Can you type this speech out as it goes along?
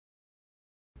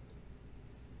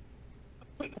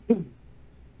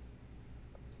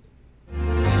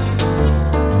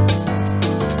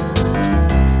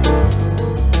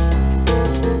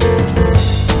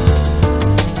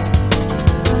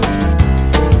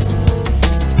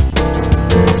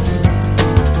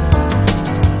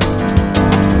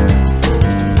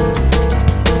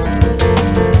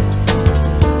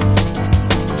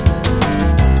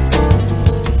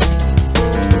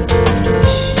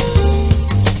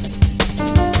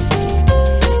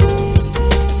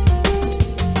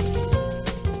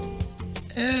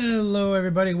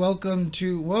Welcome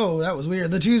to, whoa, that was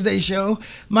weird, the Tuesday show.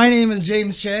 My name is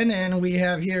James Chen, and we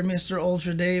have here Mr.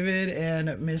 Ultra David and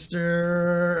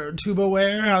Mr.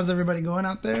 Tubaware. How's everybody going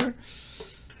out there?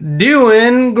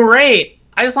 Doing great.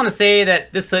 I just want to say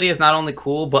that this hoodie is not only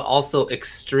cool, but also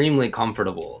extremely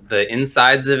comfortable. The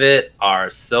insides of it are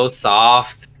so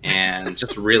soft and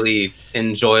just really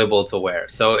enjoyable to wear.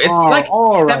 So it's like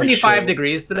 75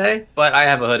 degrees today, but I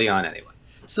have a hoodie on anyway.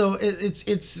 So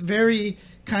it's very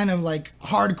kind of like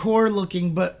hardcore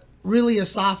looking, but really a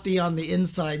softie on the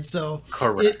inside. So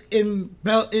correct.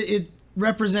 It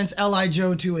represents L.I.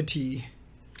 Joe to a T.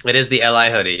 It is the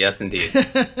L.I. hoodie, yes indeed.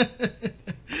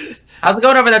 How's it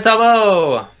going over there,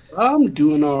 Tobo? I'm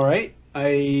doing all right.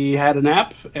 I had a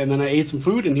nap and then I ate some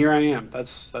food, and here I am.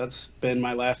 That's been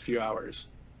my last few hours.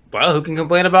 Well, who can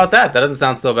complain about that? That doesn't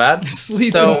sound so bad.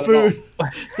 Sleep and food.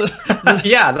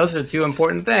 Yeah, those are two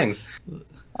important things.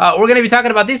 We're going to be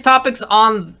talking about these topics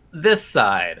on this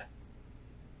side.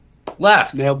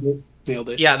 Left. Nailed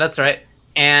it. Yeah, that's right.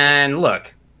 And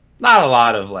look, not a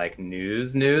lot of like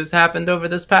news happened over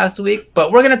this past week,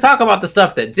 but we're going to talk about the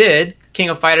stuff that did. King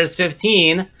of Fighters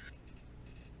 15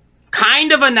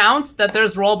 kind of announced that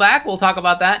there's rollback. We'll talk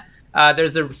about that.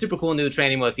 There's a super cool new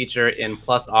training mode feature in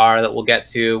 +R that we'll get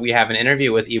to. We have an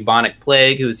interview with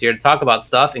EbonicPlague, who's here to talk about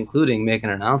stuff, including make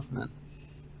an announcement.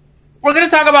 We're going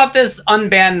to talk about this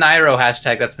unbanned Nairo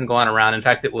hashtag that's been going around. In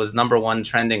fact, it was #1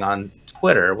 trending on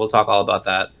Twitter. We'll talk all about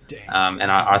that and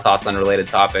our thoughts on related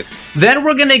topics. Then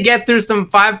we're going to get through some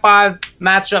 5-5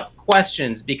 matchup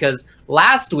questions, because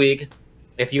last week,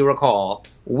 if you recall,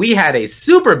 we had a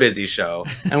super busy show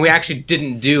and we actually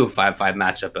didn't do 5-5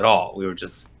 matchup at all. We were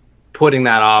just putting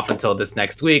that off until this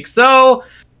next week. So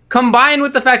combined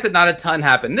with the fact that not a ton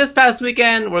happened this past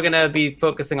weekend, we're going to be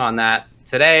focusing on that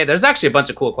today. There's actually a bunch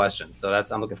of cool questions, so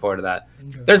I'm looking forward to that.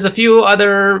 Okay. There's a few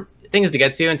other things to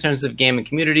get to in terms of game and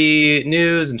community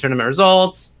news and tournament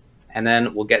results, and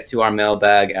then we'll get to our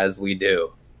mailbag as we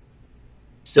do.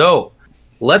 So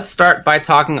let's start by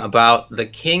talking about the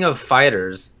King of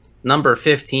Fighters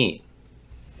 #15.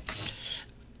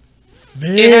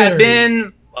 It had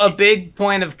been a big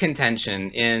point of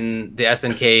contention in the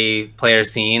SNK player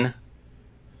scene.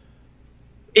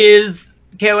 Is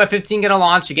KOFXV going to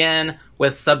launch again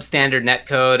with substandard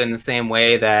netcode in the same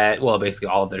way that, well, basically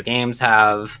all of their games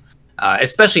have,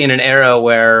 especially in an era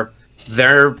where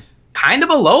they're kind of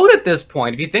a load at this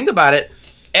point. If you think about it,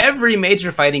 every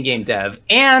major fighting game dev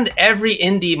and every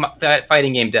indie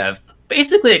fighting game dev,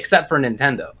 basically except for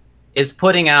Nintendo, is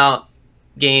putting out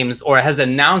games, or has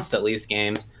announced at least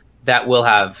games, that will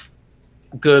have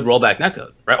good rollback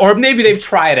netcode, right? Or maybe they've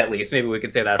tried at least. Maybe we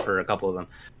could say that for a couple of them.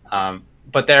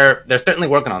 But they're certainly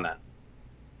working on that.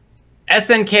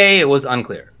 SNK, it was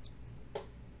unclear.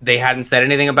 They hadn't said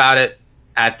anything about it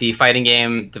at the Fighting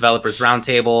Game Developers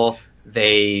Roundtable.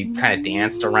 They kind of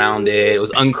danced around it. It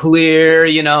was unclear,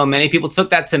 you know. Many people took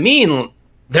that to mean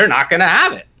they're not going to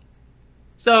have it.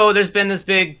 So there's been this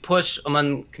big push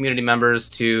among community members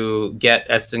to get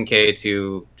SNK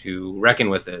to reckon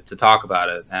with it, to talk about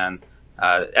it. And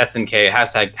SNK,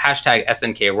 hashtag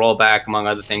SNK rollback, among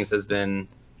other things, has been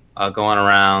going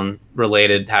around,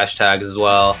 related hashtags as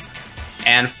well.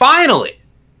 And finally,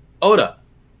 Oda,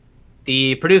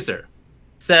 the producer,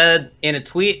 said in a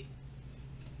tweet,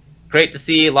 "Great to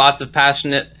see lots of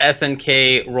passionate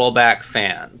SNK rollback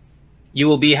fans. You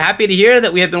will be happy to hear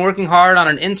that we have been working hard on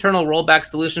an internal rollback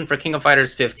solution for King of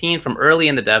Fighters 15 from early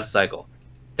in the dev cycle.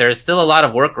 There is still a lot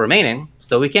of work remaining,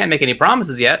 so we can't make any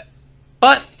promises yet,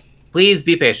 but please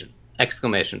be patient!"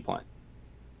 Exclamation point.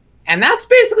 And that's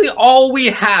basically all we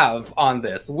have on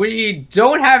this. We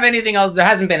don't have anything else. There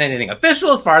hasn't been anything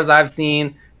official as far as I've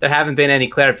seen. There haven't been any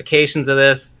clarifications of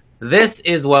this. This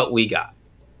is what we got.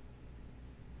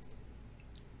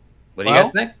 What do you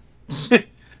guys think?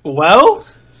 Well,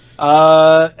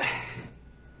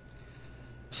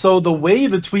 so the way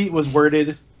the tweet was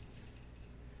worded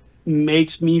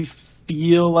makes me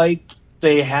feel like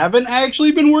they haven't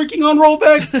actually been working on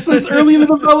rollback since early in the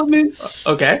development.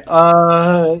 Okay.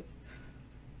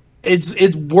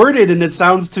 It's worded, and it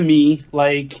sounds to me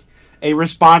like a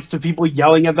response to people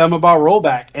yelling at them about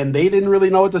Rollback, and they didn't really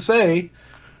know what to say.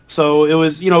 So it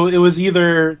was, it was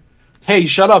either, hey,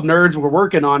 shut up, nerds, we're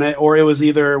working on it, or it was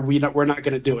either we're not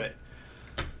going to do it.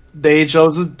 They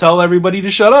chose to tell everybody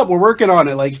to shut up, we're working on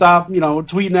it. Like, stop,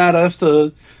 tweeting at us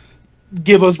to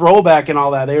give us Rollback and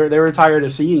all that. They were tired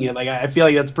of seeing it. Like, I feel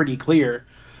like that's pretty clear.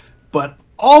 But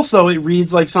also, it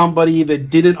reads like somebody that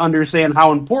didn't understand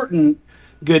how important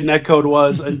good netcode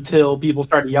was until people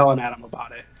started yelling at him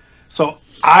about it. So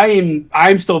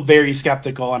I'm still very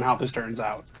skeptical on how this turns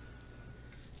out.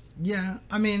 Yeah,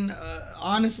 I mean,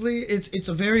 honestly, it's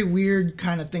a very weird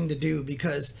kind of thing to do,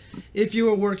 because if you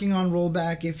were working on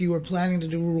Rollback, if you were planning to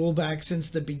do Rollback since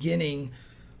the beginning,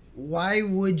 why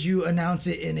would you announce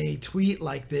it in a tweet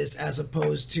like this as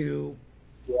opposed to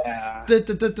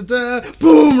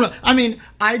boom? I mean,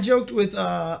 I joked with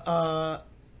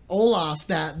Olaf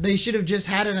that they should have just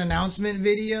had an announcement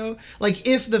video. Like,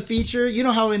 if the feature, you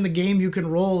know how in the game you can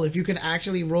roll, if you can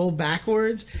actually roll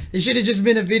backwards, it should have just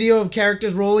been a video of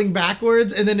characters rolling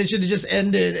backwards, and then it should have just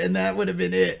ended, and that would have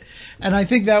been it. And I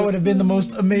think that would have been the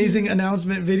most amazing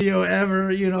announcement video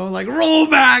ever, like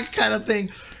Rollback kind of thing.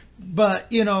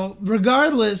 But,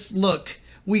 regardless, look,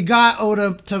 we got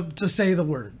Oda to say the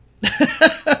word.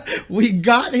 We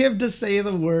got him to say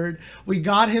the word. We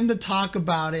got him to talk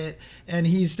about it. And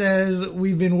he says,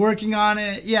 we've been working on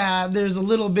it. Yeah, there's a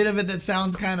little bit of it that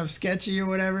sounds kind of sketchy or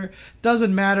whatever.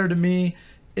 Doesn't matter to me.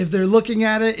 If they're looking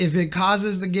at it, if it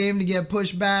causes the game to get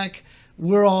pushed back,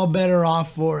 we're all better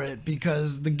off for it,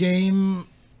 because the game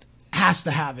has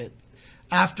to have it.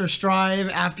 After Strive,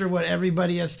 after what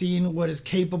everybody has seen, what is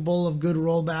capable of good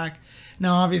rollback.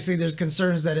 Now, obviously, there's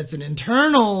concerns that it's an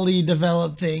internally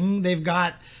developed thing. They've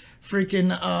got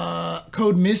freaking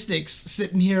Code Mystics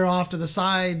sitting here off to the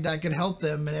side that could help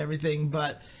them and everything.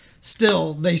 But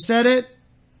still, they said it.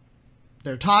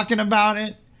 They're talking about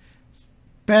it.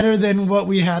 Better than what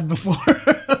we had before.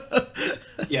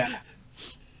 Yeah.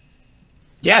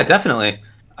 Yeah, definitely.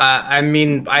 I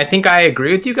mean, I think I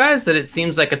agree with you guys that it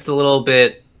seems like it's a little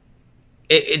bit...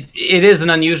 It is an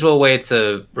unusual way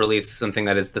to release something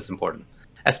that is this important.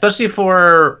 Especially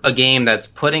for a game that's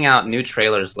putting out new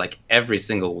trailers like every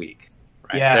single week.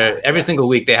 Right? Yeah. Every single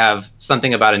week they have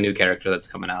something about a new character that's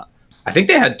coming out. I think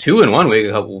they had 2 in 1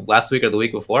 week, last week or the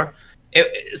week before.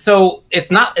 So it's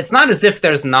not as if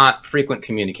there's not frequent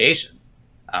communication.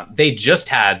 They just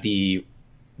had the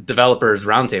developers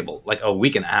roundtable like a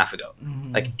week and a half ago.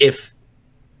 Mm-hmm. Like, if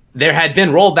there had been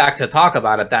Rollback to talk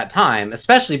about at that time,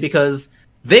 especially because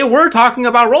they were talking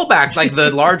about Rollback, like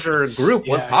the larger group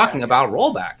was talking about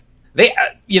Rollback. They,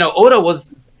 Oda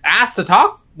was asked to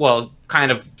talk. Well,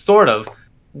 kind of, sort of,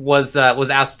 was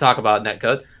asked to talk about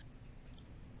Netcode.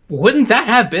 Wouldn't that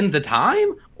have been the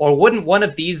time, or wouldn't one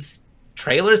of these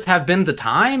trailers have been the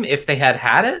time if they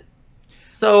had it?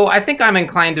 So I think I'm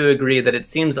inclined to agree that it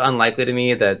seems unlikely to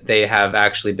me that they have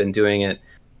actually been doing it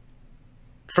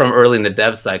from early in the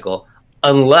dev cycle,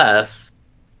 unless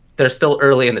they're still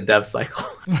early in the dev cycle.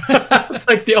 It's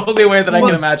like the only way that I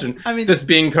can imagine this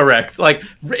being correct. Like,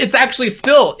 it's actually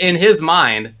still, in his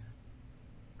mind,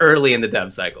 early in the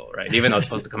dev cycle, right? Even though it's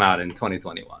supposed to come out in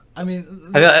 2021. So,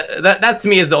 that to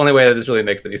me is the only way that this really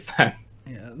makes any sense.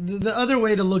 Yeah, the other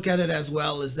way to look at it as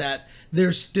well is that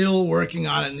they're still working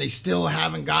on it, and they still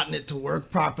haven't gotten it to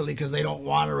work properly because they don't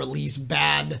want to release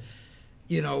bad,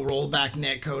 rollback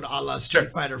netcode a la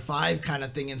Street Fighter V kind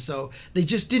of thing. And so they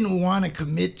just didn't want to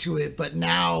commit to it, but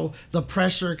now the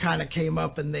pressure kind of came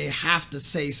up and they have to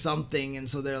say something. And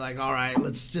so they're like, all right,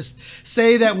 let's just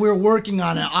say that we're working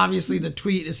on it. Obviously, the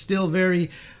tweet is still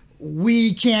very,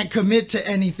 we can't commit to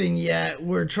anything yet.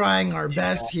 We're trying our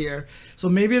best here. So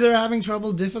maybe they're having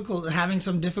having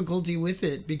some difficulty with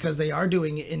it because they are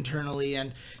doing it internally.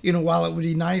 And, while it would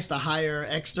be nice to hire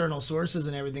external sources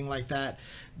and everything like that,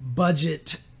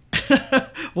 budget.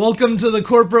 Welcome to the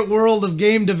corporate world of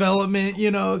game development,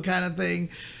 kind of thing.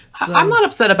 So, I'm not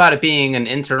upset about it being an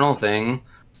internal thing.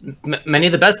 Many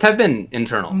of the best have been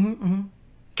internal.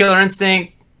 Killer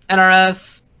Instinct,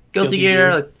 NRS, Guilty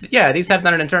Gear. Yeah, these have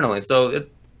done it internally. So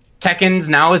Tekken's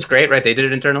now is great, right? They did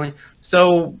it internally.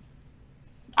 So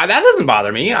that doesn't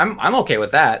bother me. I'm okay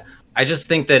with that. I just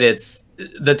think that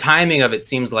the timing of it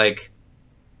seems like,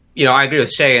 I agree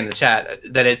with Shay in the chat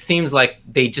that it seems like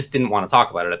they just didn't want to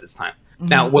talk about it at this time.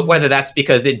 Now, whether that's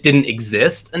because it didn't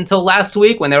exist until last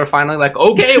week when they were finally like,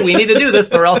 okay, we need to do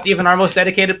this or else even our most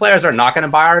dedicated players are not going to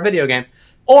buy our video game.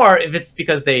 Or if it's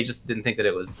because they just didn't think that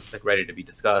it was like ready to be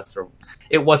discussed, or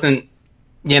it wasn't,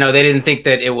 they didn't think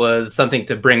that it was something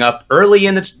to bring up early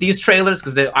in these trailers,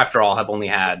 because they, after all, have only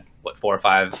had, 4 or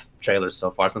 5 trailers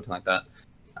so far, something like that.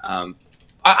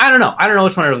 I don't know. I don't know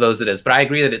which one of those it is, but I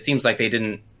agree that it seems like they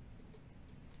didn't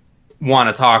want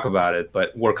to talk about it,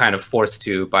 but were kind of forced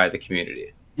to by the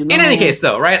community. You know, in any case,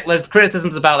 though, right? There's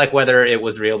criticisms about like whether it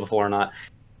was real before or not.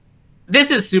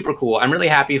 This is super cool. I'm really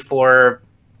happy for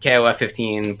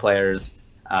KOF15 players.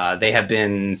 They have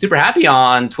been super happy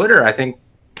on Twitter. I think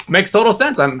makes total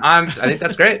sense. I think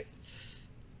that's great.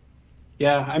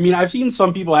 Yeah, I mean, I've seen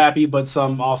some people happy, but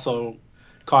some also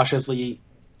cautiously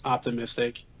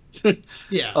optimistic.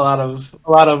 Yeah, a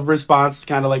lot of response,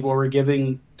 kind of like what we're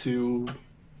giving to.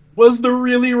 Was the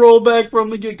really rollback from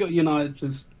the get go? You know, it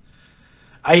just.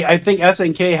 I think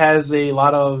SNK has a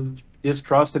lot of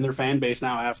distrust in their fan base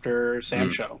now after Sam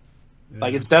Show. Yeah.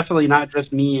 Like, it's definitely not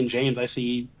just me and James. I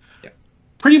see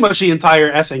pretty much the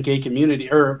entire SNK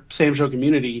community or Sam Show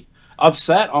community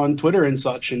upset on Twitter and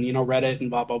such, and, you know, Reddit and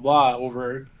blah, blah, blah,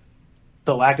 over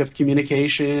the lack of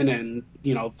communication and,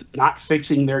 you know, not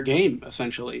fixing their game,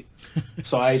 essentially.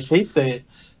 So I think that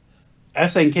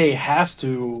SNK has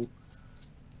to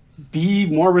be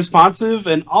more responsive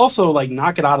and also like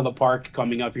knock it out of the park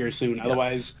coming up here soon.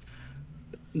 Otherwise,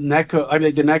 Netcode, I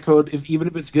mean, the Netcode, even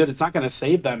if it's good, it's not going to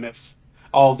save them if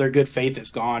all of their good faith is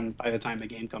gone by the time the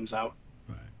game comes out.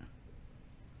 Right.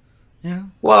 Yeah.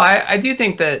 Well, I do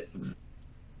think that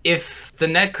if the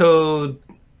Netcode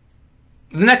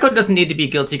doesn't need to be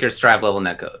Guild Seeker Strive level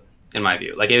Netcode, in my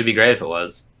view. Like, it would be great if it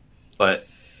was, but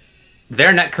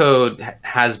their netcode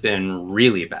has been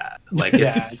really bad. Like,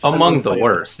 it's among the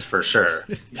worst for sure.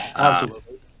 Yeah,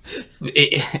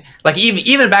 absolutely. Like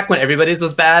even back when everybody's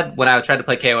was bad, when I tried to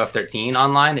play KOF 13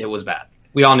 online, it was bad.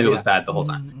 We all knew it was bad the whole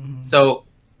time. So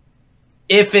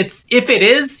if it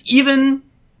is even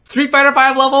Street Fighter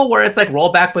 5 level where it's like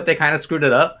rollback, but they kind of screwed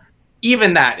it up,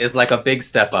 even that is like a big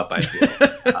step up, I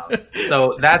feel.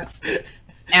 So that's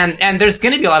and there's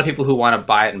going to be a lot of people who want to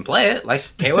buy it and play it. Like,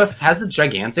 KOF has a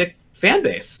gigantic fan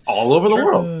base all over the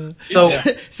world. So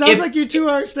sounds like you two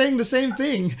are saying the same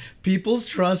thing. People's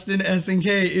trust in SNK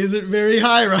isn't very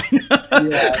high right now.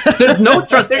 There's no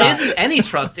trust. There isn't any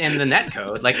trust in the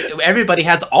netcode. Like, everybody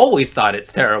has always thought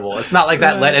it's terrible. It's not like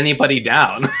that let anybody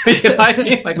down. You know what I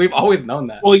mean? Like, we've always known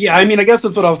that. Well, yeah, I mean, I guess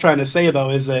that's what I was trying to say, though,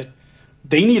 is that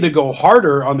they need to go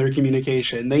harder on their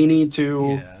communication. They need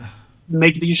to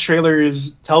make these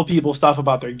trailers tell people stuff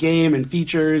about their game and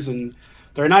features, and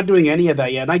they're not doing any of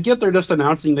that yet. And I get they're just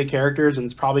announcing the characters, and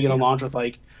it's probably going to launch with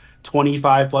like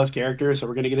 25 plus characters, so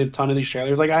we're going to get a ton of these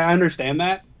trailers. Like, I understand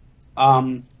that.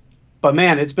 But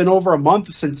man, it's been over a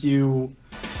month since you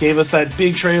gave us that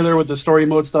big trailer with the story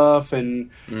mode stuff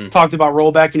and talked about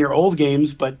rollback in your old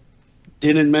games, but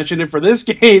didn't mention it for this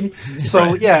game.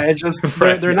 So yeah, it's just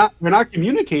they're not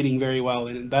communicating very well,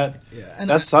 and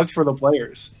that sucks for the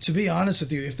players. To be honest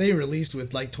with you, if they released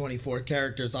with like 24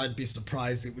 characters, I'd be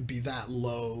surprised it would be that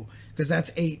low, because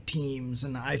that's 8 teams,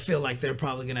 and I feel like they're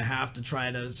probably gonna have to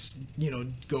try to, you know,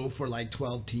 go for like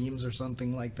 12 teams or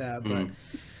something like that. But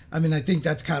I mean, I think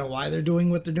that's kind of why they're doing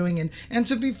what they're doing. And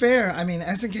to be fair, I mean,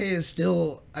 SNK is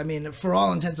still, I mean, for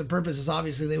all intents and purposes,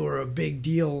 obviously they were a big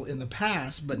deal in the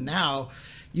past, but now,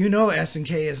 you know, SNK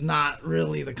is not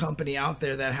really the company out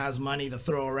there that has money to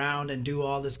throw around and do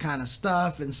all this kind of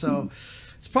stuff. And so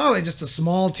it's probably just a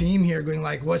small team here going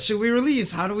like, what should we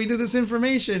release? How do we do this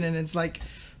information? And it's like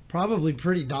probably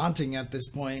pretty daunting at this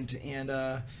point.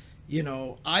 And, you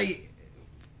know,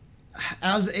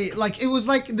 it was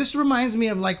like, this reminds me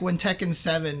of like when Tekken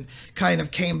 7 kind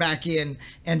of came back in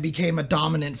and became a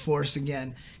dominant force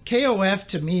again. KOF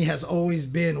to me has always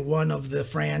been one of the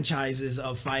franchises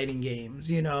of fighting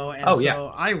games, you know, and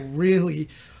I really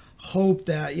hope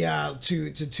that,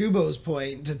 to Tubo's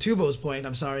point,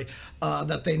 I'm sorry,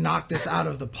 that they knock this out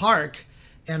of the park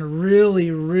and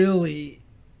really, really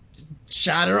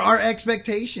shatter our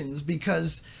expectations,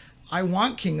 because I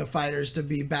want King of Fighters to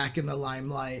be back in the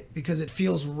limelight because it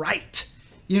feels right.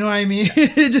 You know what I mean?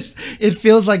 It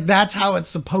feels like that's how it's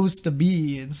supposed to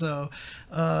be. And so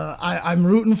I'm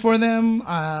rooting for them.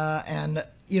 And,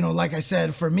 you know, like I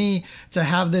said, for me to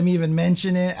have them even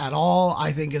mention it at all,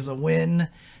 I think is a win.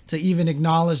 To even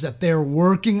acknowledge that they're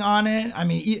working on it. I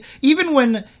mean, even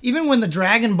when the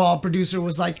Dragon Ball producer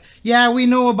was like, yeah, we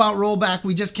know about rollback,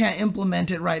 we just can't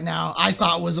implement it right now, I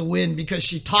thought was a win because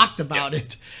she talked about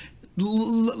it.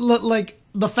 Like,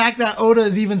 the fact that Oda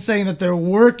is even saying that they're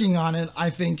working on it,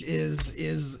 I think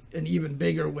is an even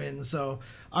bigger win. So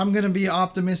I'm going to be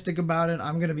optimistic about it.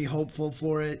 I'm going to be hopeful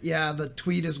for it. Yeah, the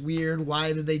tweet is weird.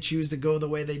 Why did they choose to go the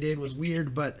way they did was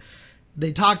weird, but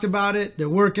they talked about it. They're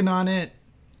working on it.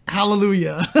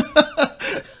 Hallelujah.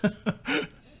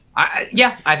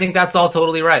 I think that's all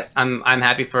totally right. I'm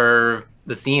happy for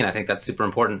the scene. I think that's super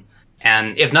important.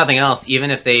 And if nothing else, even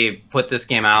if they put this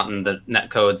game out and the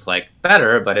netcode's like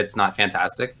better, but it's not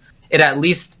fantastic, it at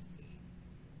least,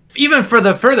 even for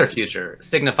the further future,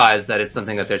 signifies that it's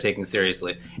something that they're taking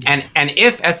seriously. And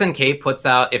if SNK puts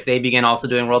out, if they begin also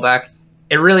doing rollback,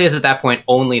 it really is at that point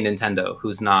only Nintendo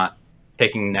who's not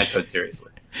taking netcode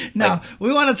seriously. Now, like,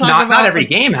 we want to talk about... Not every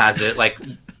game has it. Like,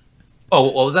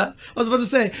 oh, what was that? I was about to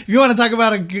say, if you want to talk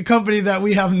about a company that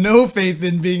we have no faith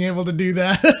in being able to do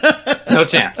that. No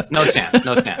chance. No chance.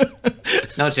 No chance.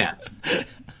 No chance.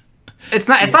 It's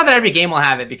not that every game will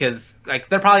have it, because like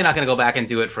they're probably not going to go back and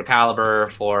do it for Caliber,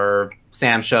 for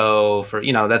Sam Show, for,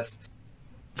 you know, that's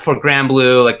for Grand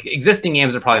Blue. Like, existing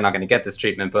games are probably not going to get this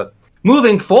treatment, but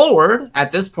moving forward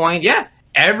at this point, yeah,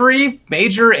 every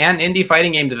major and indie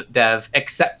fighting game dev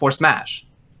except for Smash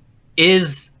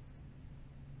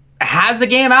has a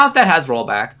game out that has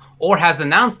rollback, or has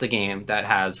announced a game that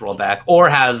has rollback, or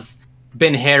has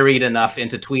been harried enough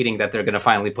into tweeting that they're going to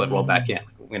finally put rollback in.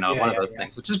 You know, one of those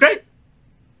things, which is great.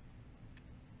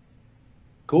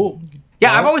 Cool.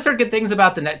 Yeah, I've always heard good things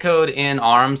about the netcode in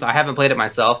ARMS. I haven't played it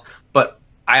myself, but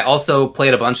I also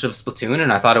played a bunch of Splatoon,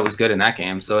 and I thought it was good in that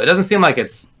game. So it doesn't seem like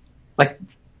it's like,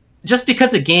 just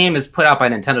because a game is put out by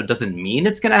Nintendo doesn't mean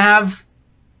it's going to have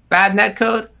bad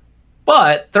netcode.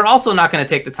 But they're also not going to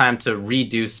take the time to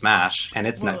redo Smash and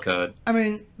its netcode. I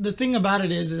mean, the thing about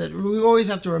it is that we always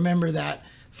have to remember that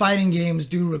fighting games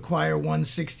do require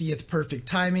 1/60th perfect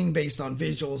timing based on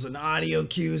visuals and audio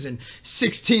cues and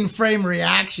 16 frame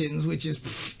reactions, which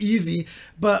is easy.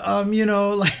 But, you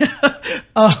know, like,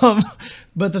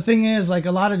 but the thing is, like,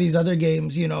 a lot of these other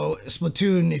games, you know,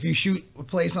 Splatoon, if you shoot a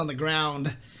place on the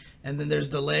ground and then there's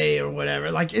delay or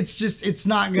whatever, like, it's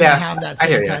not going to have that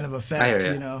same kind of effect,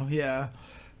 you know? Yeah.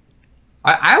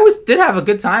 I always did have a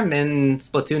good time in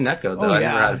Splatoon netcode, though. I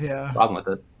never had a problem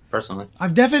with it, personally.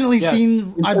 I've definitely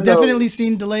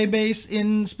seen delay base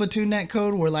in Splatoon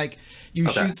netcode where, like, you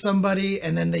shoot somebody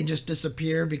and then they just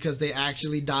disappear because they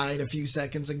actually died a few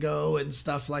seconds ago and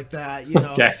stuff like that, you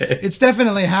know? It's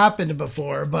definitely happened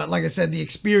before, but like I said, the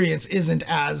experience isn't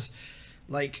as,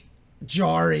 like,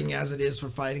 jarring as it is for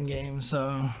fighting games.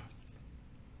 So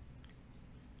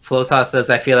Flotas says,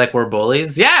 I feel like we're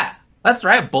bullies. Yeah, that's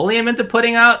right. Bully him into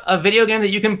putting out a video game that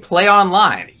you can play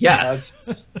online. Yes,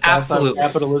 absolutely. That's how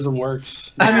capitalism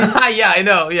works. I mean, yeah, I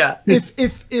know. Yeah.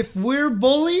 If we're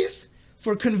bullies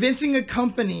for convincing a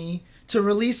company to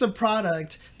release a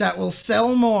product that will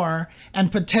sell more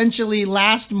and potentially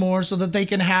last more so that they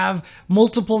can have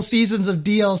multiple seasons of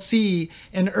DLC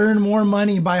and earn more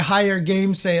money by higher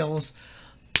game sales,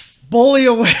 bully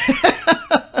away.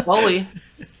 Bully.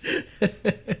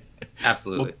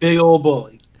 Absolutely. A big old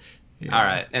bully. Yeah. All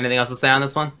right. Anything else to say on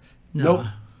this one? No. Nope.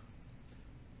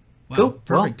 Wow, cool.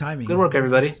 Perfect timing. Good work,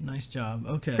 everybody. Nice job.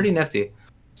 Okay. Pretty nifty.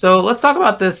 So let's talk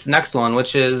about this next one,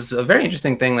 which is a very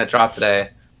interesting thing that dropped today.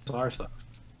 Our stuff.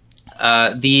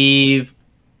 The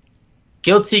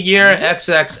Guilty Gear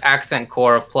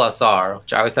XXAC+R,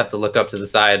 which I always have to look up to the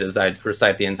side as I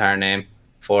recite the entire name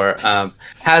for,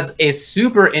 has a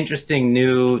super interesting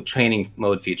new training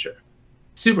mode feature.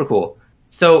 Super cool.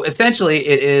 So essentially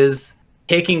it is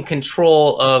taking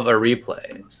control of a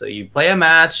replay. So you play a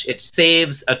match, it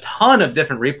saves a ton of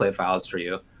different replay files for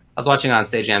you. I was watching on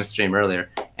SageAm's stream earlier,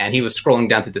 and he was scrolling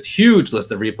down through this huge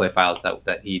list of replay files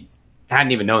that he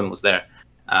hadn't even known was there.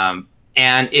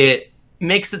 And it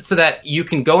makes it so that you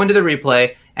can go into the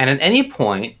replay, and at any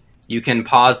point, you can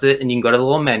pause it, and you can go to the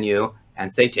little menu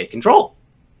and say, take control.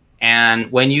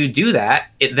 And when you do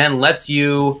that, it then lets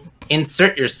you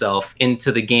insert yourself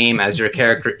into the game as your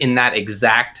character in that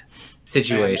exact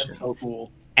situation. Man, that's so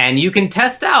cool. And you can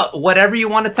test out whatever you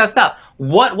want to test out.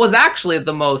 What was actually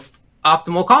the most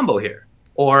optimal combo here?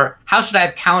 Or how should I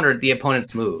have countered the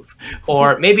opponent's move?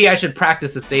 Or maybe I should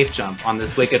practice a safe jump on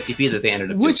this wake up TP that they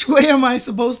ended up doing. Which way am I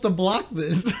supposed to block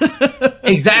this?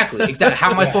 Exactly.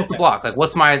 How am I supposed to block? Like,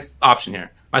 what's my option here?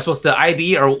 Am I supposed to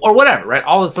IB or whatever, right?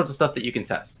 All the sorts of stuff that you can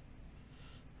test.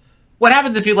 What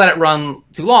happens if you let it run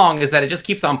too long is that it just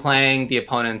keeps on playing the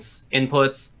opponent's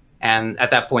inputs, and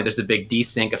at that point there's a big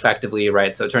desync effectively,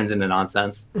 right? So it turns into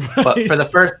nonsense. Right. But for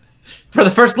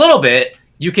the first little bit,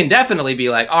 you can definitely be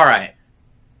like, all right,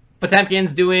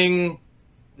 Potemkin's doing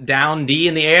down D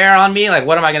in the air on me. Like,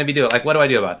 what am I going to be doing? Like, what do I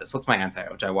do about this? What's my anti-air?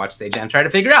 Which I watched SageAm try to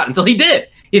figure out until he did.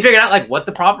 He figured out, like, what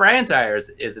the proper anti-air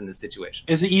is in this situation.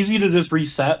 Is it easy to just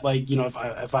reset? Like, you know,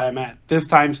 if I am at this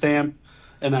timestamp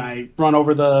and then I run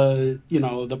over the, you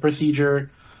know, the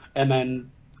procedure and then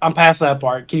I'm past that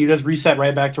part, can you just reset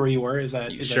right back to where you were?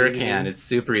 You sure can. It's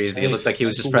super easy. It looked like he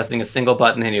was just pressing a single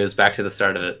button and he was back to the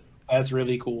start of it. That's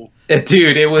really cool.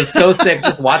 Dude, it was so sick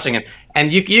just watching it. And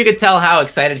you could tell how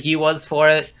excited he was for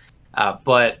it.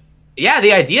 But yeah,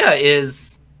 the idea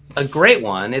is a great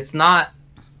one. It's not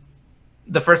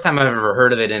the first time I've ever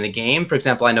heard of it in a game. For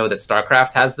example, I know that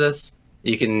StarCraft has this.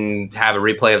 You can have a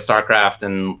replay of StarCraft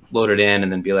and load it in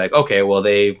and then be like, okay, well,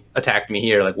 they attacked me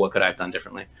here. Like, what could I have done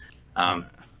differently?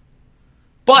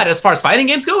 But as far as fighting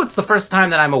games go, it's the first time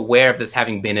that I'm aware of this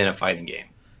having been in a fighting game.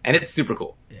 And it's super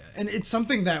cool. Yeah, and it's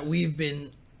something that we've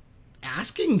been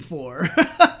asking for.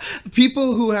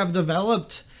 People who have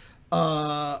developed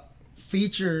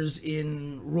features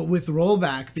with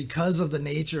Rollback because of the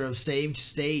nature of saved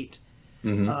state.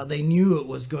 They knew it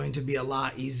was going to be a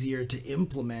lot easier to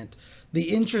implement. The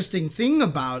interesting thing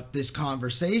about this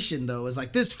conversation, though, is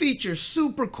like this feature's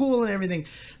super cool and everything.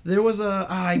 There was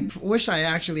I wish I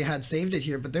actually had saved it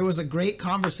here, but there was a great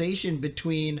conversation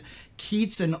between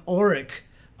Keats and Auric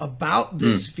about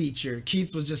this feature.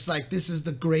 Keats was just like, this is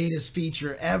the greatest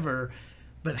feature ever,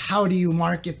 but how do you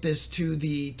market this to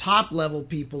the top level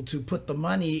people to put the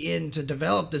money in to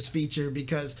develop this feature?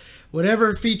 Because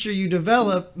whatever feature you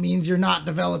develop means you're not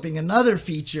developing another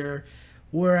feature,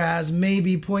 whereas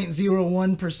maybe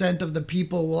 0.01% of the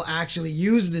people will actually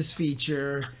use this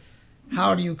feature.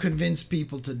 How do you convince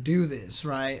people to do this,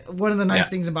 right? One of the nice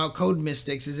things about Code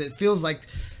Mystics is it feels like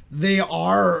they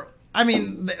are... I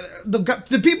mean,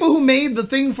 the people who made the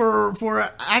thing for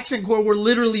Accent Core were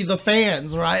literally the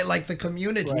fans, right? Like the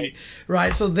community,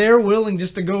 right? So they're willing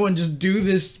just to go and just do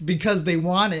this because they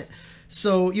want it.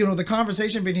 So, you know, the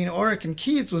conversation between Auric and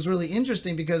Keats was really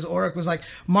interesting because Auric was like,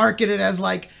 marketed as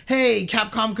like, hey,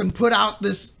 Capcom can put out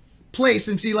this place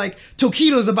and see like,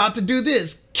 Tokido's about to do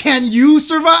this. Can you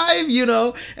survive? You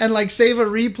know, and like save a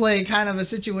replay kind of a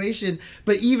situation.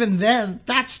 But even then,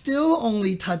 that still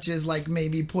only touches like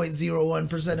maybe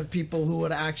 0.01% of people who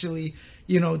would actually,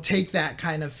 you know, take that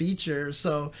kind of feature.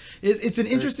 So it's an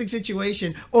interesting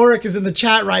situation. Auric is in the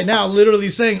chat right now literally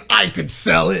saying, I could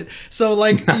sell it. So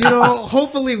like, you know,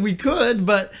 hopefully we could,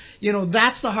 but you know,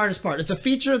 that's the hardest part. It's a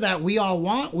feature that we all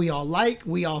want, we all like,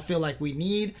 we all feel like we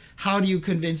need. How do you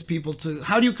convince people to,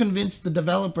 how do you convince the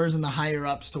developers and the higher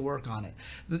ups to work on it?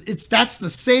 That's the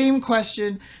same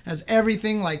question as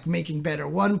everything, like making better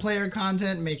one-player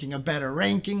content, making a better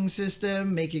ranking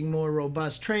system, making more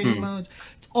robust training modes.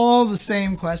 It's all the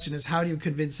same question, is how do you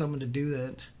convince someone to do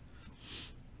that?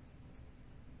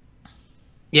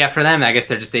 Yeah, for them, I guess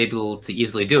they're just able to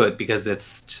easily do it because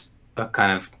it's just a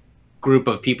kind of group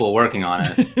of people working on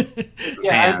it.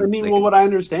 Yeah, I mean, well, what I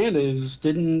understand is,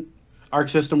 didn't Arc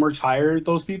System Works hire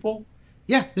those people?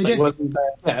 Yeah, they did. Wasn't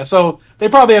that, yeah, so they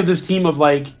probably have this team of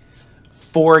like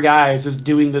 4 guys just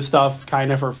doing this stuff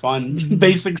kind of for fun,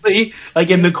 basically, like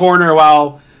in the corner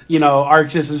while, you know,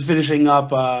 ArcSys is finishing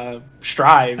up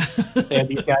Strive. They have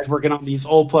these guys working on these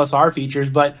old plus R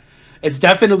features, but it's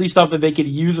definitely stuff that they could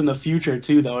use in the future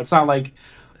too, though. It's not like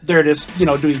they're just, you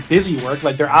know, doing busy work.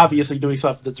 Like, they're obviously doing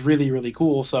stuff that's really, really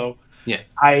cool. So yeah,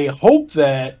 I hope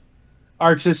that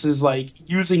ArcSys is like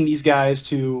using these guys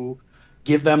to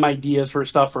give them ideas for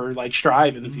stuff for like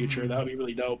Strive in the future. That would be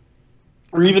really dope.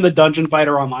 Or even the Dungeon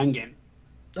Fighter online game.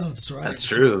 Oh, that's right. That's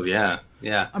true. Yeah,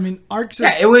 yeah. I mean, ArcSys.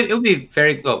 Yeah, it would be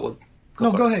very. Oh,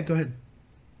 well, go ahead. Go ahead.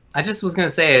 I just was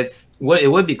gonna say it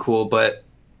would be cool, but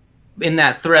in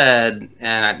that thread,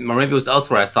 or maybe it was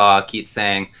elsewhere, I saw Keith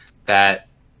saying that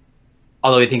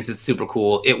although he thinks it's super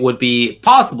cool, it would be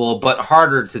possible but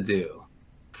harder to do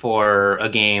for a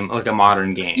game like a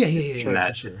modern game. Yeah. And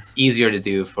that it's easier to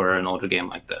do for an older game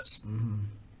like this.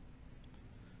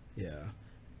 Yeah.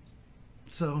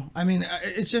 So, I mean,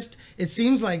 it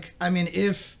seems like, I mean,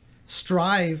 if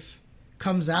Strive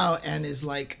comes out and is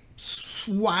like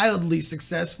wildly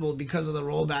successful because of the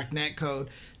rollback netcode,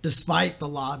 despite the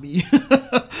lobby,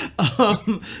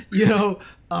 you know,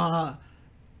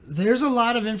 there's a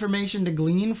lot of information to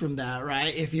glean from that,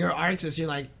 right? If you're ArcSys, you're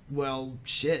like, well,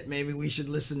 shit, maybe we should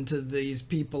listen to these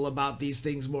people about these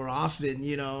things more often,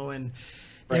 you know, and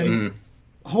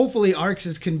hopefully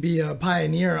ArcSys can be a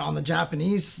pioneer on the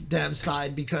Japanese dev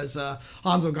side, because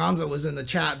Hanzo Gonzo was in the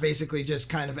chat basically just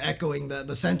kind of echoing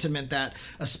the sentiment that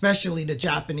especially the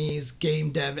Japanese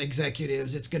game dev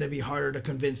executives, it's going to be harder to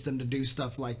convince them to do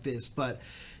stuff like this. But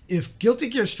if Guilty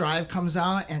Gear Strive comes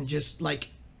out and just like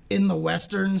in the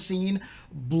Western scene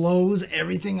blows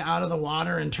everything out of the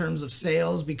water in terms of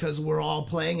sales because we're all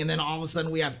playing, and then all of a sudden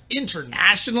we have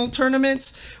international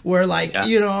tournaments where like,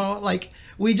 you know, like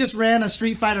we just ran a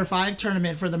Street Fighter V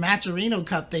tournament for the Matcherino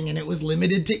Cup thing and it was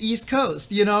limited to East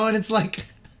Coast, you know, and it's like,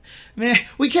 Man,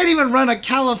 we can't even run a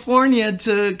California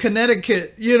to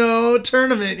Connecticut,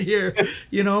 tournament here,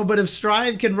 But if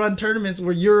Strive can run tournaments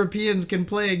where Europeans can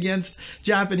play against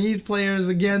Japanese players,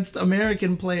 against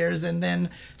American players, and then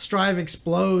Strive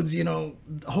explodes,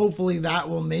 hopefully that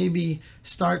will maybe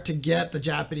start to get the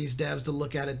Japanese devs to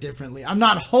look at it differently. I'm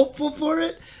not hopeful for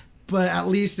it, but at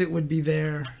least it would be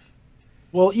there.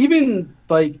 Well, even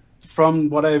like from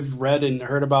what I've read and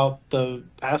heard about the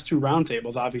past 2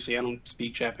 roundtables, obviously I don't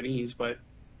speak Japanese, but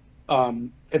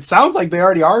it sounds like they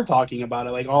already are talking about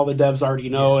it. Like all the devs already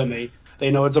know, and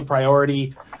they know it's a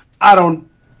priority. I don't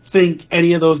think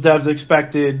any of those devs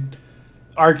expected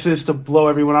ArcSys to blow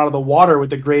everyone out of the water with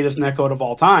the greatest netcode of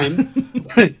all time.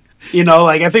 I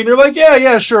think they're like,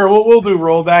 yeah, sure, we'll do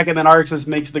rollback, and then ArcSys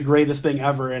makes the greatest thing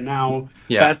ever, and now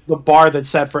that's the bar that's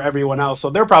set for everyone else. So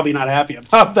they're probably not happy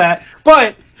about that.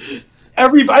 But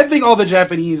I think all the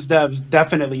Japanese devs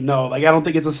definitely know. Like, I don't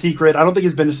think it's a secret. I don't think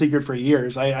it's been a secret for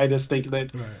years. I just think that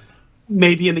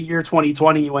maybe in the year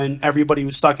 2020, when everybody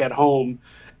was stuck at home,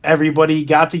 everybody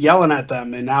got to yelling at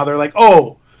them, and now they're like,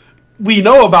 oh, we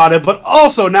know about it, but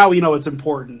also now we know it's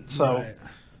important. So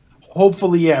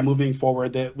hopefully, moving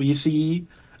forward, that we see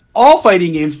all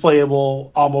fighting games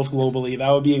playable almost globally. That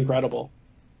would be incredible.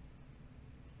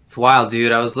 It's wild,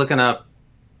 dude. I was looking up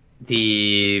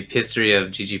the history of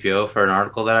GGPO for an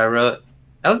article that I wrote.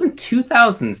 That was in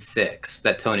 2006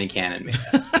 that Tony Cannon made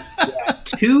that.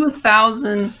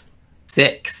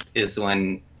 2006 is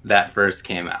when that first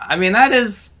came out. I mean, that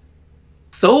is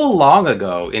so long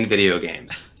ago in video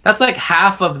games. That's like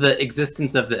half of the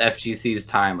existence of the FGC's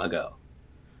time ago.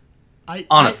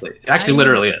 Honestly, it actually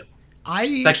literally is.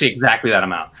 It's actually exactly that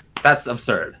amount. That's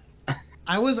absurd.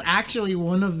 I was actually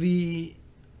one of the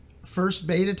first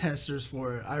beta testers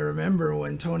for it. I remember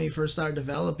when Tony first started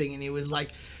developing, and he was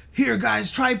like, here guys,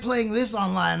 try playing this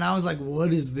online. And I was like,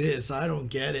 what is this? I don't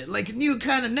get it. Like, new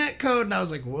kind of netcode. And I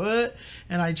was like, what?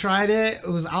 And I tried it. It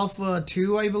was Alpha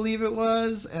 2, I believe it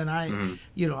was. And I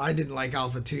didn't like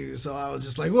Alpha 2. So I was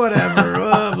just like, whatever,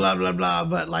 blah, blah, blah.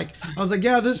 But like, I was like,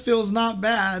 yeah, this feels not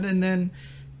bad. And then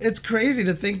it's crazy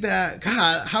to think that,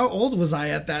 God, how old was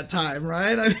I at that time,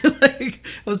 right? I mean, like,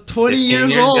 I was 20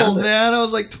 years old, man. I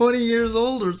was like 20 years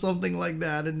old or something like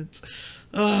that. And it's,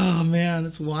 oh man,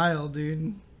 it's wild,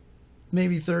 dude.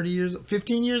 Maybe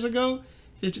 15 years ago?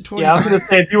 20, yeah, I was going to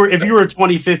say, if you were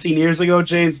 20, 15 years ago,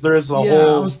 James, there's a whole...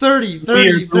 Yeah, I was 30 years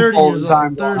old.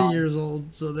 30 years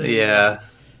old. So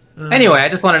anyway, I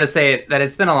just wanted to say that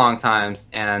it's been a long time,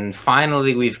 and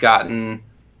finally we've gotten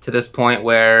to this point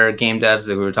where game devs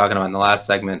that we were talking about in the last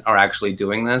segment are actually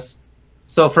doing this.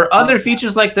 So for other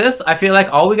features like this, I feel like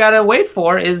all we got to wait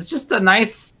for is just a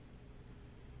nice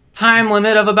time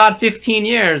limit of about 15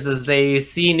 years as they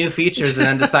see new features and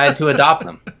then decide to adopt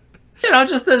them.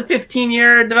 Just a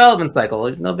 15-year development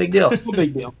cycle. No big deal. No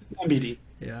big deal. MBD.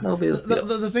 Yeah. No big deal.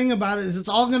 The thing about it is it's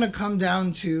all going to come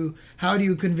down to how do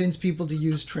you convince people to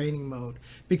use training mode.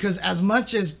 Because as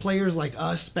much as players like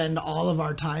us spend all of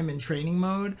our time in training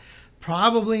mode,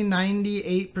 probably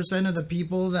 98% of the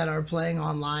people that are playing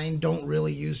online don't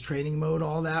really use training mode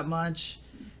all that much.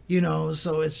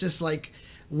 So it's just like,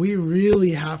 we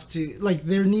really have to, like,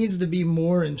 there needs to be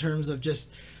more in terms of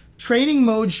just training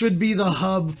mode should be the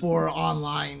hub for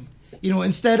online.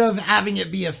 Instead of having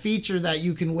it be a feature that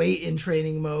you can wait in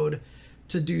training mode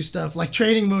to do stuff, like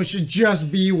training mode should just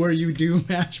be where you do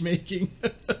matchmaking.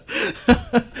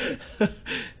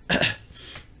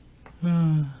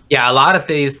 Yeah, a lot of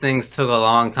these things took a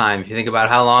long time. If you think about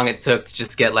how long it took to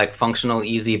just get like functional,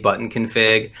 easy button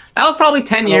config, that was probably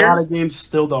 10 years. A lot of games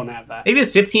still don't have that. Maybe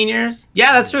it's 15 years.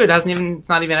 Yeah, that's true. It's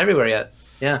not even everywhere yet.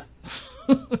 Yeah.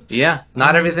 Yeah,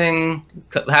 not everything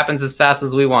happens as fast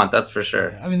as we want. That's for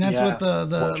sure. I mean, that's what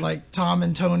the like Tom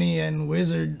and Tony and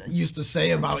Wizard used to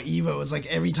say about Evo. It's like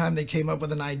every time they came up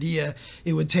with an idea,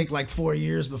 it would take like 4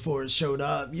 years before it showed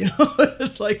up.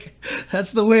 It's like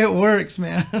that's the way it works,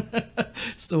 man.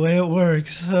 It's the way it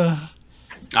works. All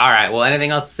right. Well,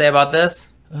 anything else to say about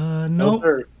this?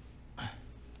 No.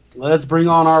 Let's bring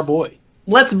on our boy.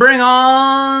 Let's bring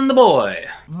on the boy.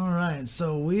 All right,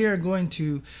 so we are going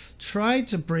to try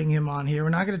to bring him on here. We're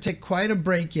not going to take quite a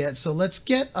break yet, so let's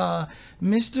get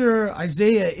Mr.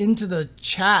 Isaiah into the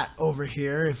chat over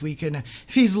here. If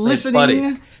he's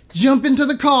listening, jump into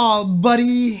the call,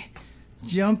 buddy.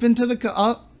 Jump into the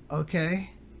call. Oh,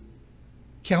 okay.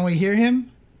 Can we hear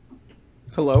him?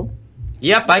 Hello.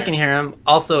 Yep, I can hear him.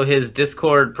 Also, his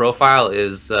Discord profile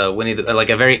is Winnie like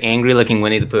a very angry-looking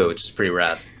Winnie the Pooh, which is pretty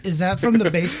rad. Is that from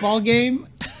the baseball game?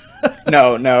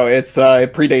 No, it's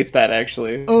it predates that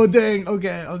actually. Oh dang!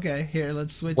 Okay. Here,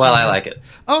 let's switch. Well, I like it.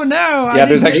 Oh no! Yeah,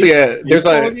 there's actually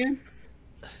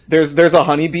there's a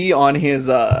honeybee on his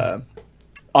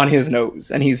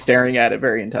nose, and he's staring at it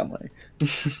very intently.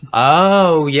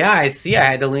 Oh yeah, I see. I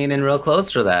had to lean in real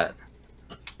close for that.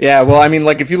 Yeah, well, I mean,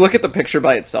 like if you look at the picture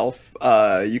by itself,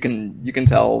 you can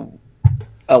tell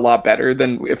a lot better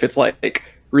than if it's like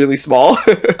really small. All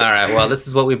right, well, this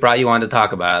is what we brought you on to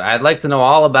talk about. I'd like to know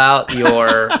all about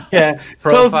your Yeah, profile.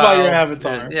 tell us about your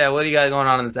avatar. Yeah, what do you got going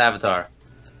on in this avatar?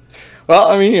 Well,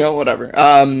 I mean, you know, whatever.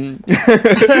 I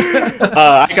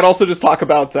could also just talk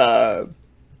about, you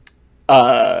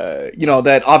know,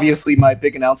 that obviously my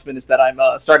big announcement is that I'm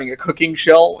starting a cooking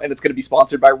show, and it's going to be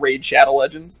sponsored by Raid Shadow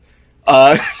Legends.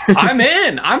 I'm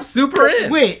in. I'm super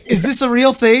in. Wait, is this a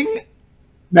real thing?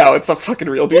 No, it's a fucking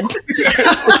real dude.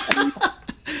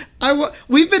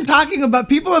 We've been talking about,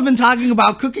 people have been talking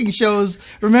about cooking shows.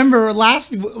 Remember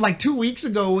like 2 weeks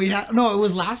ago it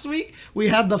was last week, we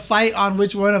had the fight on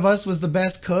which one of us was the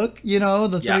best cook, you know,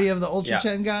 the three of the Ultra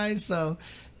Chen guys. So,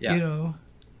 you know,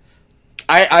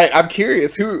 I'm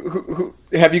curious, who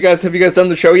have you guys done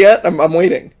the show yet? I'm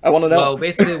waiting. I want to know. Well,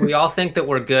 basically we all think that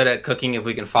we're good at cooking if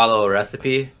we can follow a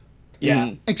recipe.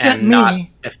 Yeah. Except me. Not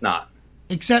if not.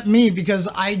 Except me, because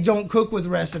I don't cook with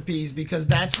recipes, because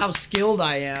that's how skilled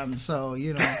I am. So,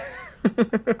 you know,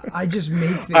 I just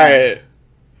make things. All right.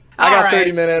 I got All 30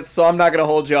 right. minutes, so I'm not going to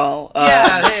hold y'all.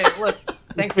 Yeah, hey, look,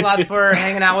 thanks a lot for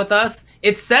hanging out with us.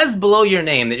 It says below your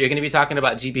name that you're going to be talking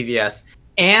about GPVS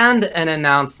and an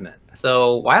announcement.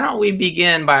 So why don't we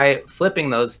begin by flipping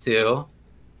those two?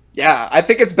 Yeah, I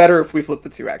think it's better if we flip the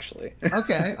two, actually.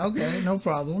 Okay, no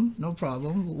problem.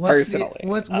 Personally,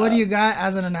 what do you got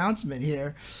as an announcement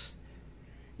here?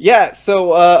 Yeah,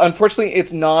 so unfortunately,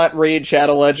 it's not Raid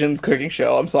Shadow Legends cooking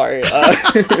show. I'm sorry.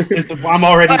 I'm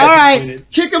already. All right,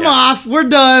 kick them off. We're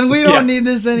done. We don't need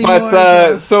this anymore.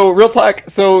 But so real talk.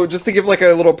 So just to give like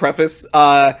a little preface,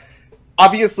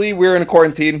 obviously we're in a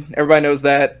quarantine. Everybody knows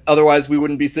that. Otherwise, we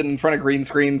wouldn't be sitting in front of green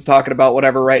screens talking about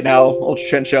whatever right now. Ultra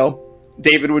Chen show.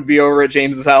 David would be over at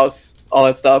James's house. All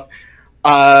that stuff.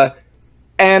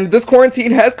 And this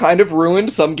quarantine has kind of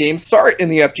ruined some games start in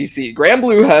the FGC.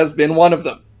 Granblue has been one of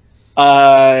them.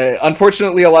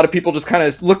 Unfortunately, a lot of people just kind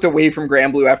of looked away from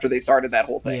Granblue after they started that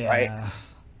whole thing, right?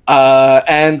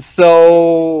 And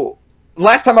so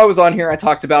last time I was on here, I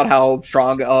talked about how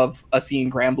strong of a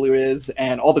scene Granblue is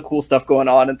and all the cool stuff going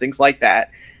on and things like that.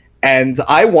 And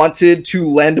I wanted to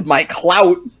lend my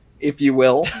clout, if you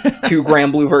will, to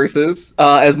Granblue Versus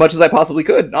as much as I possibly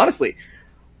could, honestly.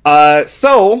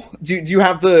 So do you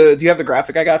have the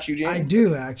graphic I got you, James? I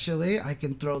do, actually. I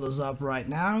can throw those up right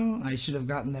now. I should have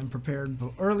gotten them prepared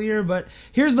earlier, but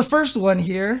here's the first one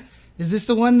here. Is this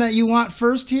the one that you want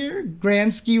first here?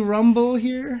 Grand Ski Rumble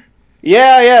here?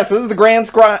 Yeah. So this is the Grand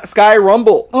Sky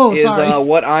Rumble. Oh, is sorry.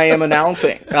 what I am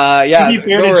announcing. Yeah. To be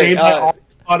fair to James, I always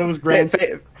thought it was Grand.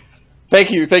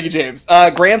 Thank you, James.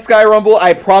 Grand Sky Rumble.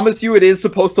 I promise you, it is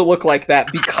supposed to look like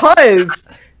that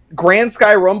because Grand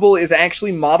Sky Rumble is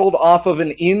actually modeled off of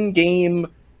an in-game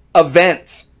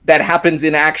event that happens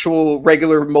in actual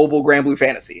regular mobile Granblue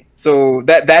Fantasy. So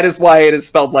that is why it is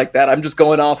spelled like that. I'm just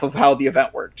going off of how the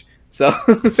event worked. So,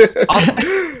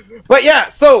 but yeah.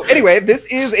 So anyway,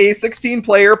 this is a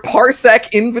 16-player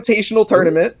Parsec Invitational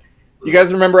tournament. You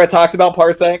guys remember I talked about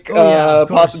Parsec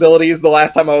possibilities the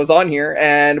last time I was on here,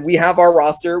 and we have our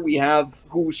roster, we have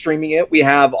who's streaming it, we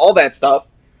have all that stuff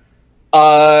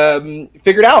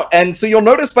figured out. And so you'll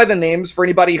notice by the names, for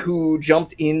anybody who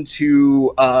jumped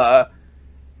into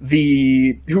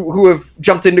who have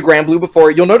jumped into Granblue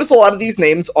before, you'll notice a lot of these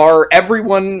names are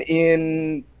everyone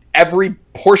in every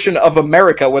portion of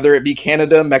America, whether it be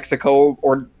Canada, Mexico,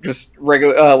 or just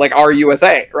regular like our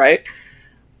USA, right?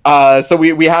 So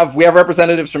we have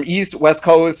representatives from East, West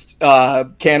Coast,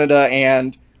 Canada,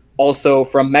 and also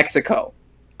from Mexico.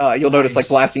 You'll notice like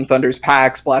Blasting Thunder's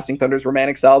PAX, Blasting Thunder's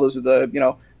Romantic Style. Those are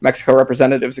the Mexico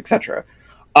representatives, etc.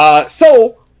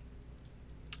 So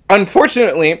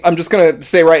unfortunately, I'm just gonna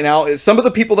say right now, is some of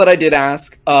the people that I did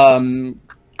ask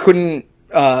couldn't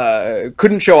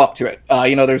show up to it.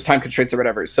 There's time constraints or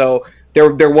whatever. So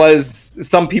there was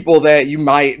some people that you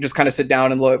might just kind of sit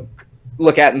down and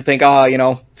look at and think,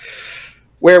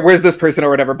 where's this person or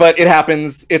whatever, but it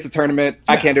happens. It's a tournament.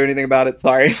 I can't do anything about it.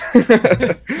 Sorry.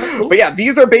 But yeah,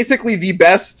 these are basically the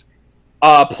best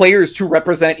players to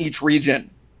represent each region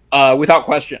without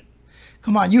question.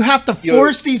 Come on, you have to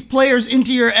force these players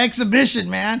into your exhibition,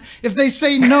 man. If they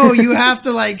say no, you have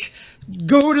to like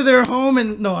go to their home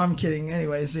and no, I'm kidding.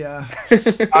 Anyways, yeah.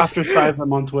 Ostracize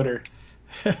them on Twitter.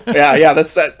 Yeah,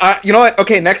 that's that. You know what?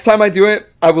 Okay, next time I do it,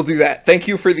 I will do that. Thank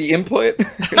you for the input.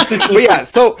 But yeah,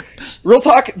 so real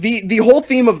talk. The whole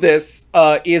theme of this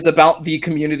is about the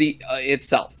community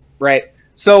itself, right?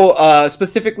 So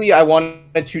specifically, I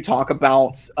wanted to talk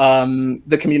about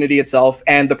the community itself,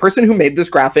 and the person who made this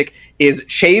graphic is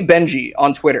Shay Benji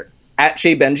on Twitter, at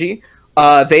Shay Benji.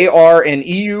 They are an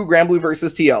EU Granblue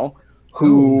versus TL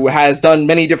who has done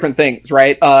many different things,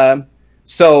 right?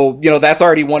 So, you know, that's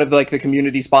already one of like the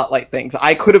community spotlight things.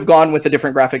 I could have gone with a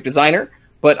different graphic designer,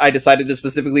 but I decided to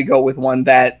specifically go with one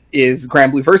that is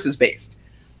Granblue versus based.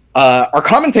 Our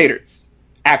commentators,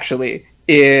 actually,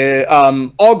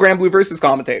 all Granblue versus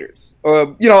commentators.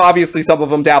 You know, obviously some of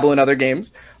them dabble in other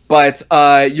games, but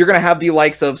you're going to have the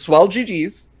likes of Swell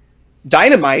GG's,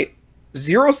 Dynamite,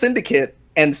 Zero Syndicate,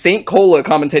 and Saint Cola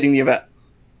commentating the event.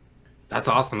 That's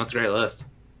awesome. That's a great list.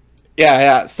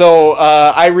 Yeah. So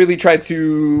I really tried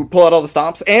to pull out all the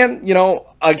stops, and you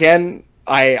know, again,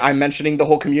 I'm mentioning the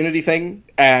whole community thing,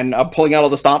 and I'm pulling out all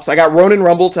the stops. I got Ronin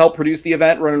Rumble to help produce the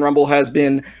event. Ronin Rumble has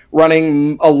been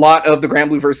running a lot of the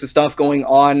Granblue versus stuff going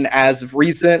on as of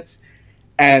recent,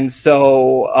 and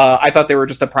so I thought they were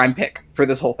just a prime pick for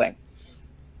this whole thing.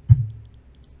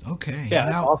 Okay. Yeah,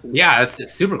 that's awesome. Yeah,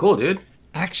 it's super cool, dude.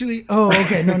 Actually,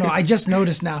 okay, no, I just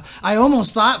noticed now. I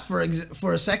almost thought for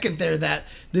a second there that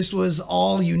this was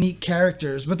all unique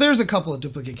characters, but there's a couple of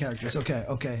duplicate characters. Okay.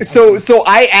 So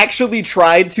I actually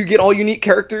tried to get all unique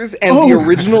characters, and the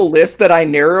original list that I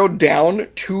narrowed down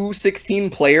to 16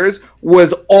 players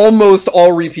was almost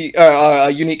all repeat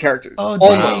unique characters. Oh, almost.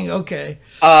 dang, okay.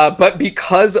 But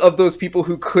because of those people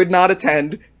who could not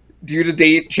attend due to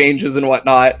date changes and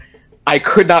whatnot, I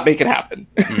could not make it happen.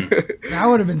 That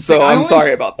would have been so. I'm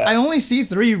sorry about that. I only see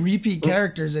 3 repeat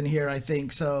characters in here, I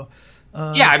think. So.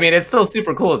 Yeah, I mean, it's still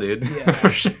super cool, dude. Yeah. For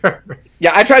sure.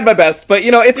 Yeah, I tried my best, but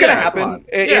you know, it's gonna happen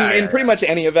Yeah, in pretty much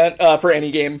any event for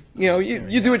any game. You know,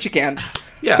 you do what you can.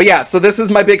 Yeah. But yeah, so this is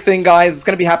my big thing, guys. It's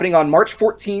gonna be happening on March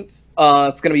 14th.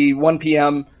 It's gonna be 1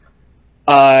 p.m.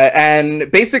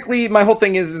 And basically, my whole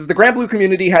thing is the Granblue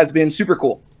community has been super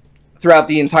cool throughout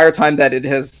the entire time that it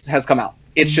has come out.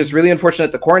 It's just really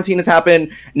unfortunate the quarantine has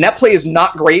happened. Netplay is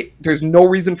not great. There's no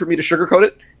reason for me to sugarcoat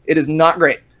it. It is not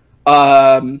great.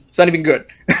 It's not even good.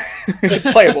 It's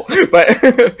playable.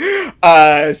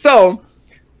 But so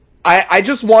I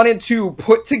just wanted to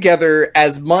put together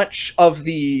as much of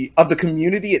the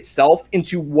community itself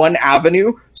into one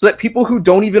avenue so that people who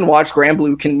don't even watch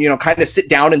Granblue can, you know, kind of sit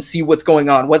down and see what's going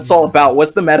on, what's all about,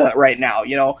 what's the meta right now,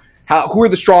 you know, who are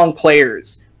the strong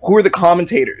players, who are the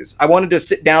commentators. I wanted to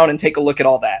sit down and take a look at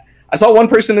all that. I saw one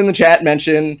person in the chat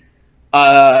mention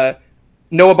no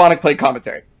EbonicPlague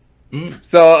commentary.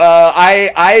 So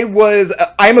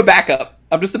I'm a backup.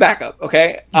 I'm just a backup,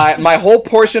 okay? My whole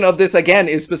portion of this, again,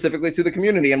 is specifically to the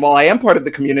community. And while I am part of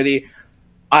the community,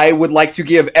 I would like to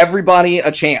give everybody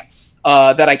a chance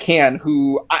that I can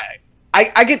who...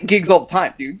 I get gigs all the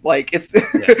time, dude. Like, it's...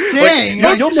 Dang!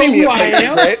 Like, you'll see me at places,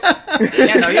 right?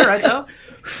 Yeah, no, you're right, though.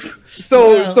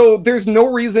 So there's no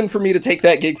reason for me to take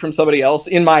that gig from somebody else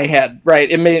in my head,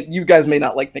 right? You guys may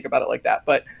not think about it like that,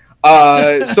 but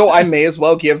so I may as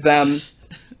well give them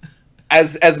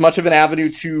as much of an avenue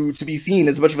to be seen,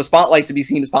 as much of a spotlight to be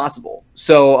seen as possible.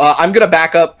 So I'm gonna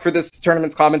back up for this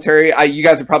tournament's commentary. You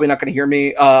guys are probably not gonna hear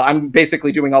me. I'm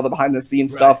basically doing all the behind the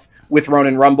scenes stuff with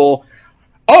Ronin Rumble.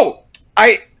 Oh,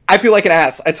 I feel like an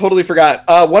ass. I totally forgot.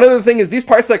 One other thing is these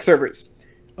Parsec servers.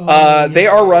 They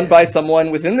are run by someone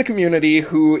within the community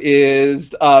who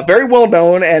is very well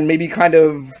known and maybe kind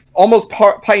of almost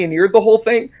pioneered the whole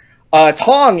thing.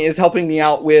 Tong is helping me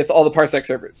out with all the Parsec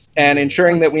servers and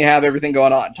ensuring that we have everything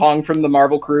going on. Tong from the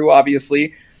Marvel crew,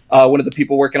 obviously, one of the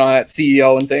people working on it,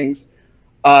 CEO and things.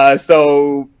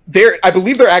 So I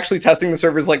believe they're actually testing the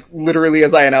servers like literally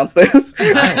as I announced this.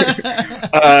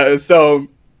 So,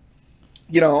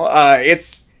 you know,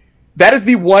 that is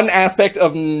the one aspect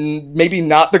of maybe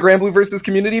not the Granblue versus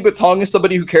community, but Tong is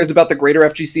somebody who cares about the greater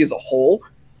FGC as a whole.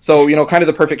 So, you know, kind of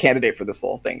the perfect candidate for this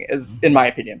whole thing, is in my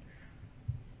opinion.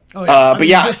 Oh, yeah. But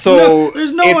yeah, so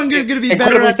there's no one who's going to be better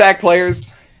incredibly at stacked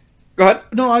players. Go ahead.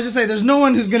 No, I was just saying, there's no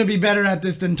one who's going to be better at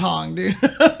this than Tong, dude.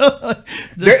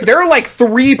 there are like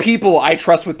 3 people I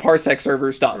trust with Parsec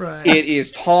server stuff. Right. It is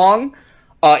Tong,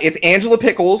 it's Angela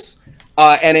Pickles,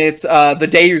 and it's the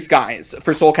Deus guys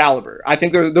for Soul Calibur. I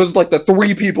think those are like the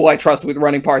 3 people I trust with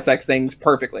running Parsec things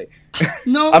perfectly.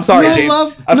 No, I'm sorry, no James.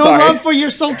 love for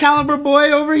your Soul Calibur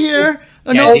boy over here.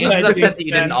 Yeah, No, James is upset that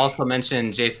you didn't also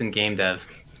mention Jason Game Dev.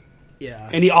 yeah.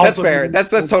 And he That's also fair.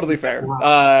 That's totally fair.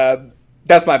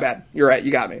 That's my bad. You're right.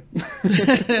 You got me.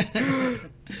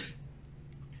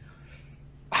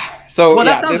 So Well,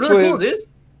 that yeah, sounds this really was. cool, dude.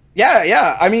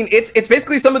 Yeah. I mean, it's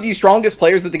basically some of the strongest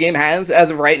players that the game has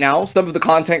as of right now. Some of the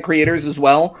content creators as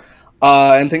well,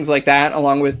 and things like that,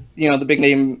 along with, you know, the big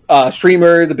name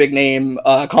streamer, the big name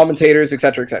commentators,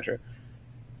 etc., etc.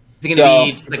 it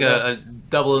going to be like a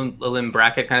double limb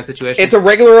bracket kind of situation? It's a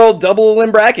regular old double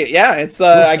limb bracket. Yeah, it's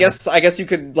I guess you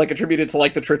could like attribute it to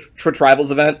like the Twitch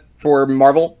Rivals event for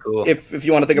Marvel, if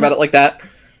you want to think about it like that.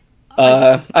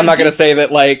 I'm not gonna say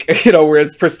that like we're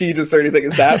as prestigious or anything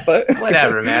as that, but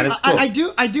whatever, man. It's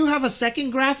cool. I do have a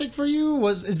second graphic for you.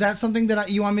 Is that something that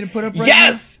you want me to put up right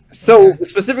yes! now? So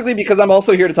specifically because I'm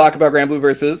also here to talk about Grand Blue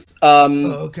Versus,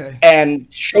 okay,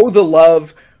 and show the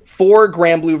love for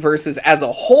Grand Blue Versus as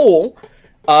a whole.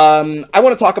 I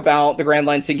want to talk about the Grand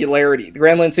Line Singularity. The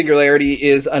Grand Line Singularity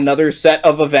is another set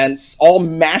of events all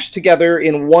mashed together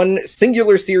in one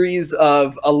singular series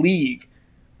of a league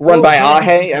run by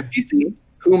Ahe FPC,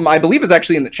 whom I believe is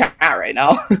actually in the chat right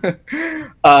now.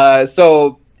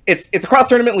 So it's a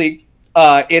cross-tournament league.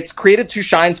 It's created to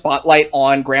shine spotlight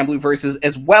on Grand Blue Versus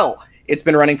as well. It's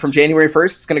been running from January 1st.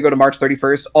 It's going to go to March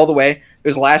 31st all the way.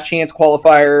 There's a last chance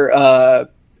qualifier,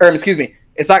 or excuse me,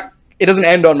 it doesn't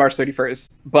end on March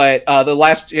 31st, but the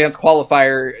last chance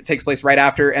qualifier takes place right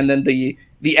after, and then the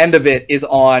end of it is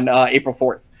on April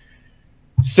 4th.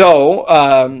 So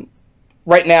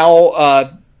right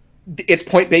now, it's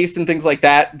point-based and things like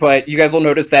that, but you guys will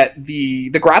notice that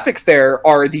the graphics there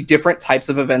are the different types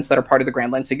of events that are part of the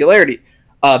Grand Line Singularity.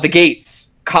 The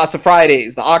Gates, Casa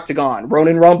Fridays, the Octagon,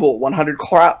 Ronin Rumble, 100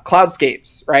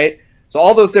 Cloudscapes, right? So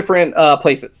all those different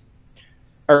places,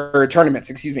 or tournaments,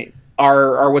 excuse me,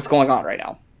 are what's going on right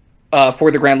now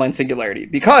for the Grand Line Singularity.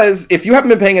 Because if you haven't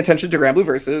been paying attention to Grand Blue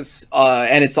Versus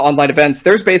and its online events,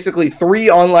 there's basically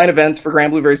 3 online events for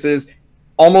Grand Blue Versus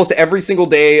almost every single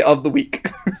day of the week.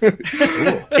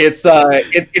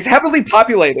 It's heavily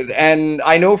populated, and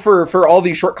I know for all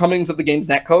the shortcomings of the game's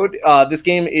netcode, this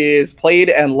game is played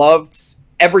and loved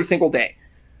every single day.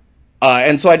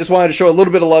 And so I just wanted to show a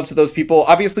little bit of love to those people.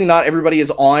 Obviously, not everybody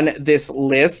is on this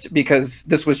list because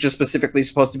this was just specifically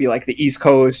supposed to be like the East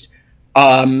Coast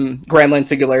Grand Line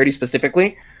Singularity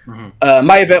specifically. Mm-hmm.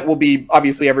 My event will be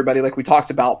obviously everybody like we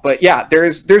talked about, but yeah,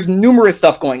 there's numerous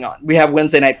stuff going on. We have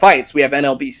Wednesday night fights, we have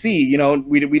NLBC.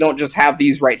 We don't just have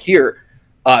these right here.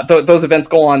 Those events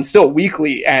go on still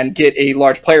weekly and get a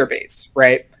large player base,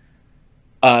 right?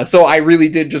 So I really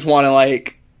did just want to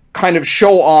like kind of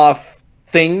show off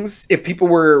things if people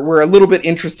were a little bit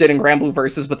interested in Grand Blue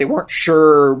Versus, but they weren't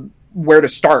sure where to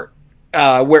start,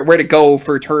 where to go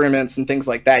for tournaments and things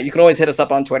like that. You can always hit us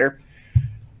up on Twitter.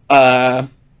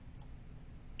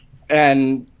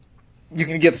 And you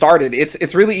can get started.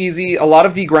 It's really easy. A lot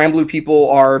of the Grand Blue people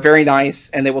are very nice,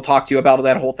 and they will talk to you about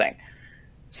that whole thing.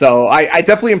 So I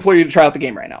definitely implore you to try out the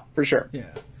game right now, for sure. Yeah.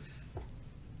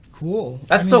 Cool.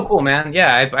 That's so cool, man.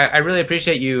 Yeah, I really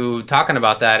appreciate you talking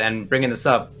about that and bringing this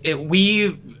up. In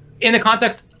the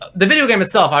context, the video game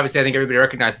itself, obviously, I think everybody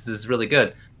recognizes is really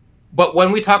good. But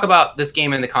when we talk about this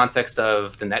game in the context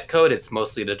of the netcode, it's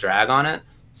mostly the drag on it.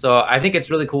 So I think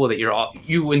it's really cool that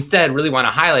you instead really want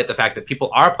to highlight the fact that people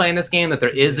are playing this game, that there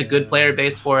is a good player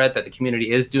base for it, that the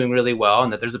community is doing really well,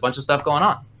 and that there's a bunch of stuff going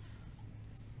on.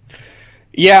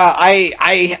 Yeah,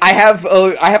 I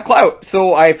have clout,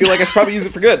 so I feel like I should probably use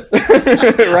it for good,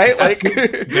 right? Like,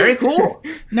 very cool.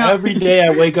 Now, every day I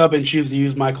wake up and choose to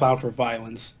use my clout for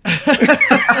violence.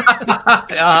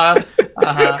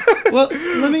 Well,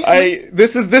 let me.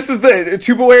 This is the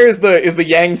Tubaware is the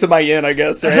yang to my yin, I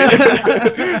guess,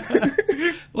 right?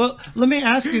 Well, let me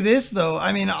ask you this though.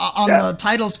 I mean, on the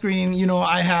title screen,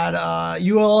 I had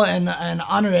Yuel and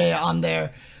Honore on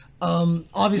there.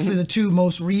 Obviously, the 2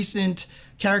 most recent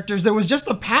characters. There was just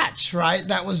a patch, right?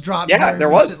 That was dropped very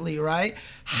recently, right?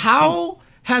 How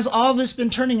has all this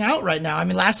been turning out right now? I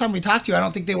mean, last time we talked to you, I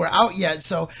don't think they were out yet.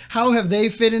 So how have they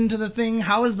fit into the thing?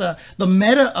 How is the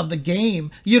meta of the game?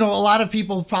 A lot of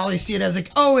people probably see it as like,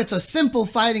 oh, it's a simple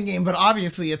fighting game, but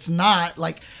obviously it's not.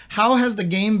 Like, how has the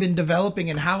game been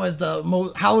developing, and how has the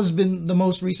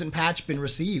most recent patch been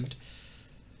received?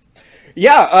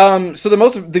 Yeah, so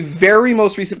the very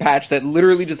most recent patch that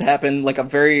literally just happened like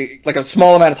a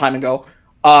small amount of time ago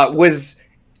was,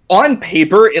 on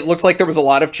paper, it looked like there was a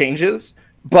lot of changes,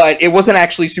 but it wasn't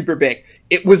actually super big.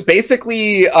 It was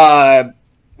basically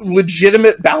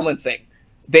legitimate balancing.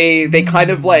 They kind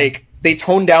of like, they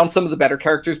toned down some of the better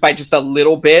characters by just a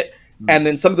little bit, and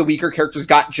then some of the weaker characters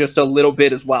got just a little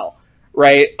bit as well,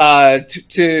 right?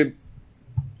 To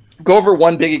go over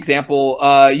one big example,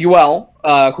 Yuel,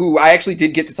 who I actually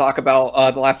did get to talk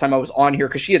about the last time I was on here,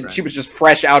 because she was just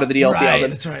fresh out of the DLC. Right,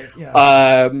 that's right.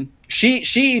 Yeah.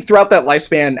 She throughout that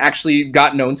lifespan actually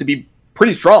got known to be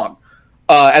pretty strong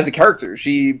as a character.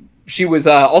 She was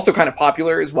also kind of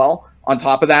popular as well. On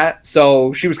top of that,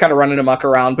 so she was kind of running amok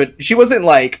around, but she wasn't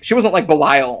like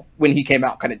Belial when he came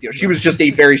out, kind of deal. She was just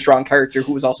a very strong character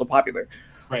who was also popular.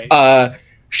 Right.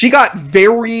 she got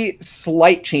very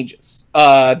slight changes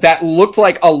that looked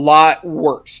like a lot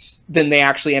worse than they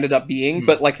actually ended up being.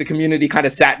 But like the community kind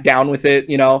of sat down with it,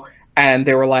 you know, and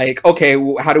they were like, okay,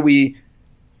 well, how do we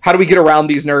get around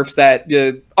these nerfs that,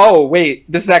 oh, wait,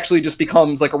 this actually just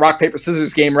becomes like a rock, paper,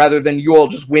 scissors game rather than you all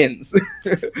just wins.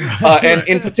 And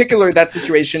in particular, that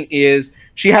situation is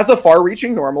she has a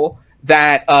far-reaching normal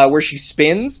that where she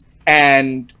spins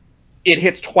and it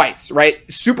hits twice,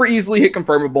 right? Super easily hit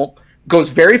confirmable, goes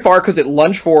very far because it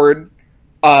lunged forward,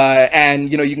 and,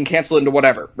 you know, you can cancel it into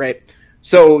whatever, right?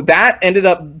 So that ended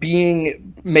up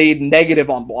being made negative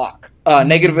on block.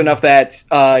 Negative enough that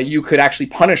you could actually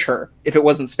punish her if it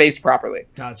wasn't spaced properly.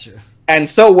 Gotcha. And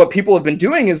so what people have been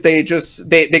doing is they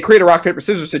create a rock, paper,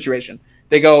 scissors situation.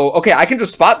 They go, okay, I can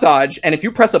just spot dodge, and if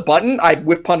you press a button, I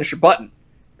whip punish your button,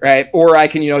 right? Or I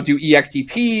can, you know, do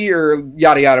EXDP or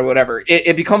yada yada whatever.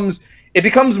 It becomes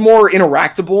more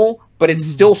interactable, but it's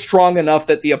still strong enough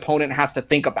that the opponent has to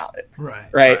think about it.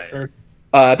 Right.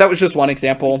 That was just one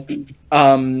example.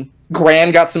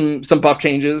 Gran got some buff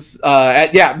changes.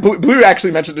 Blue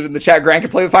actually mentioned it in the chat. Gran can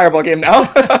play the Fireball game now.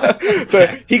 So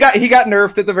he got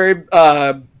nerfed at the very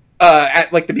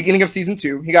at like the beginning of season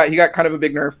 2. He got kind of a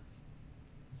big nerf.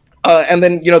 And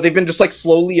then, you know, they've been just like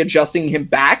slowly adjusting him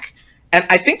back. And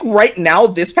I think right now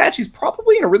this patch he's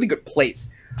probably in a really good place.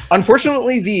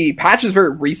 Unfortunately, the patch is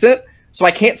very recent, so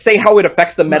I can't say how it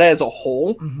affects the meta as a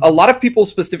whole. A lot of people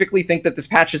specifically think that this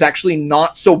patch is actually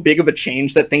not so big of a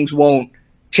change that things won't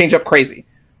change up crazy,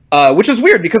 which is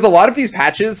weird because a lot of these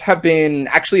patches have been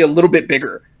actually a little bit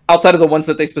bigger outside of the ones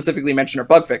that they specifically mention are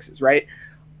bug fixes, right?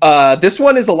 This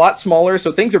one is a lot smaller,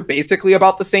 so things are basically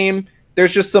about the same.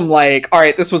 There's just some like, all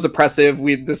right, this was oppressive.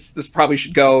 This probably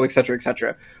should go, etc.,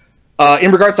 etc.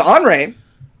 In regards to Anre,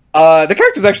 the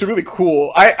character's actually really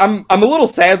cool. I'm a little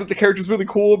sad that the character's really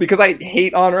cool because I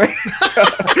hate Anre.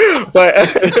 But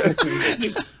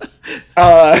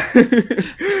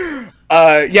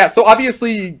yeah, so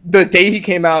obviously the day he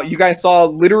came out, you guys saw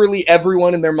literally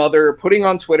everyone and their mother putting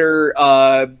on Twitter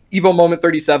Evo Moment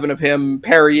 37 of him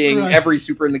parrying every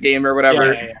super in the game or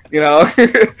whatever, you know.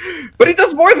 But he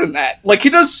does more than that. Like, he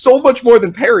does so much more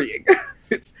than parrying.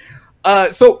 It's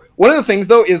so one of the things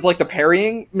though is like the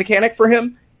parrying mechanic for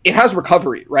him. It has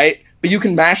recovery, right? But you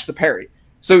can mash the parry.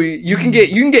 So you can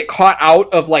get caught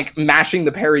out of like mashing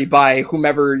the parry by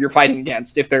whomever you're fighting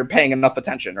against if they're paying enough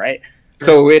attention, right?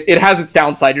 So it has its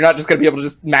downside. You're not just going to be able to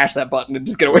just mash that button and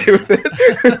just get away with it.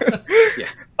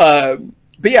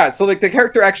 But yeah, so like the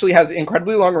character actually has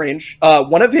incredibly long range.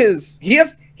 One of his he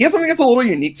has something that's a little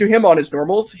unique to him on his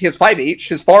normals. His 5H,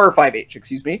 his far 5H,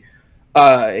 excuse me.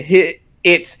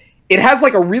 It has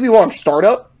like a really long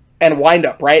startup and wind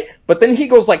up, right? But then he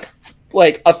goes like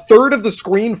a third of the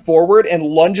screen forward and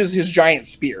lunges his giant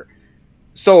spear.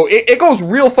 So it goes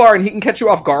real far, and he can catch you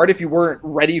off guard if you weren't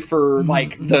ready for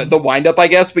like the wind up, I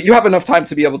guess. But you have enough time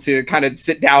to be able to kind of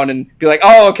sit down and be like,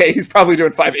 oh, okay, he's probably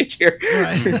doing 5H here.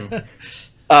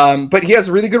 Right. But he has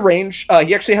really good range.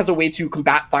 He actually has a way to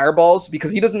combat fireballs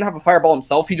because he doesn't have a fireball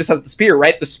himself. He just has the spear,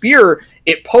 right? The spear,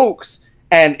 it pokes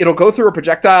and it'll go through a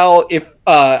projectile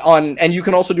and you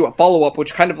can also do a follow-up,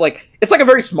 which kind of like, it's like a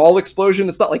very small explosion.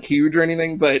 It's not like huge or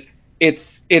anything, but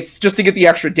it's just to get the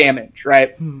extra damage,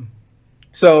 right?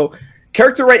 So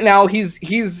character right now, he's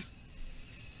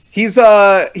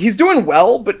doing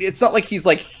well, but it's not like he's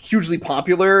like hugely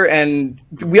popular. And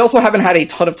we also haven't had a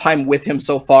ton of time with him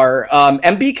so far.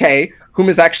 MBK, whom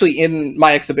is actually in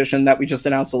my exhibition that we just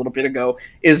announced a little bit ago,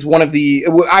 is one of the,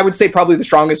 I would say probably the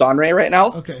strongest Anre right now.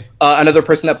 Okay. Another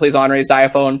person that plays Anre is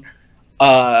Diaphone.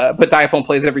 But Diaphone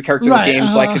plays every character in the game,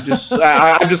 so I could just,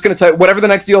 I'm just going to tell you, whatever the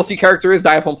next DLC character is,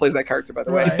 Diaphone plays that character, by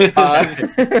the way.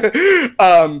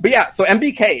 But yeah, so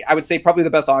MBK, I would say probably the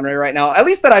best Anre right now, at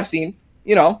least that I've seen.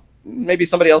 You know, maybe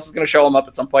somebody else is going to show him up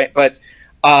at some point, but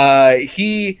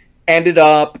he ended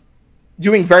up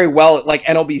doing very well at like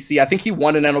NLBC. I think he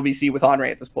won an NLBC with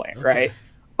Anre at this point, right?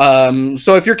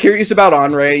 So if you're curious about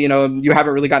Anre, you know, you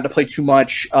haven't really gotten to play too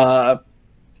much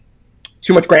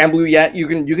Grand Blue yet, you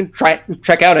can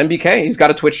check out MBK. He's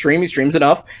got a Twitch stream. He streams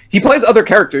enough. He plays other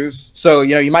characters, so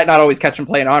you know you might not always catch him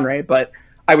playing Anre, but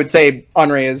I would say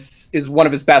Anre is one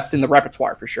of his best in the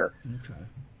repertoire for sure. Okay.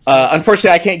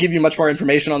 Unfortunately, I can't give you much more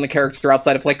information on the character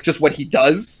outside of like just what he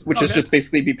does, which is just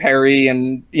basically be parry,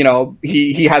 and you know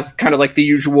he has kind of like the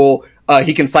usual.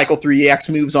 He can cycle through EX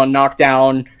moves on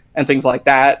knockdown and things like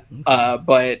that.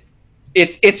 But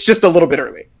it's just a little bit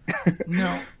early.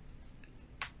 No.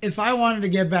 If I wanted to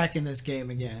get back in this game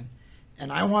again,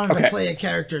 and I wanted to play a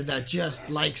character that just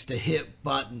likes to hit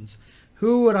buttons,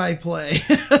 who would I play?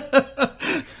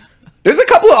 There's a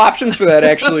couple of options for that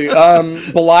actually.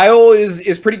 Belial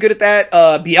is pretty good at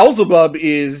that. Beelzebub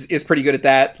is pretty good at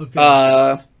that.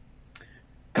 Okay.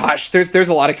 Gosh, there's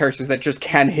a lot of characters that just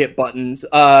can hit buttons.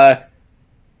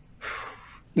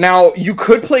 Now you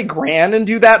could play Gran and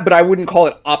do that, but I wouldn't call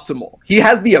it optimal. He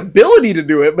has the ability to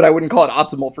do it, but I wouldn't call it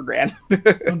optimal for Gran.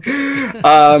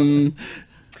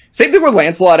 Same thing with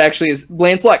Lancelot. Actually, is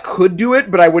Lancelot could do it,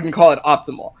 but I wouldn't call it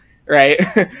optimal. Right?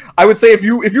 I would say if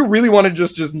you really want to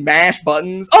just mash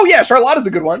buttons. Oh yeah, Charlotta's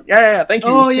a good one. Yeah. Thank you.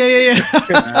 Oh yeah.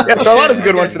 Yeah, Charlotta's a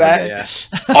good one for that. Yeah.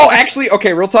 Oh, actually,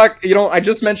 okay. Real talk. You know, I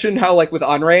just mentioned how like with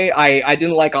Henri, I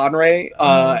didn't like Henri,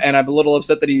 and I'm a little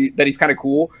upset that he's kind of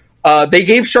cool. They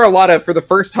gave Charlotta for the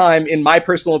first time, in my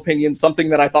personal opinion, something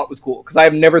that I thought was cool because I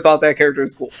have never thought that character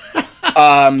was cool.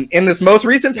 In this most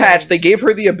recent patch, they gave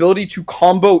her the ability to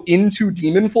combo into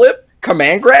Demon Flip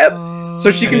command grab, so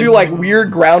she can do like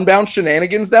weird ground bound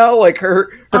shenanigans now. Like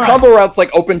her combo routes like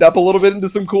opened up a little bit into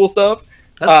some cool stuff.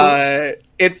 Cool.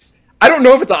 I don't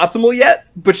know if it's optimal yet,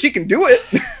 but she can do it.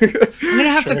 I'm gonna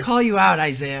have to call you out,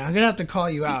 Isaiah. I'm gonna have to call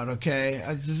you out. Okay,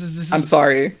 this is. I'm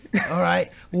sorry. All right,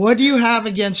 what do you have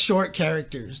against short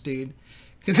characters, dude?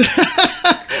 Because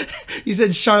you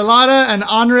said Charlotta and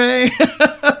Henri.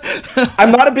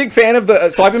 I'm not a big fan of the.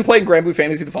 So I've been playing Grand Blue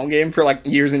Fantasy, the phone game, for like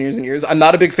years and years and years. I'm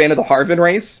not a big fan of the Harvin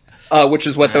race, which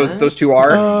is what those two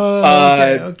are.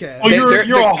 Okay. Oh,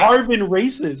 you're a Harvin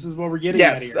racist, is what we're getting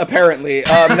at here. Yes, apparently.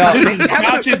 No, this is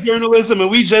gotcha journalism, and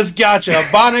we just gotcha.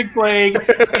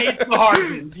 EbonicPlague hates the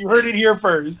Harvins. You heard it here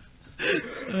first.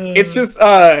 It's just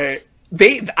I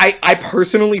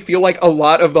personally feel like a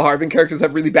lot of the Harvin characters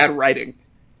have really bad writing.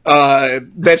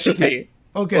 That's just me.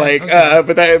 Okay. Like,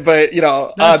 but you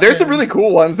know, there's some really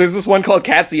cool ones. There's this one called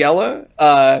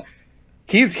Catsiella.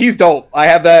 He's dope. I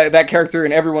have that character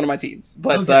in every one of my teams.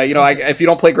 But you know, if you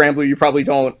don't play Grand Blue, you probably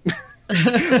don't.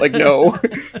 Like, no.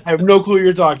 I have no clue what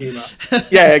you're talking about.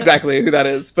 Yeah, exactly who that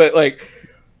is. But like,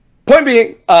 point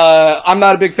being, I'm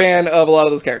not a big fan of a lot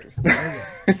of those characters.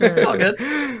 It's all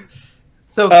good.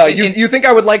 So you think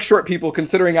I would like short people,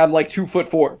 considering I'm like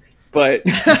 2'4", but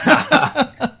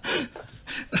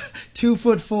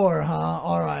 2'4", huh?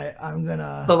 All right, I'm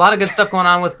gonna. So a lot of good stuff going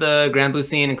on with the Grand Blue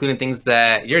scene, including things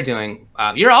that you're doing.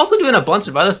 You're also doing a bunch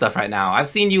of other stuff right now. I've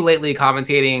seen you lately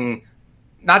commentating,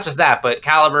 not just that, but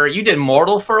Caliber. You did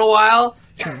Mortal for a while.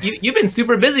 You've been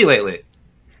super busy lately.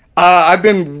 I've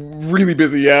been really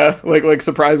busy. Yeah, like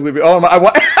surprisingly. Oh,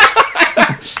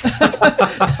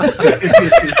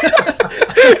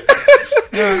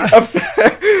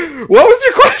 what was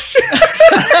your question?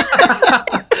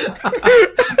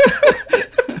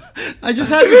 I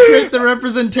just had to create the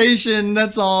representation.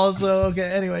 That's all. So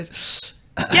okay. Anyways.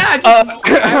 Yeah.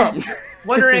 I'm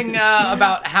wondering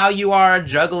about how you are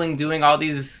juggling doing all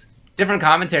these different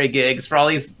commentary gigs for all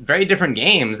these very different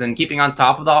games and keeping on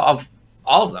top of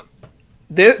all of them.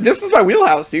 This is my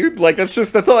wheelhouse, dude. Like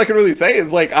that's all I can really say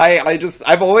is like I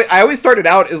always started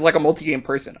out as like a multi-game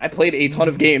person. I played a ton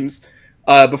of games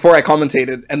before I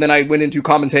commentated, and then I went into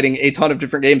commentating a ton of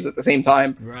different games at the same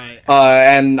time. Right.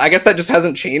 And I guess that just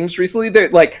hasn't changed recently.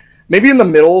 Like maybe in the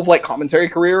middle of like commentary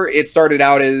career, it started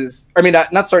out as, I mean,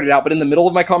 not started out, but in the middle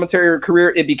of my commentary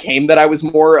career, it became that I was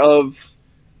more of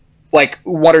like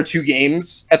 1 or 2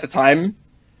 games at the time,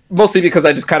 mostly because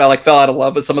I just kind of like fell out of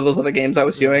love with some of those other games I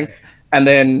was doing. And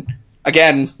then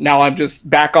again, now I'm just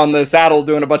back on the saddle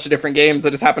doing a bunch of different games. I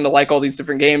just happen to like all these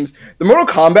different games. The Mortal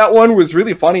Kombat one was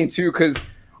really funny too, because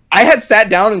I had sat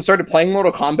down and started playing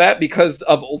Mortal Kombat because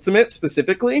of Ultimate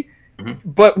specifically,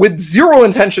 but with zero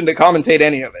intention to commentate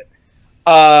any of it.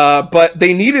 But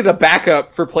they needed a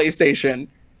backup for PlayStation.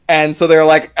 And so they're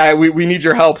like, we need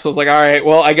your help. So I was like, all right,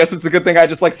 well, I guess it's a good thing I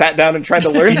just like sat down and tried to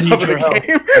learn some of the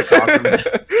game. That's awesome.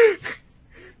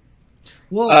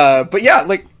 Well, but yeah,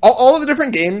 like all of the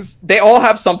different games, they all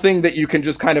have something that you can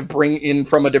just kind of bring in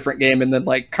from a different game and then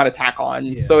like kind of tack on.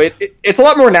 Yeah. So it's a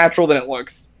lot more natural than it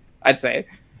looks, I'd say.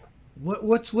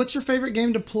 What's your favorite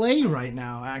game to play right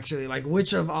now? Actually, like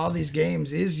which of all these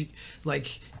games is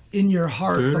like in your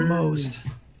heart the most?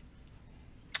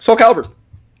 Soul Calibur.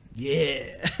 Yeah.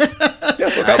 Yeah,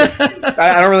 Soul Calibur.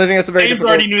 I don't really think that's a very James difficult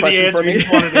already knew question the answer. for me. He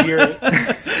just wanted to hear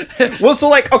it. Well, so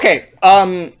like, okay,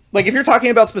 like if you're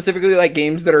talking about specifically like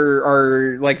games that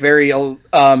are like very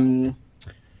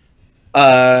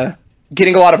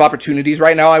getting a lot of opportunities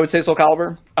right now, I would say Soul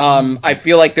Calibur. I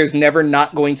feel like there's never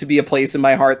not going to be a place in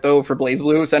my heart though for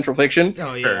BlazBlue Central Fiction.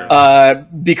 Oh yeah.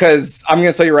 Because I'm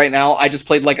gonna tell you right now, I just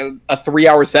played like a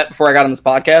 3-hour set before I got on this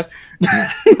podcast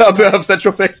of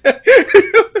Central Fiction.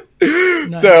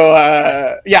 Nice.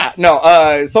 So yeah,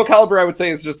 no, Soul Calibur I would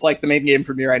say is just like the main game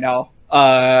for me right now.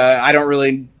 I don't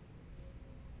really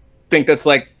think that's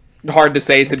like hard to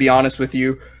say, to be honest with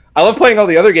you. I love playing all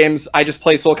the other games. I just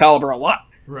play Soul Calibur a lot.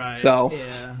 Right. So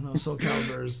yeah, no, Soul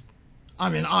Calibur's. I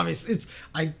mean, obviously,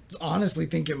 I honestly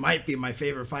think it might be my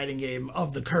favorite fighting game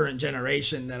of the current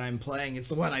generation that I'm playing. It's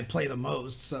the one I play the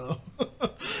most. So.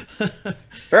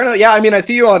 Fair enough. Yeah, I mean, I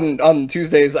see you on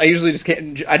Tuesdays. I usually just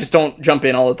can't. I just don't jump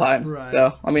in all the time. Right.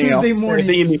 So I mean, Tuesday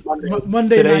mornings,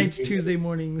 Monday nights, game. Tuesday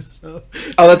mornings. So.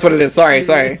 Oh, that's what it is. Sorry.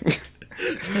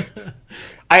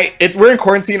 We're in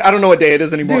quarantine. I don't know what day it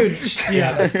is anymore. Dude,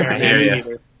 yeah. I hear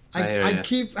you. I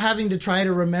keep having to try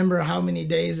to remember how many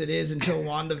days it is until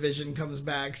WandaVision comes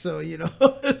back. So, you know.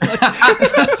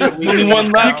 It's like, Only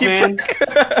one left, man.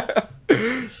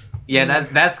 Yeah,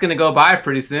 that's going to go by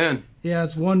pretty soon. yeah,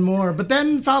 it's one more. But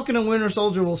then Falcon and Winter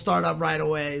Soldier will start up right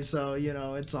away. So, you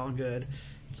know, it's all good.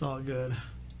 It's all good.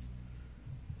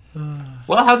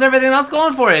 Well, how's everything else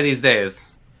going for you these days?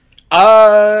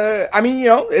 I mean, you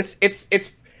know, it's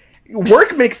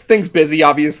work makes things busy,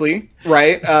 obviously,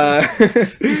 right? Like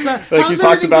you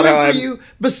talked about how for you,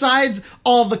 besides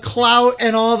all the clout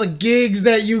and all the gigs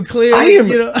that you clearly, I am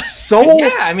you know. so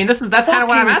Yeah, I mean, that's kind of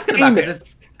what I'm asking about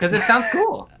because it sounds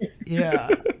cool. Yeah.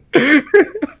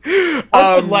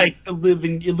 I would like to live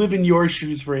in your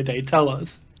shoes for a day. Tell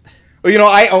us. Well, you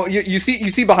know, you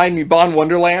see behind me, Bon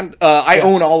Wonderland. I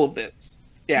own all of this.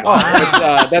 Yeah,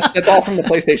 that's all from the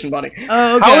PlayStation Bunny.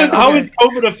 Oh, okay. How has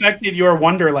COVID affected your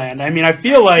Wonderland? I mean, I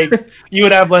feel like you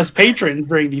would have less patrons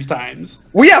during these times.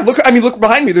 Well, yeah. Look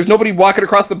behind me. There's nobody walking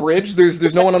across the bridge.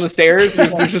 There's no one on the stairs.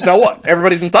 There's just no one.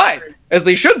 Everybody's inside, as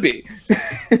they should be.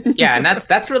 Yeah, and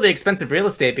that's really expensive real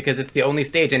estate because it's the only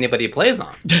stage anybody plays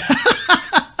on.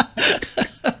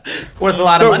 Worth a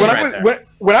lot of money.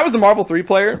 When I was a Marvel 3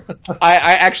 player,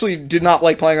 I actually did not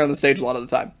like playing on the stage a lot of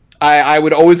the time. I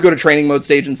would always go to training mode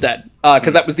stage instead,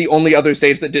 because that was the only other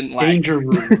stage that didn't lag. Danger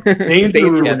room.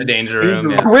 Danger room. Yeah, the danger room.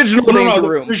 Yeah. Original danger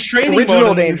room. There's training original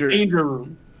mode danger. Danger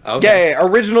room. Okay. Yeah,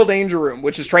 original danger room,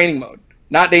 which is training mode,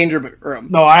 not danger room.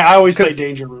 No, I always play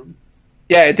danger room.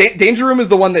 Yeah, danger room is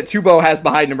the one that Tubo has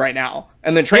behind him right now,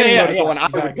 and then training mode is the one I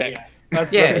would pick. Yeah. That's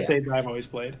the stage I've always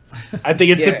played. I think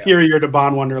it's superior to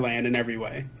Bon Wonderland in every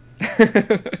way.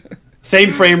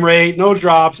 Same frame rate, no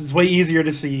drops. It's way easier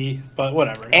to see, but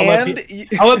whatever.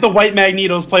 I'll let the white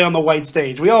Magnetos play on the white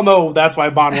stage. We all know that's why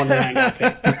Bon Wonderland got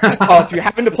picked. Dude,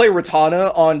 having to play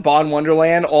Ratana on Bon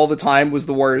Wonderland all the time was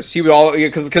the worst. He would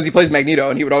because he plays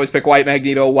Magneto, and he would always pick white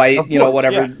Magneto,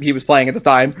 whatever he was playing at the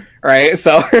time, right?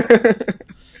 So,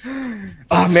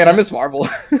 oh man, I miss Marvel.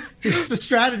 Just the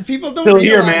strategy. People don't Still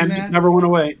realize, here, man. Never went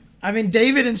away. I mean,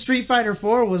 David in Street Fighter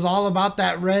 4 was all about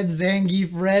that red Zangief,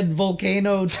 red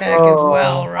Volcano tech as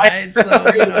well, right?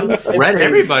 So, you know, Red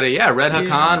everybody, yeah. Red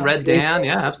Hakan, Red Dan,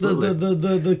 yeah, absolutely.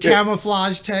 The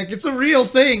camouflage tech. It's a real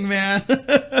thing, man.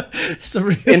 It's a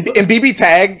real in BB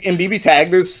Tag,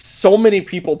 there's so many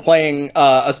people playing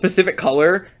a specific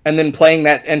color and then playing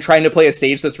that and trying to play a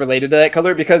stage that's related to that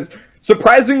color, because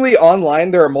surprisingly online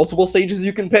there are multiple stages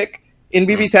you can pick in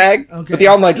BB Tag, but the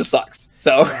online just sucks.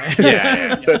 So so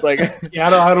it's like I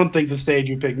don't think the stage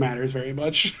you pick matters very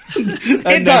much.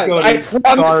 It does.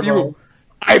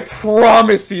 I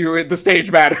promise you, the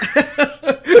stage matters.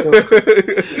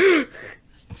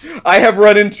 I have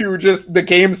run into just the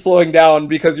game slowing down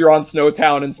because you're on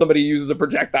Snowtown and somebody uses a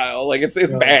projectile. Like it's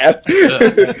bad.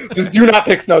 Just do not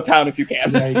pick Snowtown if you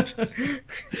can. Right.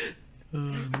 Oh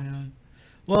man.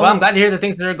 Well, I'm glad to hear that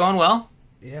things are going well.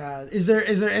 Yeah. Is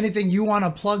there anything you want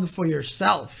to plug for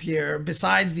yourself here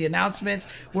besides the announcements?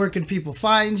 Where can people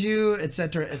find you,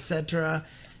 etc., etc.?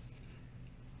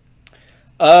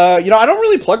 I don't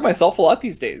really plug myself a lot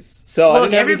these days. So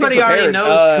look, everybody already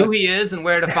knows who he is and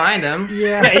where to find him.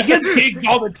 Yeah, he gets gigged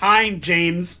all the time,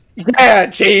 James. Yeah,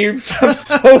 James. I'm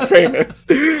so famous.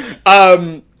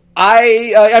 I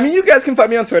mean, you guys can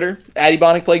find me on Twitter at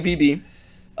EbonicPlagueBB.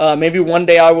 Maybe one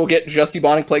day I will get just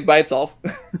EbonicPlague by itself.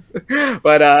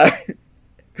 But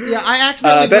yeah, I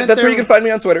accidentally that's where you can find me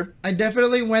on Twitter. I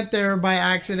definitely went there by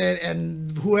accident, and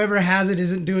whoever has it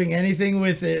isn't doing anything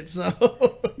with it.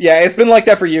 So yeah, it's been like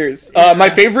that for years. My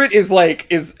favorite is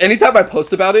anytime I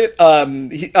post about it.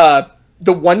 The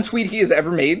one tweet he has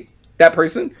ever made, that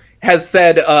person has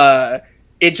said,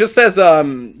 it just says,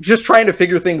 just trying to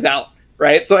figure things out.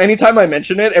 Right, so anytime I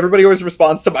mention it, everybody always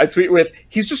responds to my tweet with,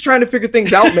 "He's just trying to figure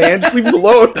things out, man. Just leave him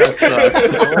alone."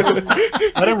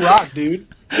 Let him rock, dude.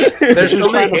 There's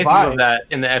so many cases of that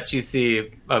in the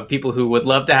FGC of people who would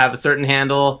love to have a certain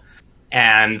handle,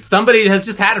 and somebody has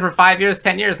just had it for 5 years,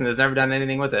 10 years, and has never done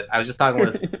anything with it. I was just talking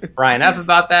with Brian F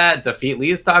about that. Defeat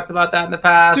Lee's talked about that in the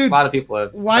past. Dude, a lot of people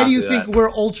have. Why do you think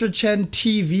we're Ultra Chen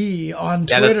TV on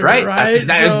Twitter? Yeah, that's right.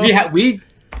 Right?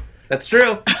 That's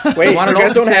true. Wait, you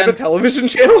guys don't have a television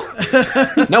channel?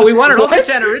 No, we wanted Ultra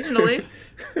Chen originally.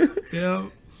 Yeah.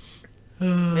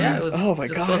 Yeah, it was Oh my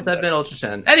just God. supposed to have been Ultra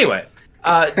Chen. Anyway,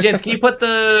 James, can you put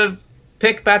the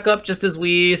pick back up just as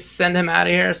we send him out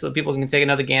of here so people can take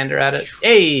another gander at it?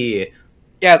 Hey!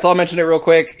 Yeah, so I'll mention it real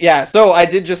quick. Yeah, so I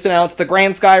did just announce the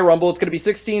Grand Sky Rumble. It's going to be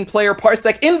 16-player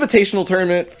Parsec Invitational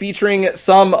Tournament featuring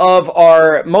some of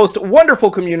our most wonderful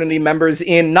community members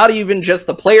in not even just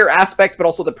the player aspect, but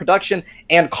also the production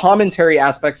and commentary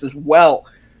aspects as well.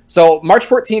 So March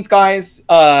 14th, guys,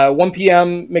 1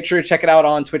 p.m. Make sure to check it out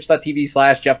on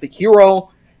twitch.tv/JeffTheHero.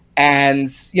 And,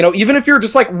 you know, even if you're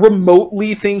just like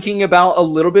remotely thinking about a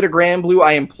little bit of Grand Blue,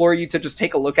 I implore you to just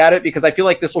take a look at it, because I feel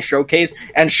like this will showcase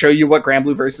and show you what Grand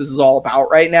Blue Versus is all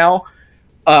about right now.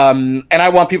 And I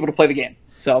want people to play the game.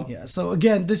 So yeah. So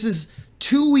again, this is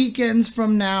 2 weekends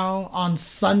from now on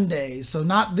Sunday. So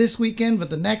not this weekend, but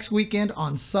the next weekend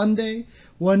on Sunday,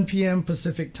 1 p.m.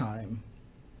 Pacific time.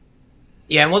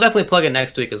 Yeah, and we'll definitely plug it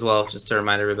next week as well, just to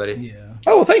remind everybody. Yeah.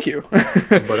 Oh, thank you.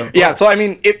 Yeah, so I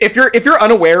mean, if you're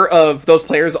unaware of those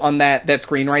players on that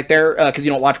screen right there, because you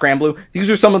don't watch Grand Blue,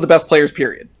 these are some of the best players,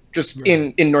 period, just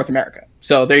in North America.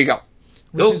 So there you go.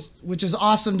 Which is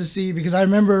awesome to see, because I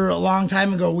remember a long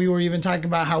time ago we were even talking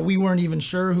about how we weren't even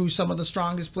sure who some of the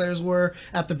strongest players were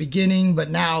at the beginning, but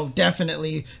now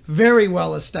definitely very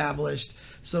well established.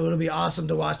 So it'll be awesome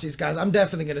to watch these guys. I'm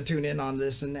definitely going to tune in on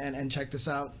this and check this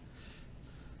out.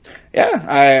 Yeah,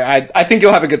 I think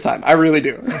you'll have a good time. I really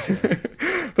do.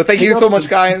 But thank you so much,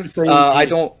 guys. I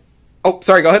don't... Oh,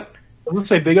 sorry, go ahead. I was going to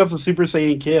say, big up to Super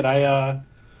Saiyan Kid.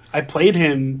 I played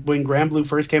him when Grand Blue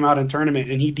first came out in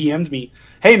tournament, and he DM'd me,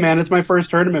 "Hey, man, it's my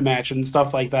first tournament match," and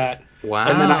stuff like that. Wow.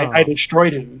 And then I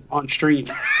destroyed him on stream.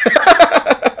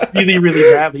 Really, really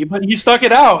badly. But he stuck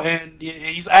it out, and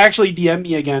he's actually DM'd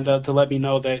me again to let me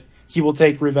know that he will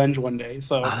take revenge one day.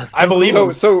 So I believe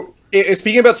him. So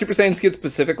speaking about Super Saiyan Skid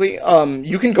specifically,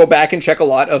 you can go back and check a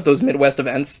lot of those Midwest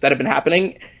events that have been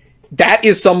happening. That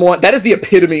is the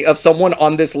epitome of someone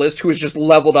on this list who has just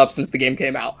leveled up since the game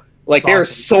came out. Like, they're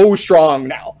so strong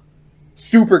now.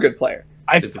 Super good player.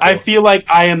 I feel like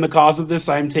I am the cause of this.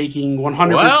 I'm taking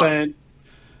 100%.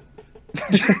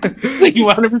 Taking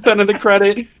 100% of the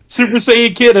credit. Super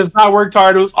Saiyan Kid has not worked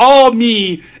hard. It was all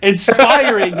me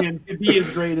inspiring him to be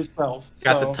his greatest self.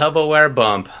 Got the Tupperware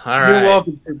bump. All right. You're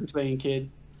welcome, Super Saiyan Kid.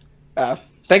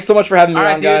 Thanks so much for having me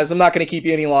on, dude. guys. I'm not going to keep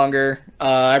you any longer.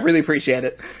 I really appreciate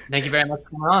it. Thank you very much for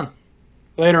coming on.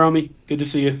 Later, homie. Good to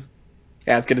see you.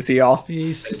 Yeah, it's good to see y'all.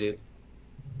 Peace. Hey, dude.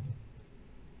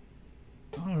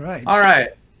 All right. All right.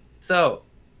 So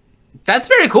that's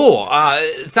very cool.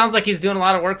 It sounds like he's doing a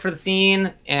lot of work for the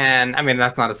scene, and I mean,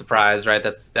 that's not a surprise, right?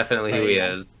 That's definitely who he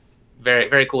is. Very,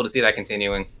 very cool to see that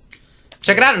continuing.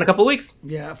 Check it out in a couple of weeks.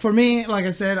 Yeah, for me, like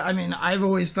I said, I mean, I've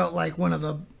always felt like one of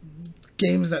the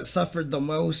games that suffered the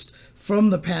most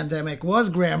from the pandemic was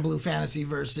Grand Blue Fantasy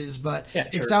Versus, but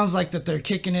it sounds like that they're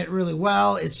kicking it really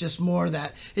well. It's just more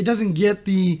that it doesn't get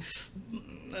the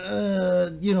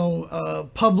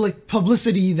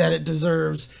publicity that it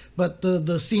deserves, but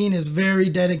the scene is very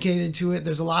dedicated to it.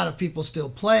 There's a lot of people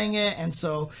still playing it, and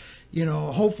so, you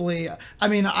know, hopefully, I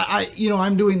mean,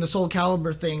 I'm doing the Soul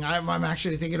Calibur thing. I'm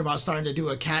actually thinking about starting to do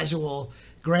a casual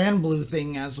Grand Blue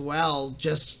thing as well,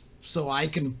 just so I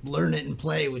can learn it and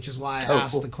play, which is why I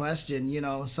asked the question, you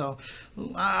know. So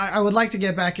I would like to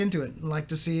get back into it. I'd like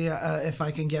to see if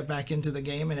I can get back into the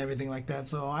game and everything like that.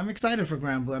 So I'm excited for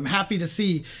Grand Blue. I'm happy to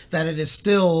see that it is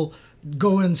still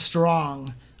going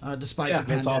strong despite the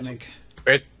pandemic. Awesome.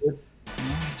 Very good.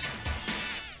 Right.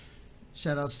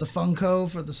 Shout outs to Funko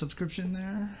for the subscription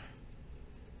there.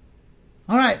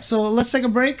 All right, so let's take a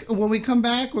break. When we come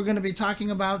back, we're going to be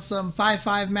talking about some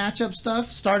 5-5 matchup stuff,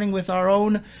 starting with our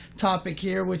own topic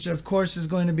here, which of course is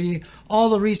going to be all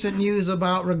the recent news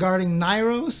regarding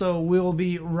Nairo. So we will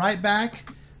be right back.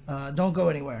 Don't go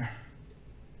anywhere.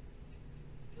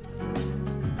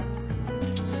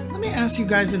 Let me ask you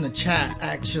guys in the chat,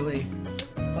 actually,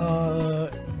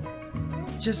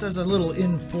 just as a little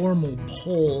informal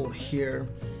poll here.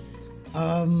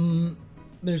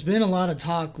 There's been a lot of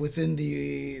talk within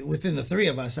the three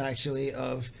of us, actually,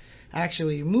 of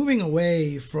moving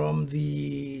away from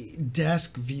the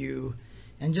desk view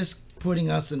and just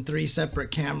putting us in 3 separate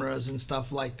cameras and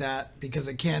stuff like that, because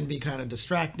it can be kind of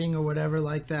distracting or whatever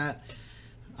like that.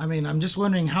 I mean, I'm just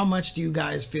wondering, how much do you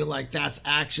guys feel like that's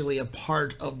actually a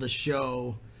part of the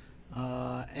show?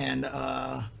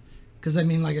 Because, I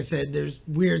mean, like I said, there's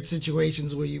weird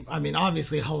situations where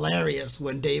obviously hilarious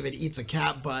when David eats a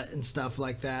cat butt and stuff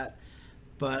like that.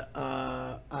 But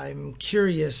I'm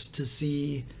curious to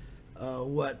see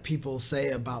what people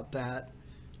say about that.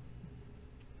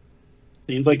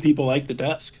 Seems like people like the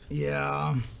desk.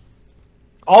 Yeah.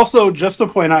 Also, just to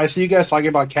point out, I see you guys talking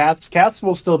about cats. Cats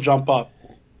will still jump up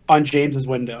on James's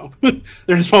window.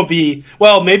 There just won't be.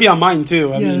 Well, maybe on mine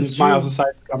too. I mean, if Miles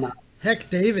decides to come out. Heck,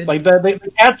 David. Like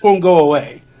the cats won't go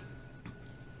away.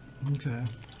 Okay.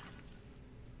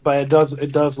 But it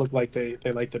does look like they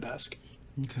like the desk.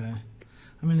 Okay.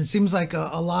 I mean, it seems like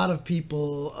a lot of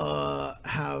people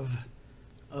have.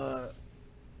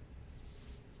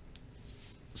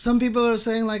 Some people are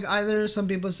saying like either. Some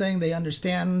people are saying they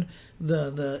understand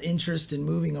the interest in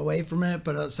moving away from it,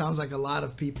 but it sounds like a lot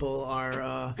of people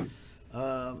are,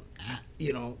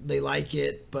 they like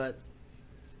it, but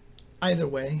either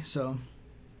way. So.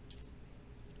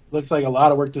 Looks like a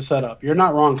lot of work to set up. You're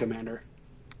not wrong, Commander.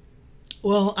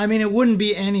 Well, I mean, it wouldn't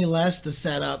be any less to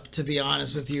set up, to be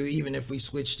honest with you, even if we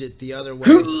switched it the other way.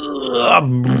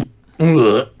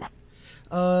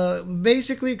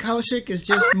 Basically, Kaushik is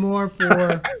just more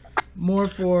for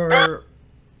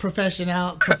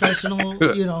professional,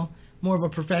 more of a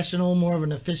professional, more of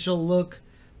an official look,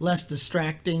 less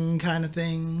distracting kind of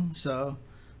thing. So,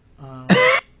 We're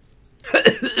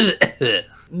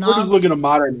just looking to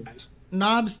modernize.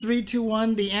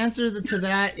 Knobs321, the answer to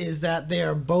that is that they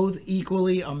are both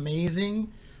equally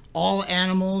amazing. All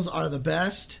animals are the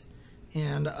best.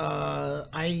 And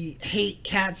I hate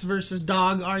cats versus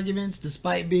dog arguments,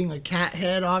 despite being a cat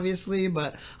head, obviously.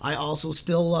 But I also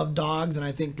still love dogs, and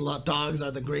I think dogs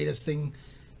are the greatest thing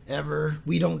ever.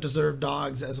 We don't deserve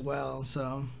dogs as well,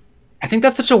 so. I think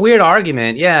that's such a weird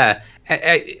argument, yeah.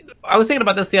 I was thinking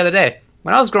about this the other day.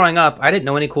 When I was growing up, I didn't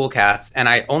know any cool cats, and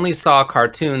I only saw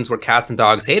cartoons where cats and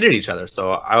dogs hated each other.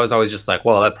 So I was always just like,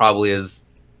 well, that probably is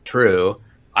true.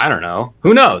 I don't know.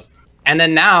 Who knows? And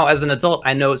then now, as an adult,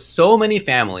 I know so many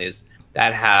families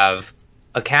that have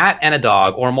a cat and a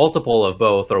dog, or multiple of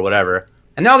both, or whatever,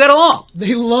 and they all get along.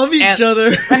 They love each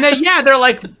other. And they're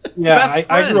like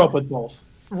best I grew up with both.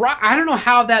 Right, I don't know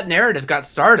how that narrative got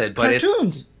started, but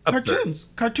cartoons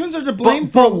are to blame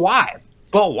but why?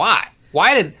 But why?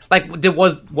 Why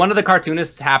was one of the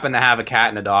cartoonists happen to have a cat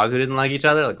and a dog who didn't like each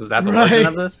other? Like, was that the origin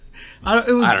of this?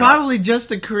 It was probably just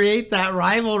to create that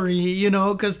rivalry,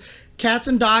 because cats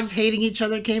and dogs hating each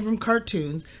other came from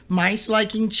cartoons. Mice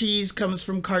liking cheese comes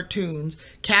from cartoons.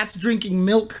 Cats drinking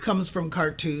milk comes from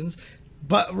cartoons.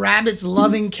 But rabbits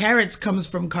loving carrots comes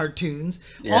from cartoons.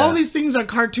 Yeah. All these things are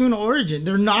cartoon origin.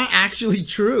 They're not actually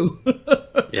true.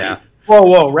 Yeah.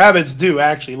 Whoa, rabbits do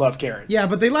actually love carrots. Yeah,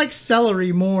 but they like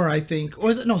celery more, I think. Or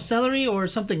is it, celery or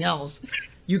something else.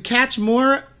 You catch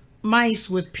more mice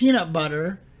with peanut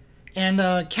butter,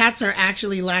 and cats are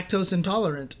actually lactose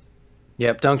intolerant.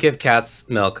 Yep, don't give cats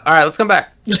milk. All right, let's come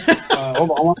back.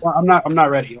 Hold on, I'm not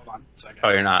ready. Hold on a second.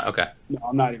 Oh, you're not? Okay. No,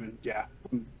 I'm not even, yeah.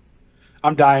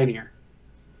 I'm dying here.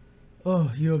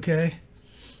 Oh, you okay?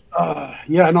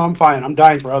 Yeah, no, I'm fine. I'm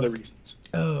dying for other reasons.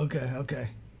 Oh, okay.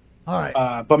 All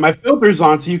right. But my filter's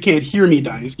on, so you can't hear me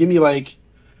dying. Just give me like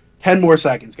 10 more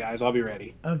seconds, guys. I'll be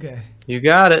ready. Okay. You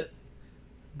got it.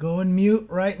 Go and mute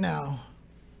right now.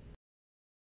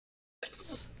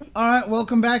 All right,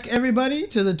 welcome back, everybody,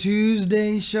 to the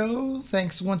Tuesday show.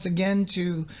 Thanks once again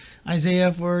to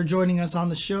Isaiah for joining us on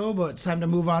the show, but it's time to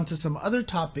move on to some other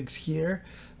topics here.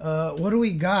 What do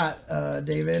we got,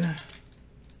 David?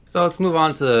 So let's move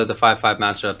on to the 5-5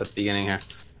 matchup at the beginning here.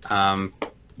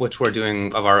 Which we're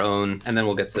doing of our own, and then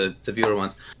we'll get to viewer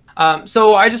ones.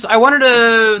 So I wanted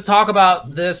to talk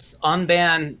about this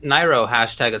unbanned Nairo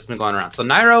hashtag that's been going around. So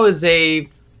Nairo is a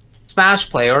Smash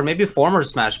player, or maybe a former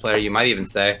Smash player, you might even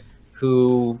say,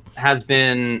 who has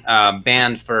been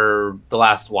banned for the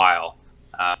last while.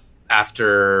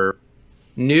 After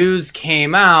news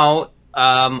came out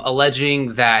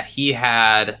alleging that he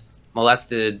had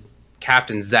molested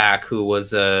Captain Zach, who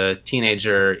was a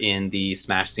teenager in the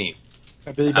Smash scene.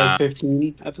 I believe like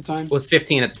 15 at the time. Was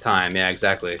 15 at the time, yeah,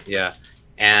 exactly, yeah.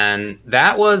 And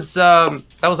that was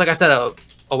like I said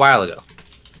a while ago.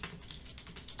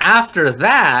 After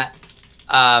that,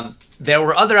 there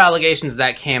were other allegations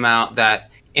that came out that,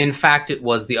 in fact, it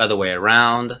was the other way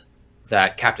around.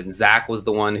 That Captain Zach was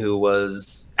the one who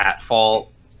was at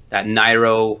fault. That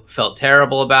Nairo felt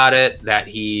terrible about it. That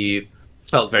he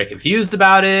felt very confused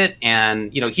about it,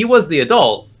 and he was the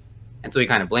adult, and so he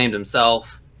kind of blamed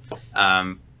himself.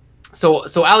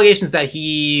 So allegations that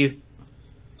he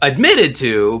admitted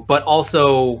to, but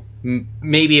also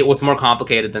maybe it was more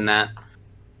complicated than that.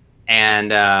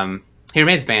 And he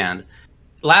remains banned.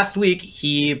 Last week,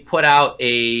 he put out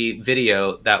a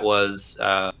video that was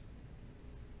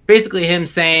basically him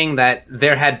saying that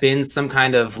there had been some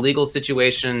kind of legal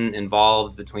situation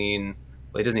involved between,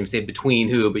 well, he doesn't even say between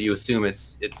who, but you assume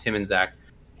it's him and Zach,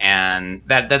 and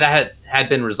that had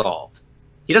been resolved.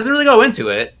 he doesn't really go into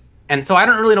it. And so I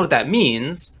don't really know what that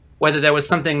means, whether there was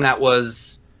something that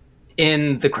was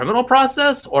in the criminal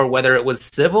process or whether it was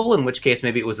civil, in which case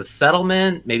maybe it was a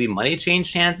settlement, maybe money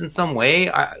changed hands in some way.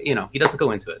 He doesn't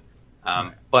go into it.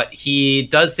 But he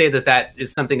does say that that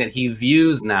is something that he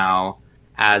views now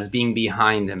as being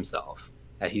behind himself,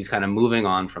 that he's kind of moving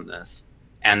on from this,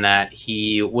 and that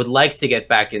he would like to get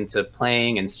back into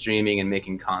playing and streaming and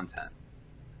making content.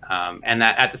 And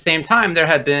that at the same time, there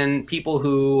have been people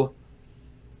who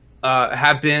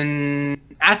have been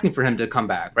asking for him to come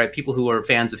back, right? People who are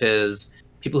fans of his,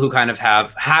 people who kind of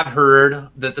have heard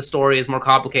that the story is more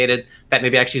complicated, that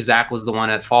maybe actually Zach was the one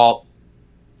at fault.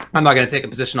 I'm not going to take a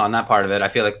position on that part of it. I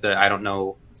feel like I don't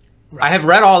know. Right. I have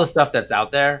read all the stuff that's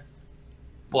out there,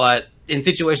 but in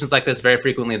situations like this, very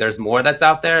frequently there's more that's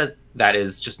out there that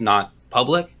is just not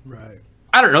public. Right.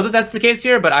 I don't know that that's the case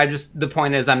here, but the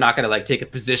point is I'm not going to like take a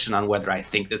position on whether I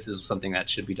think this is something that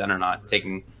should be done or not,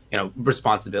 taking,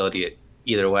 responsibility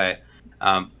either way.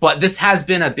 But this has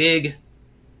been a big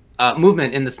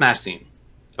movement in the Smash scene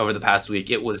over the past week.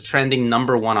 It was trending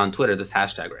 #1 on Twitter, this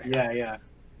hashtag right here.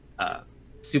 Yeah.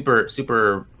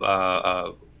 Super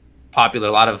popular,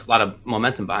 a lot of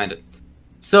momentum behind it.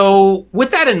 So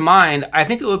with that in mind, I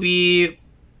think it would be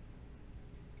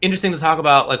interesting to talk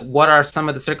about like what are some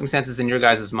of the circumstances in your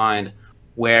guys' mind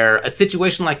where a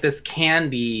situation like this can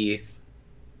be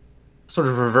sort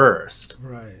of reversed,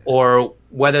 right? Or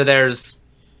whether there's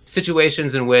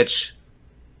situations in which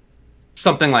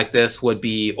something like this would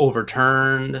be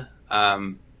overturned.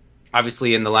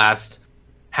 Obviously, in the last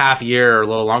half year or a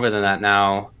little longer than that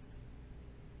now,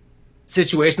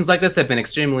 situations like this have been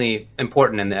extremely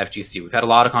important in the FGC. We've had a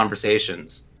lot of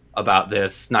conversations about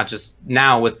this, not just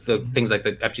now with the things like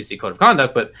the FGC Code of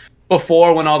Conduct, but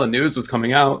before when all the news was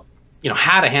coming out,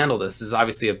 how to handle this is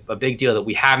obviously a big deal that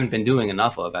we haven't been doing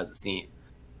enough of as a scene.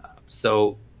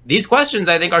 So these questions,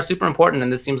 I think, are super important,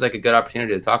 and this seems like a good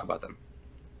opportunity to talk about them.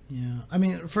 Yeah. I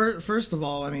mean, first of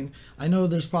all, I know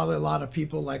there's probably a lot of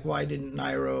people like, why didn't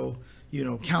Nairo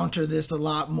counter this a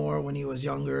lot more when he was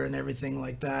younger and everything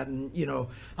like that. And,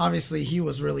 obviously he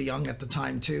was really young at the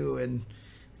time too. And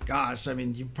gosh,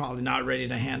 you're probably not ready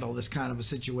to handle this kind of a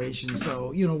situation.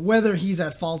 So, whether he's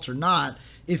at fault or not,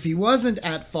 if he wasn't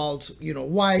at fault,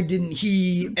 why didn't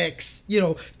he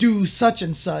do such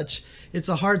and such? It's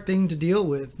a hard thing to deal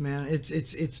with, man.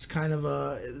 It's kind of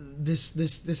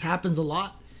this happens a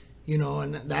lot.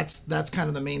 And that's kind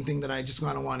of the main thing that I just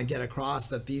want to get across,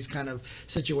 that these kind of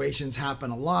situations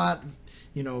happen a lot,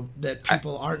 that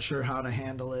people aren't sure how to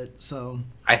handle it. So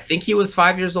I think he was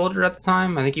 5 years older at the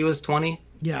time. I think he was 20.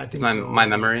 Yeah, I think so. My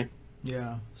memory.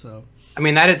 Yeah. So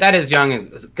that is young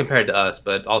compared to us,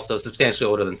 but also substantially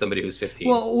older than somebody who's 15.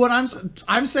 Well, what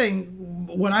I'm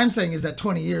saying is that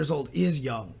 20 years old is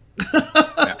young.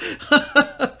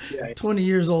 Yeah. 20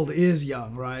 years old is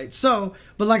young, right? So,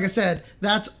 but like I said,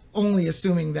 that's only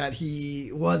assuming that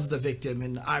he was the victim,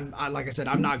 and like I said,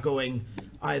 I'm not going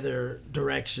either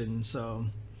direction. So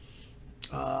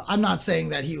I'm not saying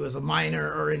that he was a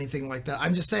minor or anything like that.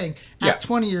 I'm just saying at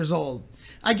 20 years old,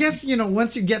 I guess,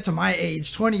 once you get to my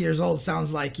age, 20 years old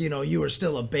sounds like, you were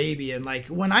still a baby. And like,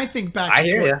 when I think back,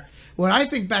 when I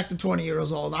think back to 20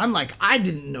 years old, I'm like, I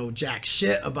didn't know jack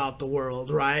shit about the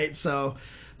world, right? So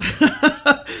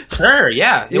sure,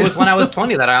 yeah. It was when I was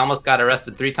 20 that I almost got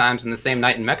arrested 3 times in the same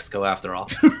night in Mexico, after all.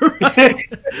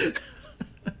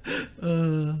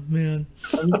 Man.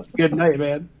 Good night,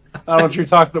 man. I don't know what you're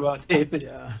talking about, David.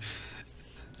 Yeah.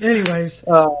 Anyways.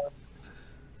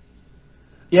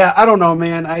 Yeah, I don't know,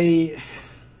 man.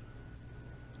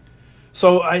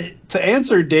 To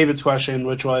answer David's question,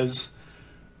 which was,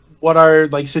 what are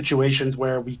like situations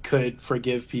where we could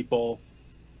forgive people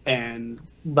and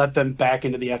let them back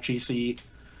into the FGC?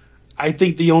 I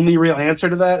think the only real answer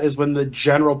to that is when the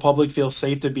general public feels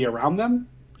safe to be around them.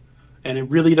 And it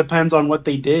really depends on what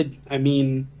they did.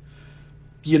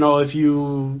 If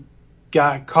you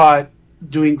got caught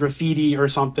doing graffiti or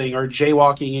something, or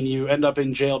jaywalking, and you end up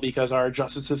in jail because our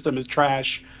justice system is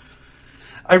trash,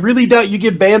 I really doubt you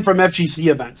get banned from FGC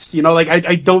events.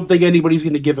 I don't think anybody's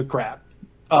going to give a crap.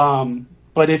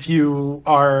 But if you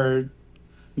are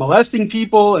molesting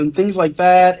people and things like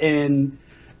that, and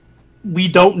we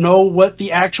don't know what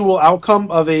the actual outcome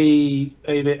of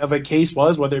a case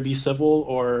was, whether it be civil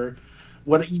or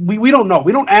what, we don't know.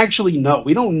 We don't actually know.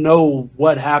 We don't know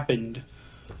what happened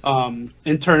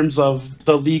in terms of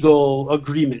the legal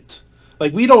agreement.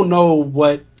 Like, we don't know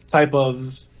what type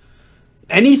of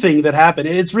anything that happened.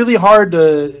 It's really hard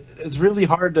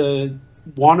to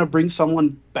want to bring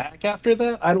someone back after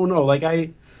that. I don't know. Like, I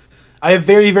have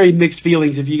very, very mixed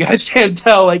feelings, if you guys can't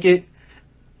tell. Like,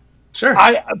 Sure.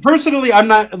 I personally, I'm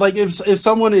not like if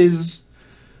someone is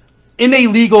in a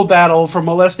legal battle for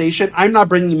molestation, I'm not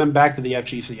bringing them back to the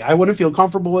FGC. I wouldn't feel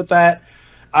comfortable with that.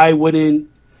 I wouldn't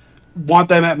want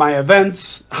them at my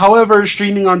events. However,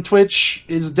 streaming on Twitch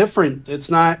is different. It's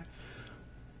not.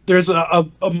 There's a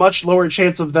much lower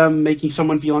chance of them making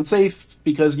someone feel unsafe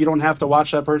because you don't have to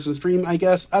watch that person stream. I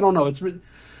guess I don't know.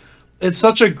 It's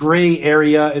such a gray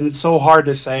area, and it's so hard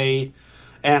to say.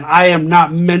 And I am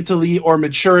not mentally or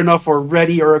mature enough or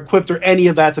ready or equipped or any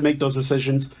of that to make those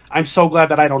decisions. I'm so glad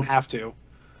that I don't have to,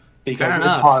 because it's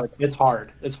hard. It's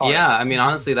hard. It's hard. Yeah, I mean,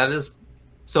 honestly, that is.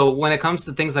 So when it comes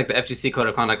to things like the FGC Code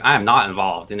of Conduct, I am not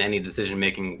involved in any decision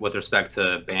making with respect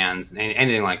to bans,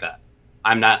 anything like that.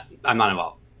 I'm not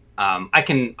involved. I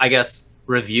can, I guess,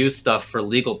 review stuff for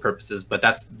legal purposes, but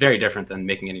that's very different than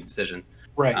making any decisions.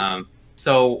 Right.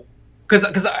 So,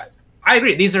 because I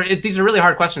agree, these are really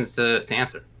hard questions to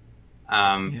answer.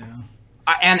 Yeah.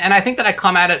 And I think that I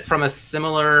come at it from a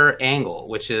similar angle,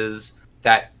 which is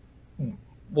that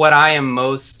what I am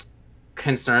most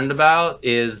concerned about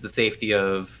is the safety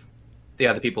of the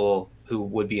other people who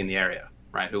would be in the area,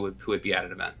 right? Who would be at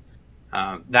an event.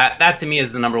 That to me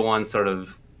is the number one sort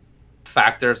of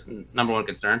factor, number one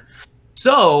concern.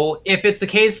 So if it's the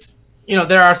case, you know,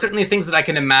 there are certainly things that I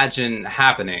can imagine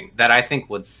happening that I think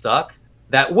would suck,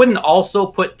 that wouldn't also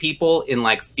put people in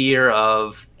like fear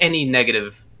of any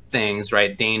negative things,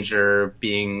 right? Danger,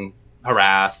 being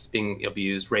harassed, being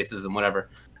abused, racism, whatever.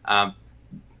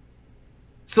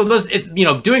 So those, it's, you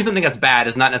know, doing something that's bad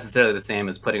is not necessarily the same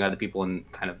as putting other people in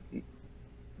kind of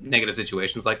negative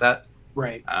situations like that.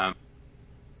 Right.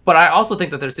 But I also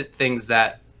think that there's things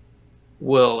that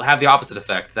will have the opposite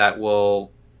effect, that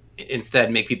will instead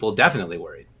make people definitely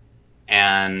worried.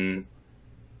 And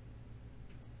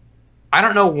I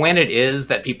don't know when it is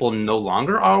that people no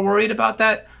longer are worried about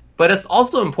that, but it's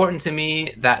also important to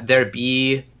me that there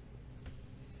be,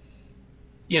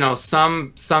 you know,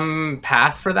 some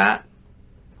path for that,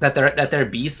 that there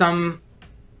be some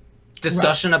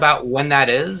discussion about when that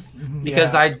is,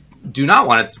 because I do not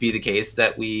want it to be the case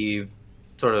that we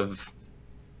sort of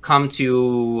come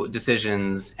to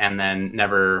decisions and then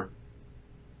never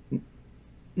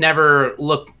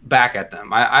look back at them.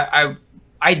 I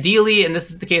ideally, and this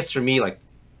is the case for me, like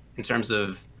in terms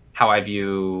of how I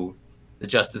view the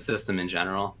justice system in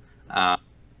general, I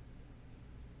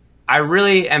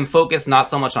really am focused not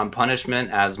so much on punishment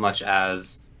as much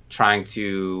as trying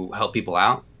to help people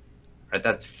out. Right,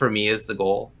 that's for me is the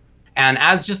goal. And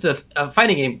as just a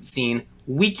fighting game scene,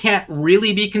 we can't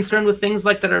really be concerned with things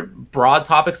like that are broad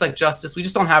topics like justice. We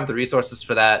just don't have the resources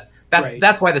for that.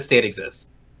 That's why the state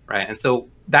exists, right? And so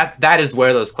that is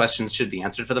where those questions should be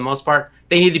answered for the most part.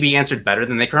 They need to be answered better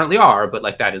than they currently are, but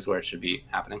like that is where it should be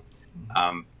happening.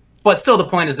 But still, the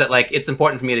point is that like it's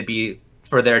important for me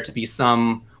for there to be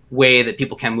some way that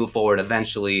people can move forward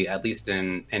eventually, at least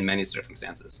in many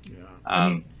circumstances. Yeah. I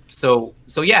mean, so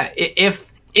yeah,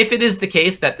 if it is the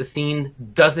case that the scene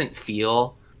doesn't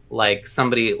feel like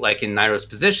somebody like in Nairo's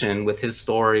position with his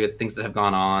story, things that have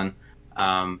gone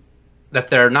on, that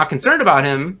they're not concerned about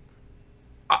him,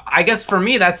 I guess for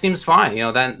me that seems fine. You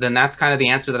know, then that's kind of the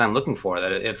answer that I'm looking for.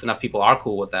 That if enough people are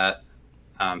cool with that,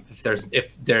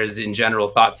 if there's in general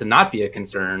thought to not be a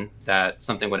concern that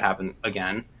something would happen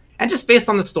again, and just based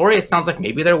on the story, it sounds like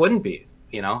maybe there wouldn't be.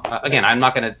 You know, again, I'm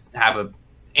not going to have a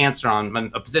answer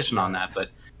on a position on that, but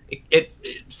it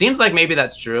seems like maybe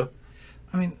that's true.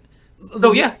 I mean,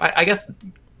 so yeah, I guess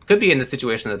could be in the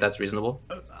situation that's reasonable.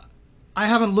 I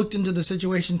haven't looked into the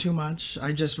situation too much.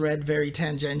 I just read very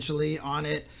tangentially on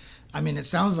it. I mean, it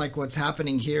sounds like what's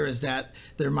happening here is that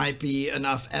there might be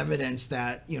enough evidence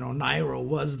that, you know, Nairo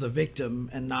was the victim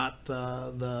and not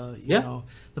the you know,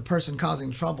 the person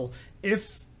causing trouble.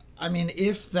 If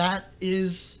that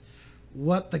is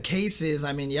what the case is,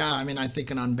 I mean, yeah, I mean, I think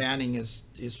an unbanning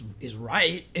is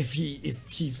right. If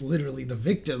he's literally the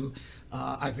victim,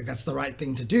 I think that's the right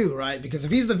thing to do, right? Because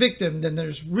if he's the victim, then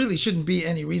there's really shouldn't be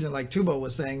any reason, like Tubo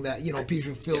was saying, that, you know,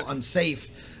 people feel unsafe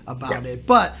about it.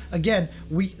 But again,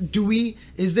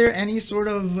 is there any sort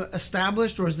of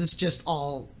established, or is this just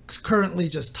all currently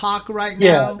just talk right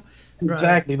now?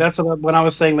 Exactly. Right. That's when I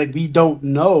was saying, like, we don't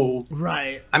know.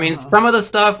 Right. I mean, some of the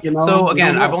stuff, you know, so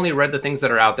again, I've only read the things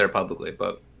that are out there publicly,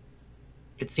 but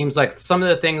it seems like some of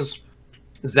the things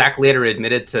Zach later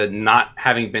admitted to not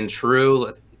having been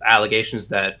true. Allegations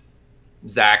that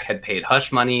Zach had paid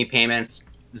hush money payments,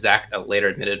 Zach later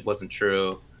admitted wasn't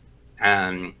true.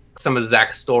 And some of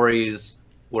Zach's stories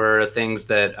were things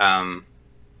that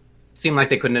seemed like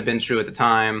they couldn't have been true at the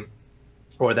time,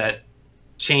 or that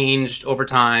changed over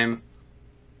time.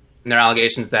 And there are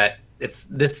allegations that it's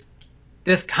this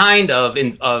this kind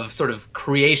of sort of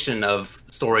creation of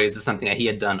stories is something that he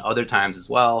had done other times as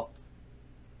well.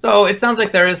 So it sounds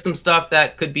like there is some stuff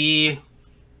that could be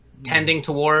tending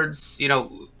towards, you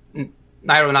know,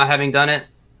 Nairo not having done it.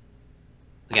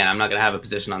 Again, I'm not going to have a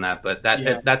position on that, but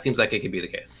that seems like it could be the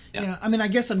case. Yeah, I mean, I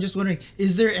guess I'm just wondering,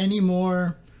 is there any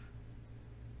more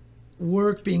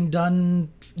work being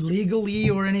done legally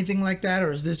or anything like that?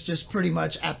 Or is this just pretty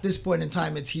much, at this point in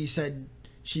time, it's he said,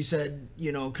 she said,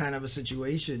 you know, kind of a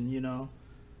situation, you know?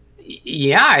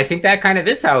 Yeah, I think that kind of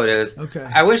is how it is. Okay.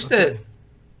 I wish that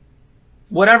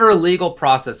whatever legal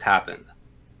process happened,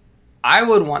 I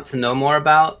would want to know more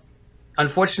about.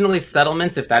 Unfortunately,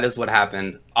 settlements, if that is what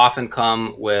happened, often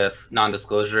come with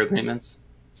non-disclosure agreements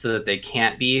so that they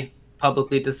can't be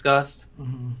publicly discussed.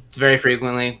 It's very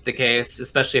frequently the case,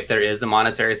 especially if there is a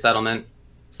monetary settlement.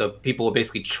 So people will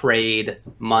basically trade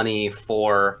money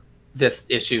for this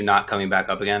issue not coming back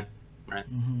up again, right?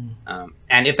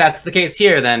 And if that's the case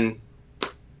here, then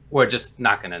we're just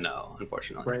not going to know,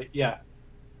 unfortunately. Right, yeah.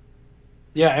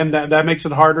 Yeah, and that makes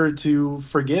it harder to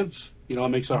forgive. You know, it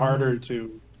makes it harder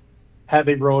to have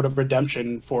a road of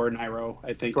redemption for Nairo,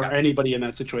 I think, or anybody in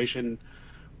that situation.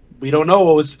 We don't know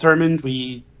what was determined.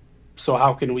 So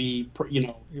how can we, you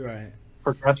know,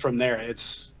 progress from there?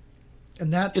 It's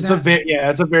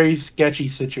a very sketchy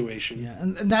situation. Yeah,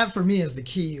 and that for me is the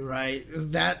key, right?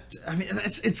 That, I mean,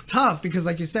 it's tough because,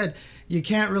 like you said, you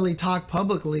can't really talk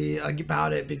publicly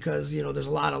about it because, you know, there's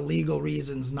a lot of legal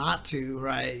reasons not to,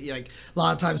 right? Like a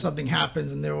lot of times something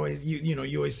happens and they're always, you know,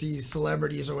 you always see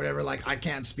celebrities or whatever, like, I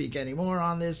can't speak anymore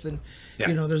on this. And,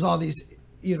 you know, there's all these,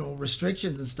 you know,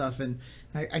 restrictions and stuff. And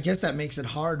I guess that makes it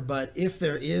hard. But if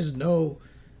there is no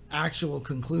actual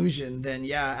conclusion, then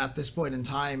yeah, at this point in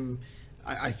time,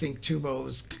 I think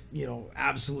Tubo's, you know,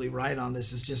 absolutely right on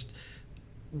this. Is just,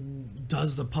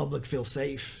 does the public feel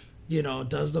safe? You know,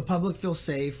 does the public feel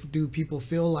safe? Do people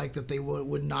feel like that they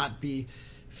would not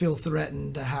feel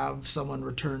threatened to have someone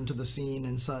return to the scene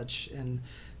and such? And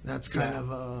that's kind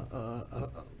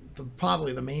of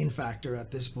probably the main factor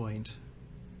at this point.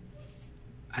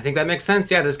 I think that makes sense.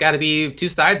 Yeah, there's got to be two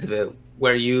sides of it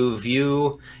where you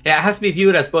view, it has to be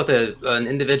viewed as both an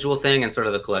individual thing and sort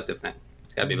of a collective thing.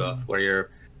 It's got to be both, where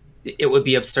it would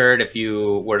be absurd if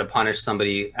you were to punish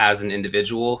somebody as an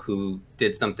individual who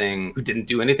didn't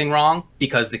do anything wrong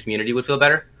because the community would feel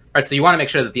better. Right. So you want to make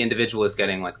sure that the individual is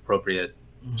getting like appropriate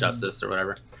justice or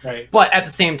whatever. Right. But at the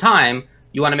same time,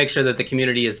 you want to make sure that the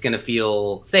community is going to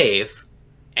feel safe.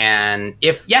 And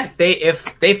if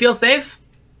they feel safe,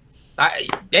 I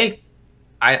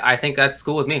think that's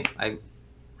cool with me.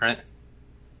 Right.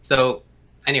 So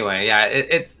anyway, yeah,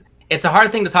 it's a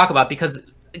hard thing to talk about because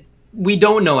we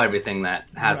don't know everything that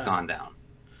has gone down.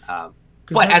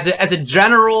 But as a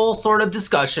general sort of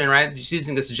discussion, right, just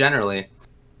using this generally,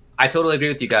 I totally agree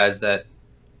with you guys that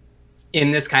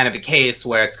in this kind of a case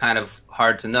where it's kind of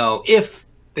hard to know, if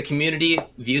the community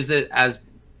views it as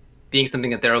being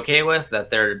something that they're okay with, that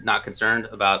they're not concerned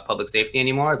about public safety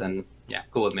anymore, then yeah,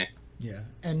 cool with me. Yeah,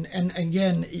 and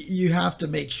again, you have to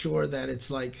make sure that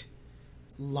it's like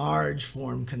large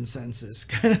form consensus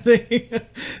kind of thing.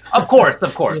 Of course,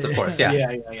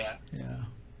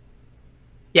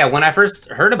 yeah. When I first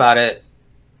heard about it,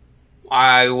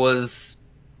 I was,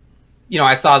 you know,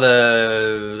 I saw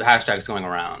the hashtags going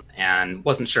around and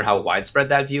wasn't sure how widespread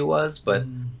that view was, but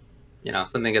you know,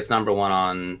 something gets #1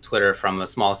 on Twitter from a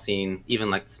small scene. Even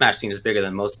like the Smash scene is bigger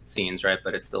than most scenes, right?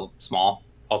 But it's still small,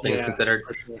 all things considered.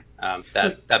 For sure.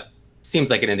 That seems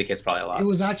like it indicates probably a lot. It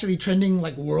was actually trending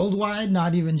like worldwide,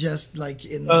 not even just like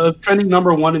in trending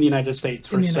 #1 in the United States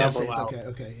for several hours.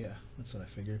 Okay, yeah, that's what I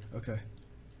figured. Okay.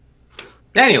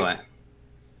 Anyway,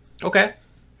 okay,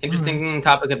 interesting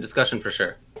topic of discussion for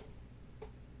sure.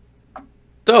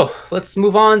 So let's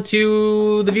move on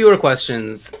to the viewer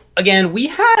questions. Again, we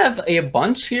have a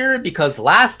bunch here because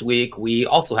last week we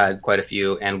also had quite a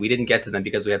few and we didn't get to them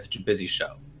because we had such a busy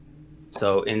show.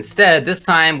 So instead, this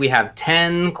time we have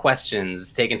 10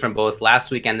 questions taken from both last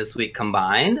week and this week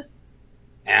combined.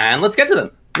 And let's get to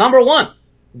them. #1,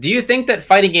 do you think that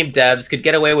fighting game devs could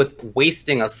get away with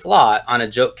wasting a slot on a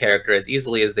joke character as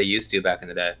easily as they used to back in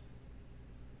the day?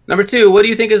 #2, what do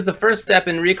you think is the first step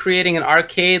in recreating an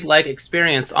arcade-like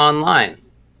experience online?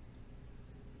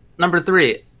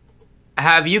 #3,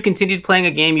 have you continued playing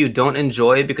a game you don't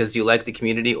enjoy because you like the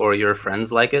community or your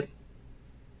friends like it?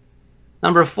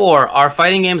 #4, are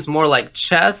fighting games more like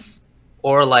chess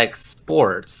or like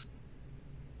sports?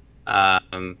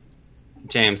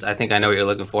 James, I think I know what you're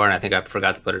looking for, and I think I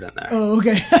forgot to put it in there. Oh,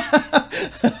 okay.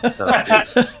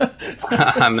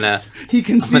 He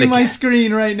can see my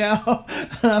screen right now.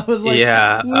 I was like,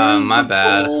 yeah, my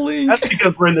bad. Link? That's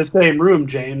because we're in the same room,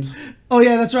 James. Oh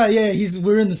yeah, that's right. Yeah,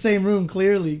 we're in the same room.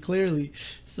 Clearly.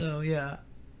 So yeah.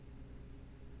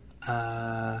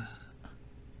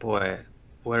 Boy,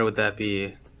 where would that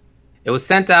be? It was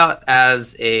sent out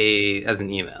as an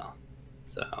email,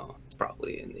 so it's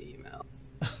probably in the email.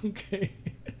 Okay.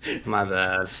 My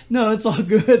bad. No, it's all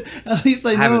good. At least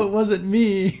I know it wasn't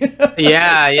me.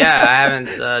 yeah, I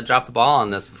haven't dropped the ball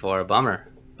on this before. Bummer.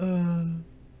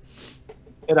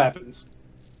 It happens.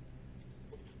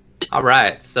 All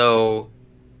right, so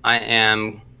I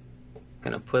am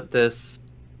gonna put this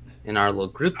in our little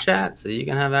group chat so you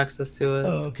can have access to it.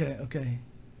 Oh, okay.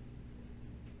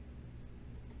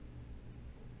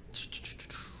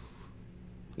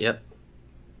 Yep.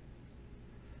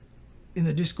 In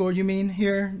the Discord, you mean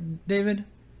here, David?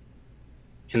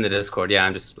 In the Discord, yeah.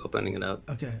 I'm just opening it up.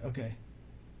 Okay.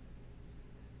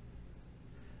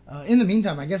 In the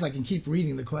meantime, I guess I can keep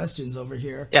reading the questions over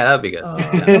here. Yeah, that would be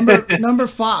good. Number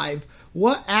 5.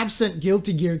 What absent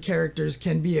Guilty Gear characters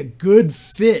can be a good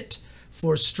fit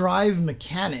for Strive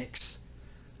mechanics?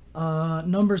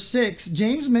 Number 6.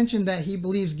 James mentioned that he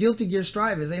believes Guilty Gear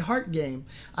Strive is a heart game.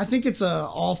 I think it's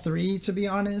all 3, to be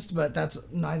honest, but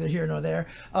that's neither here nor there.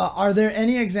 Are there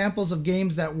any examples of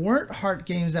games that weren't heart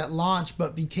games at launch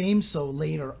but became so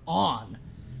later on?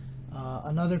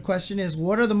 Another question is,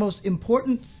 what are the most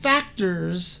important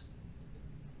factors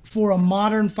for a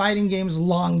modern fighting game's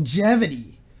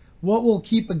longevity? What will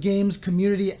keep a game's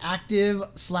community active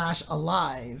 /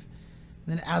 alive?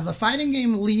 Then as a fighting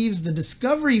game leaves the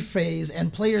discovery phase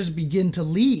and players begin to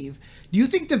leave, do you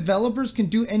think developers can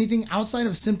do anything outside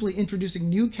of simply introducing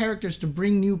new characters to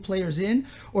bring new players in?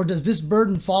 Or does this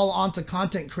burden fall onto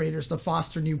content creators to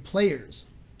foster new players?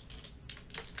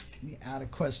 Let me add a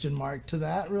question mark to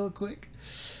that real quick.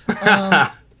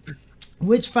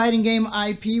 Which fighting game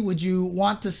IP would you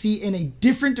want to see in a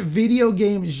different video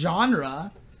game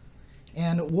genre?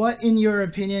 And what, in your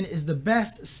opinion, is the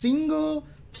best single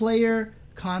player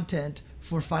content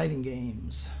for fighting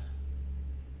games?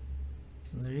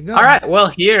 So there you go. All right,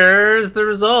 well, here's the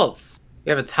results.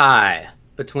 We have a tie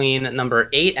between number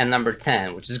 8 and number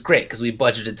 10, which is great because we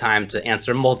budgeted time to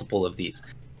answer multiple of these.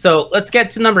 So let's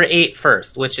get to number 8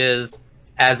 first, which is,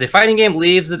 as a fighting game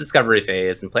leaves the discovery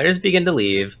phase and players begin to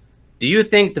leave, do you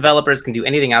think developers can do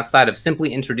anything outside of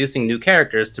simply introducing new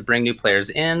characters to bring new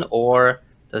players in, or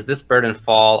does this burden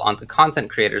fall onto content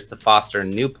creators to foster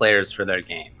new players for their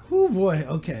game? Oh boy,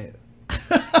 okay.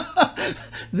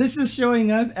 This is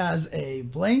showing up as a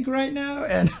blank right now,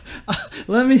 and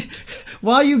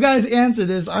while you guys answer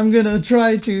this, I'm gonna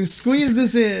try to squeeze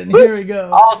this in. Here we go.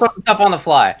 All sorts of stuff on the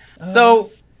fly. So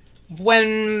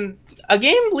when a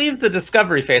game leaves the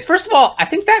discovery phase, first of all, I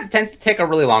think that tends to take a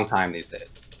really long time these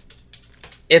days.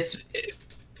 It's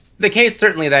the case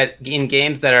certainly that in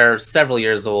games that are several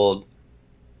years old,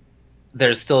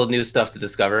 there's still new stuff to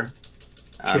discover,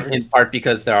 Sure. in part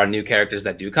because there are new characters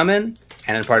that do come in,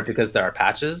 and in part because there are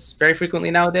patches very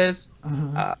frequently nowadays.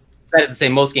 That is to say,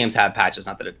 most games have patches,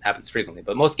 not that it happens frequently,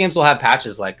 but most games will have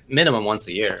patches like minimum once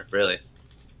a year, really.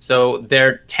 So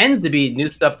there tends to be new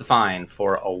stuff to find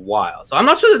for a while. So I'm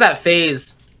not sure that that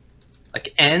phase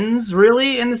like ends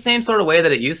really in the same sort of way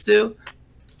that it used to.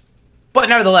 But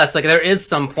nevertheless, like there is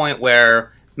some point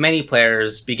where many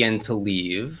players begin to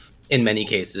leave in many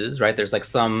cases, right? There's like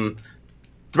some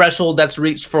threshold that's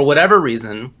reached for whatever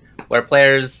reason where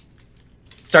players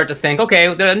start to think, okay,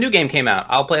 a new game came out,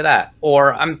 I'll play that.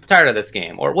 Or I'm tired of this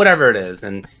game, or whatever it is.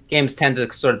 And games tend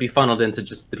to sort of be funneled into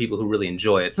just the people who really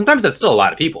enjoy it. Sometimes that's still a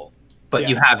lot of people, but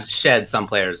you have shed some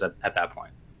players at that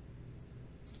point.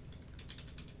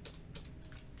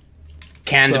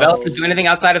 Can developers do anything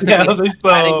outside of simply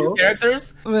finding new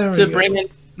characters to bring in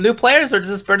new players, or does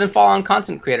this burden fall on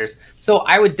content creators? So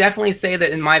I would definitely say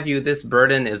that, in my view, this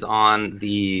burden is on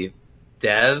the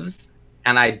devs,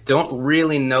 and I don't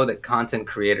really know that content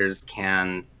creators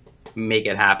can make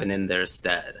it happen in their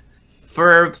stead.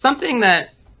 For something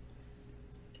that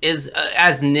is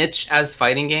as niche as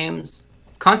fighting games,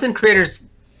 content creators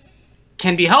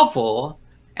can be helpful.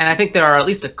 And I think there are at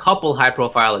least a couple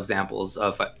high-profile examples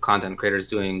of content creators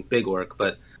doing big work,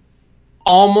 but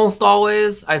almost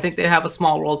always, I think they have a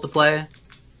small role to play.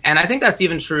 And I think that's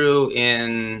even true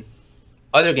in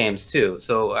other games, too.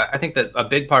 So I think that a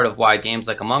big part of why games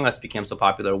like Among Us became so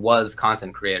popular was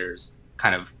content creators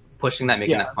kind of pushing that,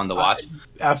 making that fun to watch.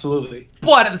 Absolutely.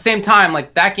 But at the same time,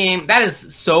 like that game, that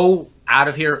is so out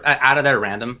of there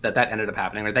random that ended up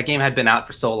happening. Right? That game had been out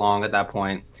for so long at that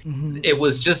point. It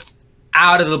was just...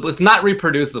 it's not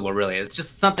reproducible, really. It's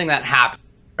just something that happened,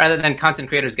 rather than content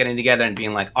creators getting together and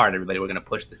being like, all right, everybody, we're going to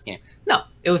push this game. No,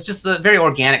 it was just a very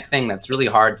organic thing that's really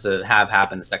hard to have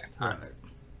happen a second time. Right.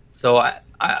 So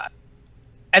I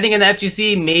think in the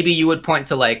FGC, maybe you would point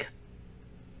to like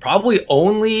probably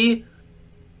only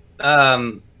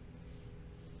Gutex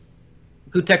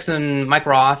and Mike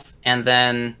Ross and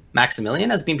then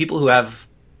Maximilian as being people who have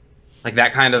like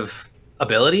that kind of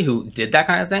ability, who did that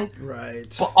kind of thing.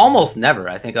 Right. Well, almost never,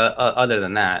 I think, other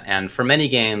than that. And for many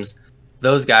games,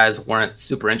 those guys weren't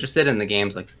super interested in the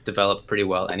games, like developed pretty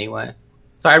well anyway.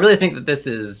 So I really think that this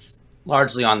is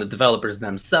largely on the developers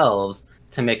themselves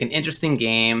to make an interesting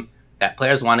game that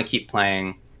players want to keep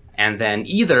playing, and then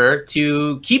either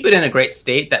to keep it in a great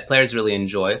state that players really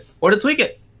enjoy, or to tweak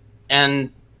it.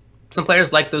 And some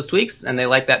players like those tweaks, and they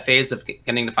like that phase of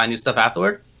getting to find new stuff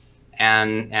afterward.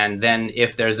 And then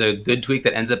if there's a good tweak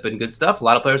that ends up in good stuff, a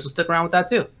lot of players will stick around with that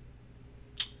too.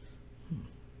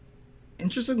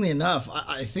 Interestingly enough,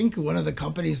 I think one of the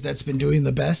companies that's been doing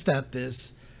the best at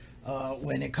this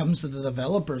when it comes to the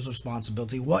developer's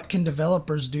responsibility, what can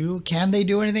developers do? Can they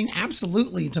do anything?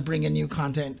 Absolutely, to bring in new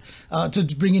content, to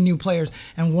bring in new players.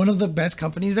 And one of the best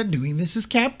companies at doing this is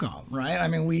Capcom, right? I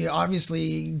mean, we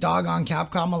obviously dog on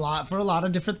Capcom a lot for a lot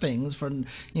of different things, for, you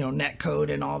know,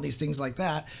 Netcode and all these things like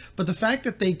that. But the fact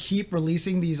that they keep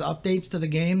releasing these updates to the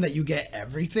game that you get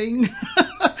everything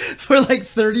for like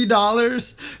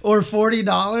 $30 or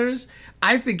 $40,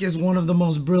 I think is one of the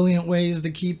most brilliant ways to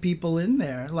keep people in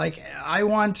there. Like, I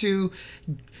want to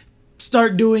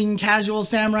start doing casual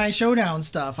Samurai Showdown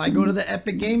stuff. I go to the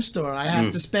Epic Game Store. I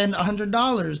have to spend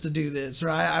 $100 to do this,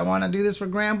 right? I want to do this for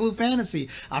Grand Blue Fantasy.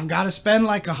 I've got to spend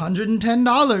like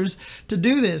 $110 to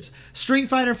do this. Street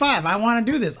Fighter V, I want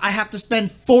to do this. I have to spend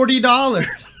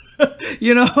 $40.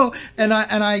 You know, and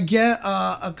I get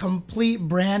a complete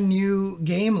brand new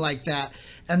game like that.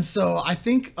 And so I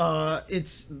think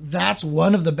that's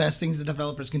one of the best things that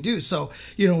developers can do. So,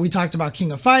 you know, we talked about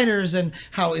King of Fighters and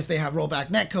how if they have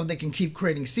rollback netcode, they can keep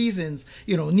creating seasons.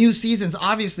 You know, new seasons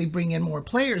obviously bring in more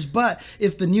players, but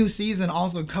if the new season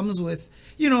also comes with,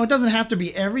 you know, it doesn't have to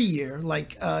be every year.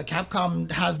 Like Capcom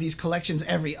has these collections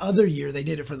every other year. They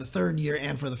did it for the 3rd year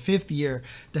and for the 5th year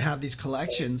to have these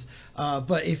collections.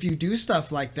 But if you do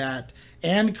stuff like that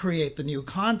and create the new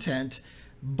content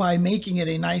by making it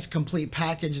a nice complete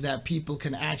package that people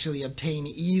can actually obtain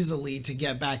easily to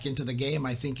get back into the game,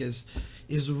 I think is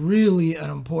really an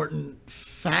important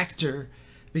factor.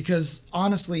 Because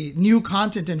honestly, new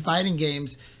content in fighting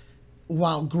games,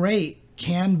 while great,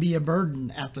 can be a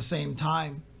burden at the same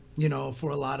time, you know,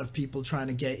 for a lot of people trying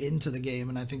to get into the game,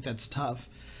 and I think that's tough.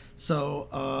 So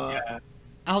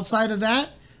outside of that,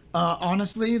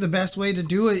 honestly, the best way to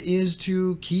do it is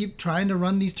to keep trying to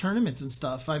run these tournaments and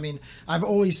stuff. I mean, I've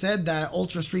always said that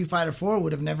Ultra Street Fighter 4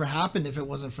 would have never happened if it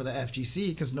wasn't for the FGC,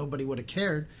 because nobody would have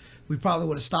cared. We probably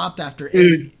would have stopped after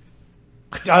AE.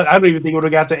 I don't even think it would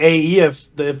have got to AE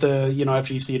if the you know,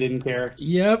 FGC didn't care.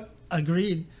 Yep,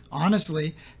 agreed.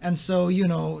 Honestly. And so, you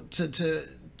know, to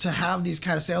have these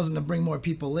kind of sales and to bring more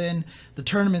people in, the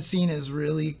tournament scene is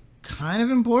really kind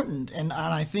of important. And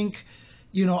I think,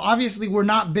 you know, obviously we're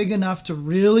not big enough to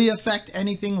really affect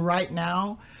anything right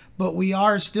now, but we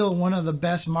are still one of the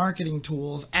best marketing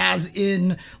tools, as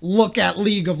in look at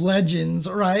League of Legends,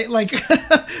 right? Like,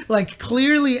 like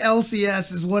clearly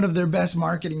LCS is one of their best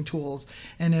marketing tools.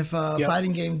 And if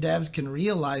fighting game devs can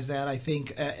realize that, I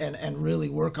think, and really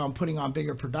work on putting on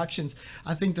bigger productions,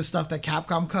 I think the stuff that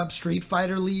Capcom Cup, Street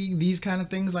Fighter League, these kind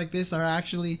of things like this are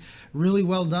actually really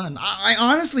well done. I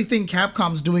honestly think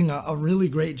Capcom's doing a really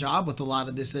great job with a lot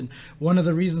of this. And one of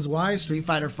the reasons why Street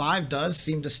Fighter V does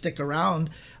seem to stick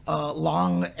around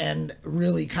long and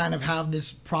really kind of have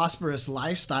this prosperous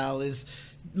lifestyle is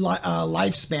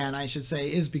lifespan, I should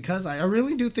say, is because I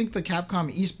really do think the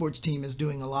Capcom esports team is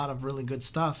doing a lot of really good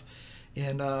stuff.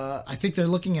 And I think they're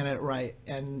looking at it right.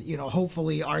 And, you know,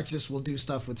 hopefully Arxis will do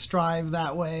stuff with Strive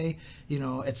that way, you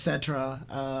know,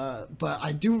 etc. But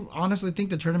I do honestly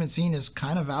think the tournament scene is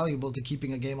kind of valuable to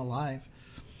keeping a game alive.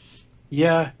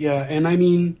 Yeah, yeah. And I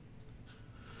mean,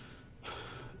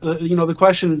 you know, the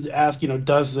question is asked, you know,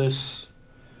 does this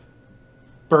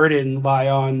burden lie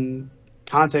on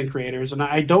content creators? And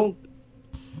I don't.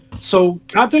 So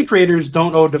content creators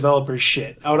don't owe developers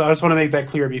shit. I just want to make that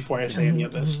clear before I say any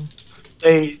of this.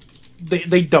 They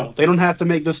don't. They don't have to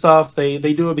make the stuff. They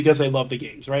do it because they love the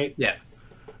games, right? Yeah.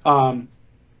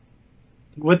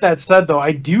 With that said, though,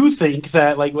 I do think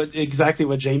that, like exactly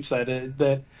what James said,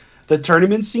 that the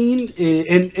tournament scene,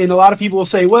 and a lot of people will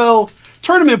say, well,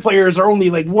 tournament players are only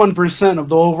like 1% of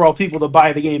the overall people that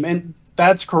buy the game, and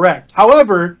that's correct.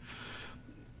 However,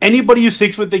 anybody who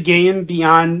sticks with the game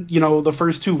beyond, you know, the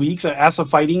first 2 weeks as a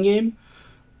fighting game,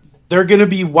 they're going to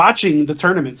be watching the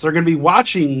tournaments. They're going to be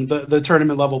watching the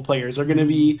tournament level players. They're going to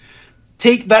be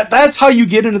that's how you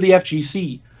get into the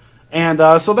FGC. And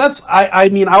so that's, I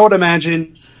mean, I would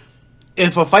imagine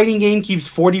if a fighting game keeps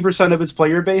 40% of its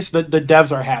player base, the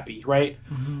devs are happy, right?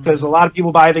 Because a lot of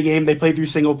people buy the game, they play through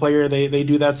single player, they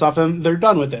do that stuff, and they're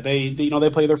done with it. They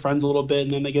play their friends a little bit,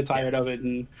 and then they get tired of it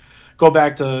and go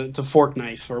back to fork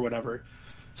knife or whatever.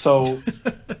 So,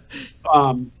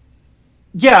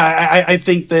 yeah, I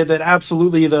think that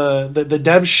absolutely the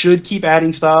devs should keep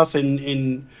adding stuff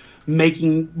and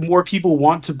making more people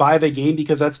want to buy the game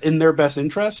because that's in their best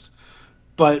interest.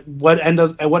 But what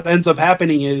ends up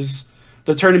happening is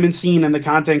the tournament scene and the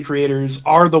content creators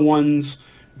are the ones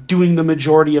doing the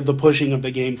majority of the pushing of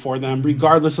the game for them,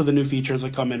 regardless of the new features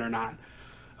that come in or not.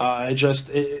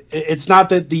 It's not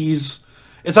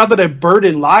that a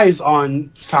burden lies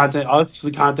on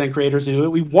the content creators to do it.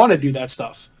 We want to do that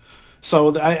stuff.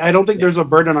 So I don't think there's a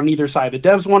burden on either side. The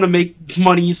devs want to make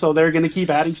money, so they're going to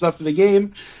keep adding stuff to the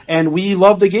game, and we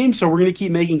love the game, so we're going to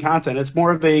keep making content. It's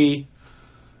more of a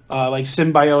like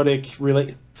symbiotic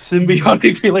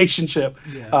relationship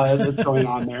that's going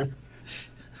on there.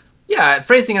 Yeah,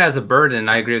 phrasing it as a burden,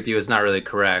 I agree with you, is not really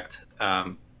correct.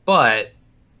 But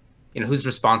whose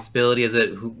responsibility is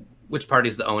it? Which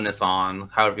party's the onus on?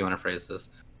 However you want to phrase this.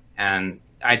 And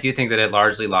I do think that it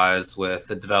largely lies with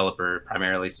the developer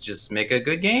primarily to just make a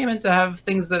good game and to have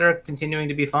things that are continuing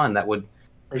to be fun. That would,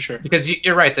 for sure, because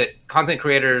you're right that content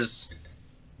creators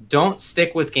don't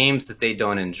stick with games that they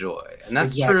don't enjoy, and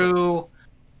that's true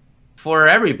for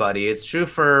everybody. It's true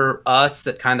for us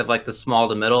at kind of like the small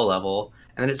to middle level,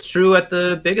 and it's true at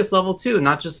the biggest level too.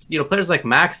 Not just players like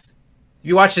Max. If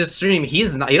you watch his stream, he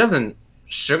doesn't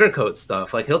sugarcoat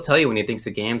stuff. Like, he'll tell you when he thinks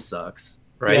a game sucks.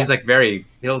 Right, he's like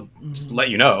he'll just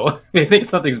let you know if he thinks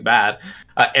something's bad.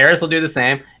 Eris will do the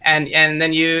same, and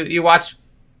then you watch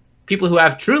people who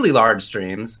have truly large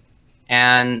streams,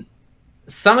 and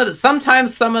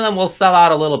sometimes some of them will sell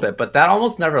out a little bit, but that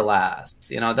almost never lasts.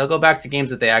 They'll go back to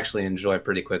games that they actually enjoy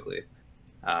pretty quickly,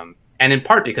 and in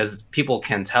part because people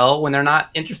can tell when they're not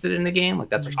interested in the game. Like,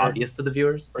 that's obvious to the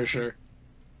viewers, for sure.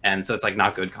 And so it's like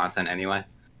not good content anyway.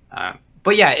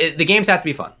 But yeah, the games have to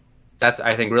be fun. That's,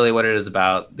 I think, really what it is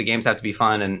about. The games have to be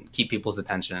fun and keep people's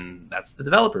attention. That's the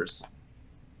developers.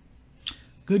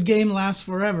 Good game lasts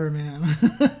forever, man.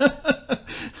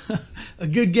 A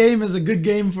good game is a good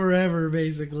game forever,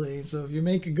 basically. So if you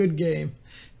make a good game,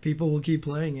 people will keep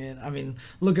playing it. I mean,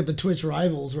 look at the Twitch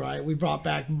rivals, right? We brought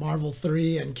back Marvel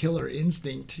 3 and Killer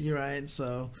Instinct, right?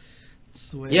 So it's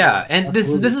the way. Yeah, and this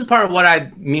is part of what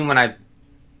I mean when I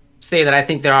say that I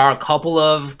think there are a couple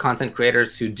of content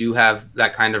creators who do have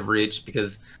that kind of reach,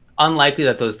 because unlikely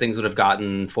that those things would have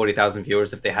gotten 40,000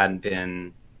 viewers if they hadn't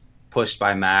been pushed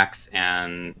by Max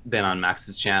and been on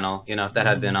Max's channel. If that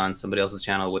had been on somebody else's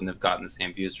channel, it wouldn't have gotten the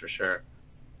same views for sure.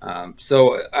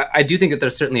 So I do think that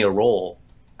there's certainly a role.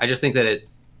 I just think that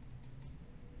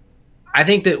I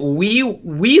think that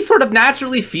we sort of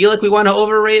naturally feel like we want to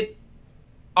overrate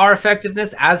our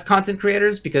effectiveness as content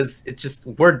creators, because it's just,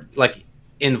 we're like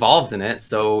involved in it,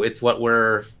 so it's what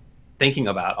we're thinking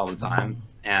about all the time.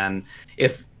 And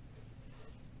if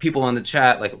people in the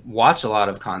chat like watch a lot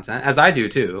of content, as I do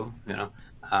too,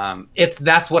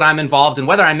 that's what I'm involved in,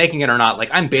 whether I'm making it or not. Like,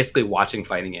 I'm basically watching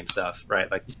fighting game stuff, right?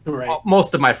 Like,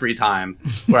 most of my free time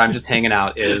where I'm just hanging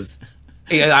out is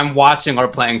I'm watching or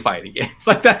playing fighting games.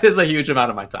 Like, that is a huge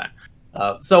amount of my time.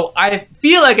 So I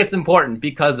feel like it's important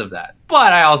because of that,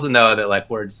 but I also know that like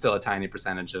we're still a tiny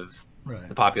percentage of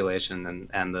the population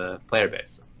and the player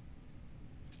base.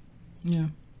 Yeah,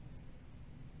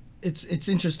 it's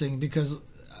interesting because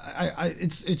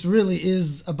it really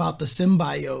is about the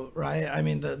symbiote, right? I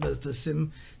mean the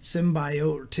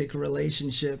symbiotic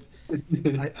relationship.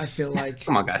 I feel like,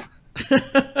 come on, guys.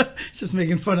 Just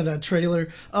making fun of that trailer.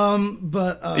 I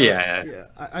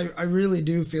really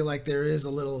do feel like there is a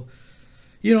little.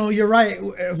 You're right.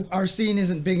 Our scene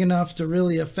isn't big enough to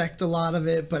really affect a lot of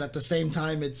it, but at the same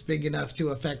time, it's big enough to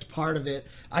affect part of it.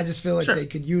 I just feel like they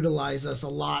could utilize us a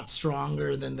lot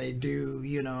stronger than they do,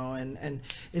 and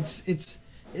it's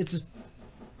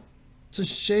a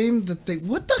shame that they.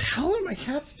 What the hell are my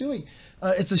cats doing?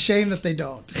 It's a shame that they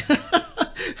don't.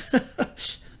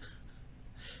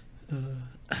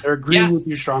 They're agreeing with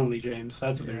you strongly, James.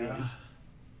 That's what they're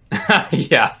doing.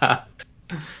 Yeah.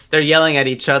 They're yelling at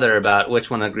each other about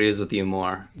which one agrees with you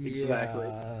more. Exactly.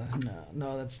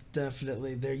 No, that's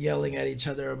definitely, they're yelling at each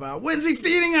other about, when's he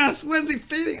feeding us? When's he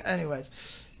feeding?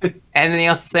 Anyways. Anything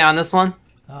else to say on this one?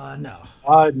 No.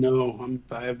 No.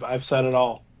 I've said it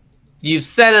all. You've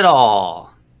said it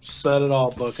all. Said it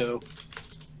all, bucko.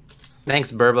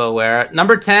 Thanks, Burboware.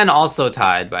 Number 10 also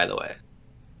tied, by the way.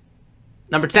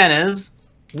 Number 10 is,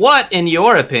 what, in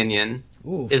your opinion,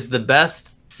 is the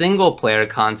best single-player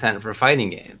content for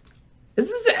fighting game?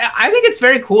 I think it's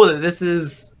very cool that this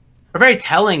is, or very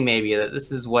telling maybe, that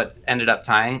this is what ended up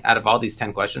tying out of all these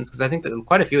 10 questions, because I think that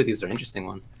quite a few of these are interesting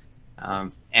ones.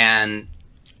 And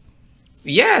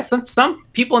yeah, some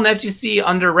people in the FGC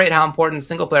underrate how important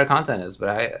single-player content is, but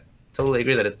I totally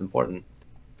agree that it's important.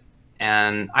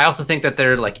 And I also think that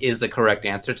there is a correct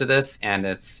answer to this, and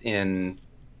it's in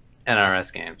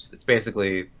NRS games. It's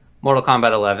basically Mortal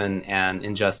Kombat 11 and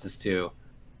Injustice 2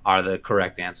 are the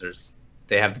correct answers.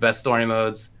 They have the best story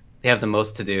modes. They have the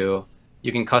most to do.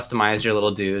 You can customize your little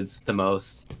dudes the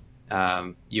most.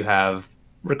 You have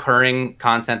recurring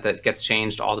content that gets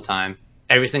changed all the time.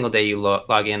 Every single day you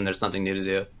log in, there's something new to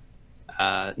do.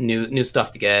 New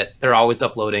stuff to get. They're always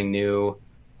uploading new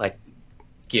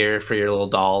gear for your little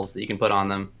dolls that you can put on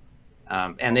them.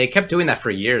 And they kept doing that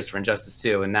for years for Injustice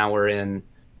 2, and now we're in,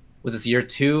 was this year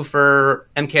 2 for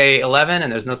MK11,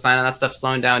 and there's no sign of that stuff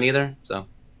slowing down either. So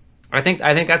I think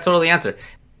that's totally the answer.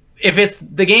 If it's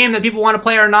the game that people want to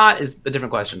play or not is a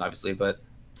different question, obviously, but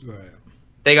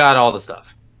they got all the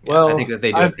stuff. Yeah, well, I think that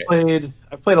they do.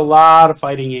 I've played a lot of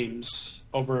fighting games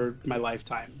over my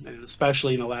lifetime, and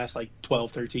especially in the last 12,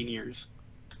 13 years.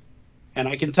 And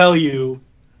I can tell you,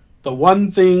 the one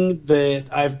thing that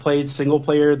I've played single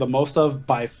player the most of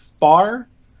by far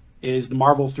is the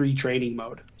Marvel 3 training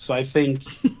mode. So I think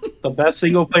the best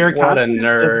single player what a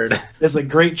nerd is a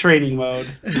great training mode,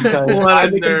 because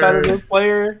I'm a competitive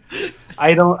player.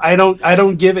 I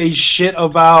don't give a shit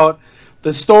about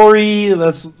the story.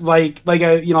 That's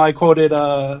I quoted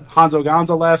Hanzo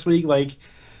Gonzo last week.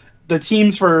 The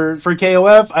teams for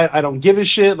KOF, I don't give a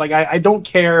shit. I don't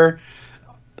care.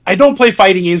 I don't play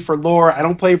fighting games for lore. I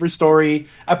don't play for story.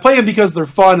 I play them because they're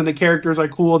fun and the characters are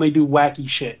cool and they do wacky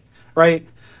shit, right?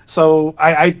 So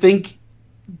I think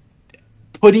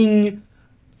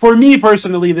for me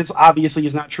personally, this obviously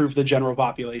is not true for the general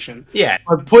population. Yeah.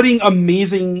 But putting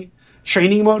amazing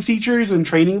training mode features in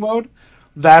training mode,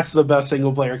 that's the best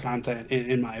single player content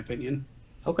in my opinion.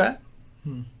 Okay.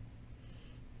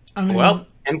 I mean, well,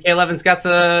 MK11's got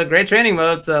a great training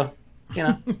mode, so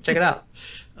check it out.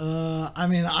 I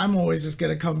mean, I'm always just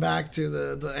going to come back to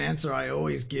the answer I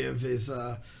always give is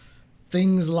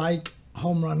things like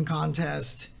home run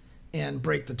contest and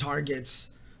break the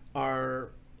targets are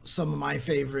some of my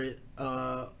favorite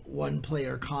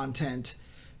one-player content,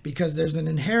 because there's an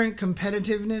inherent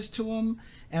competitiveness to them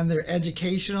and they're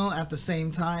educational at the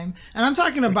same time. And I'm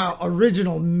talking about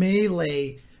original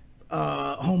Melee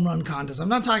home run contest. I'm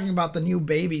not talking about the new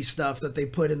baby stuff that they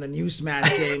put in the new Smash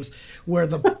games where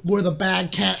the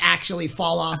bag can't actually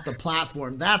fall off the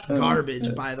platform. That's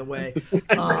garbage, by the way.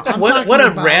 What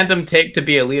a random take to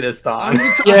be elitist on.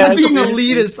 I'm being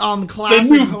elitist on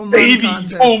classic home run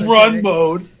contest. Home run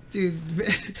mode. Dude,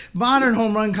 modern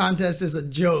home run contest is a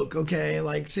joke, okay?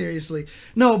 Seriously.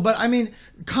 No, but I mean,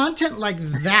 content like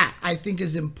that I think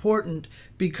is important,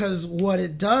 because what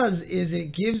it does is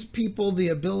it gives people the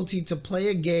ability to play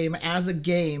a game as a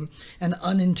game and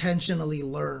unintentionally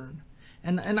learn.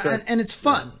 And it's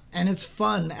fun. And it's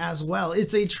fun as well.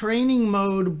 It's a training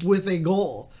mode with a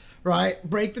goal, right?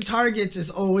 Break the targets is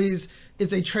always,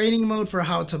 it's a training mode for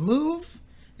how to move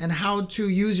and how to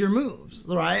use your moves,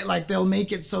 right? They'll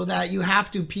make it so that you have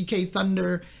to PK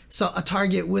Thunder a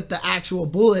target with the actual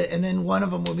bullet, and then one of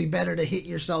them will be better to hit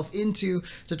yourself into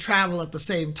to travel at the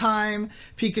same time.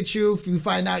 Pikachu, if you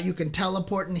find out you can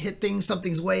teleport and hit things,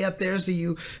 something's way up there, so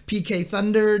you PK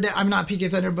Thunder. I'm not PK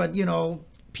Thunder, but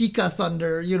Pika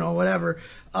Thunder, whatever,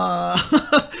 have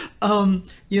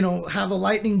a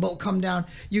lightning bolt come down.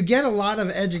 You get a lot of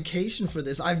education for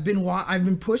this. I've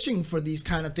been pushing for these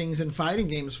kind of things in fighting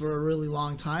games for a really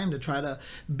long time to try to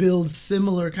build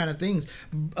similar kind of things.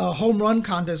 Home run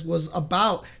contest was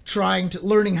about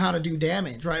learning how to do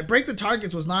damage, right? Break the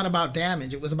targets was not about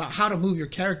damage. It was about how to move your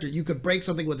character. You could break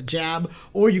something with a jab,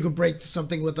 or you could break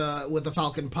something with a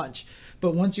Falcon Punch.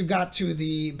 But once you got to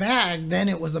the bag, then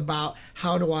it was about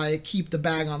how do I keep the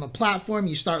bag on the platform.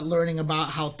 You start learning about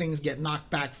how things get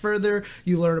knocked back further.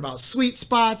 You learn about sweet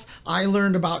spots. I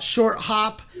learned about short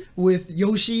hop with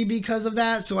Yoshi because of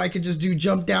that, so I could just do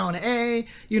jump down A.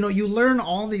 You learn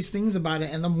all these things about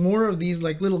it, and the more of these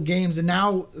little games, and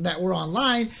now that we're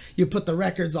online, you put the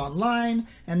records online,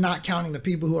 and not counting the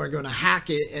people who are going to hack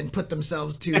it and put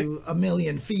themselves to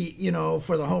 1,000,000 feet,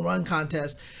 for the home run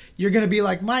contest. you're gonna be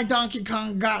like, my Donkey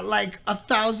Kong got like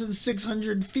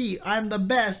 1,600 feet. I'm the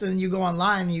best. And then you go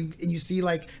online and you see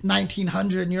like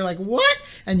 1,900, and you're like, what?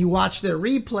 And you watch their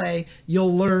replay.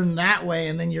 You'll learn that way,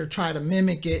 and then you'll try to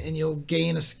mimic it, and you'll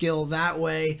gain a skill that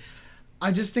way.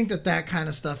 I just think that kind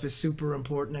of stuff is super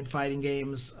important in fighting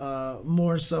games,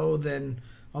 more so than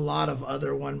a lot of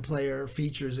other one-player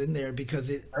features in there,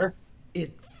 because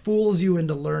it fools you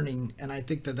into learning, and I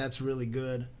think that that's really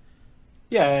good.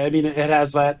 Yeah, I mean, it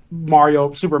has that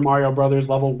Super Mario Brothers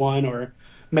level 1 or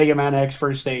Mega Man X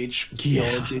first stage.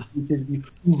 Yeah. You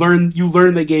learn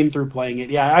the game through playing it.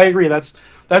 Yeah, I agree. That's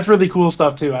really cool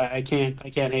stuff too. I can't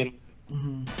hate it.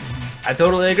 Mm-hmm. I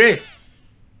totally agree.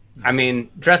 I mean,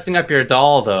 dressing up your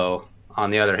doll, though, on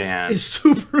the other hand, is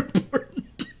super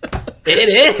important. It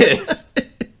is.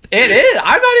 It is.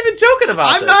 I'm not even joking about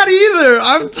I'm this. not either.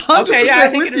 I'm 100% okay, yeah, I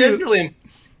think with it you. is really,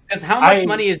 because how much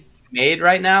money is made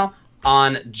right now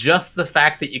on just the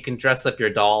fact that you can dress up your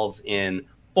dolls in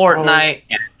Fortnite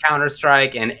and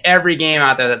Counter-Strike and every game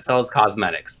out there that sells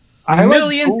cosmetics. I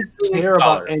don't care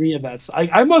about any of that.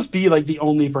 I must be like the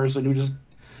only person who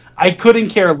I couldn't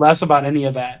care less about any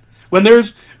of that.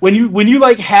 When you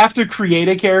like have to create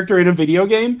a character in a video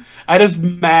game, I just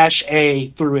mash A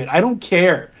through it. I don't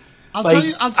care. I'll tell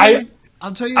you.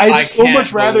 I'd so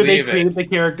much rather they create the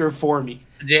character for me.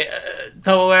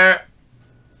 Tupperware,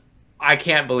 I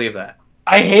can't believe that.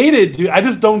 I hate it, dude. I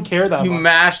just don't care that much. You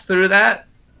mash through that?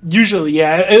 Usually,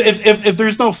 yeah. If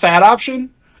there's no fat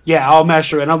option, yeah, I'll mash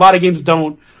through it. And a lot of games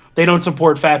don't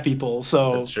support fat people,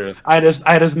 so that's true. I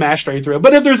just mash straight through it.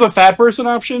 But if there's a fat person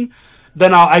option,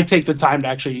 then I take the time to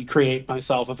actually create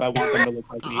myself if I want them to look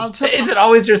like me. Is it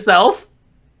always yourself?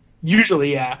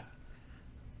 Usually, yeah.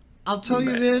 I'll tell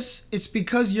you this. It's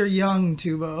because you're young,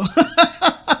 Tubo.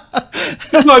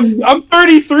 I'm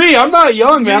 33. I'm not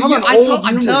young, man.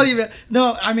 I'm telling you, man.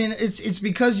 No, I mean, it's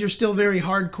because you're still very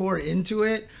hardcore into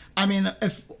it. I mean,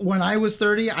 when I was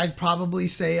 30, I'd probably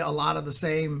say a lot of the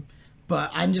same, but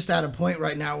I'm just at a point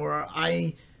right now where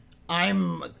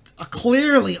I'm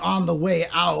clearly on the way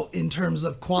out in terms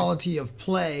of quality of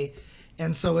play,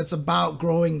 and so it's about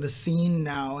growing the scene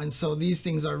now, and so these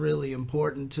things are really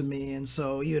important to me. And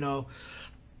so, you know,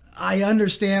 I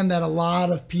understand that a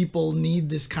lot of people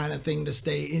need this kind of thing to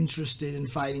stay interested in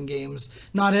fighting games.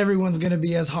 Not everyone's going to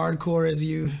be as hardcore as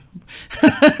you.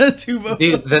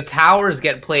 Dude, the towers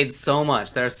get played so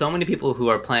much. There are so many people who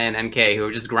are playing MK who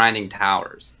are just grinding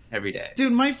towers every day.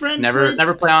 Dude, my friend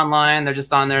never play online. They're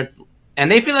just on there. And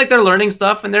they feel like they're learning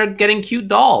stuff, and they're getting cute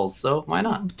dolls, so why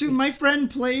not? Dude, my friend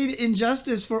played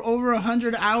Injustice for over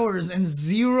 100 hours, and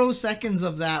 0 seconds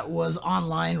of that was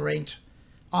online ranked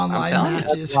online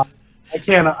matches.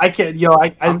 I can't, yo,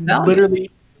 I literally,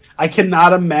 I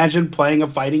cannot imagine playing a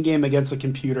fighting game against a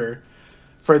computer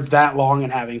for that long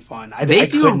and having fun. They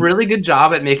do a really good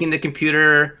job at making the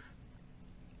computer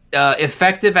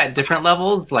effective at different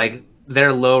levels. Like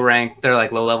their low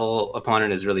level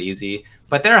opponent is really easy,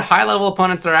 but their high level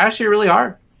opponents are actually really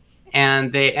hard,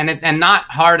 and not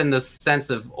hard in the sense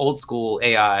of old school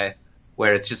AI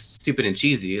where it's just stupid and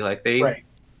cheesy. Like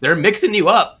they're mixing you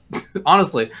up,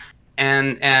 honestly,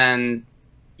 and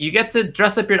you get to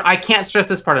dress up I can't stress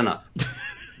this part enough.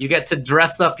 You get to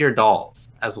dress up your dolls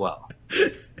as well.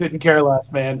 Couldn't care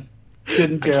less, man.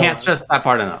 I can't stress that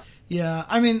part enough. Yeah,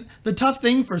 I mean, the tough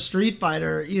thing for Street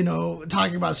Fighter, you know,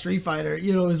 talking about Street Fighter,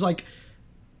 you know, is like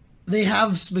they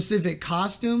have specific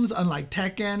costumes, unlike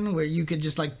Tekken, where you could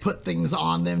just like put things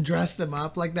on them, dress them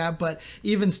up like that. But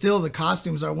even still, the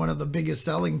costumes are one of the biggest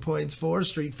selling points for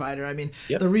Street Fighter. I mean,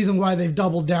 the reason why they've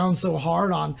doubled down so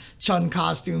hard on Chun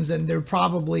costumes, and they're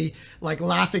probably like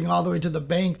laughing all the way to the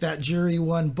bank that Jury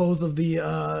won both of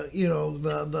the, you know,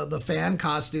 the fan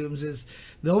costumes, is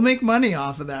they'll make money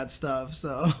off of that stuff.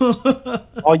 So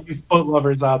all you foot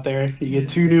lovers out there, you get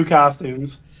 2 new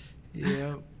costumes.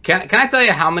 Yeah. Can I tell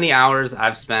you how many hours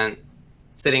I've spent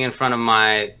sitting in front of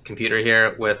my computer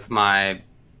here with my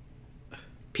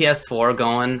PS4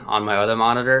 going on my other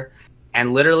monitor,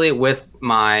 and literally with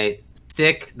my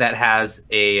stick that has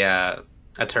a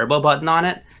turbo button on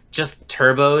it, just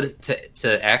turboed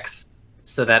to X,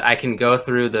 so that I can go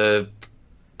through the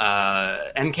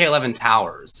MK11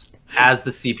 towers as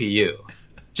the CPU.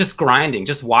 Just grinding,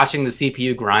 just watching the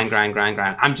CPU grind.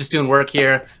 I'm just doing work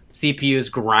here. CPU's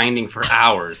grinding for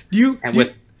hours,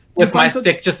 with my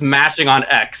stick just mashing on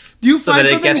X. Do you find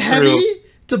something heavy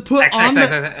to put on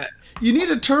the... You need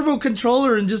a turbo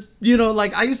controller, and just, you know,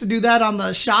 like I used to do that on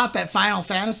the shop at Final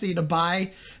Fantasy to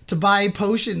buy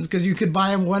potions, because you could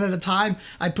buy them one at a time.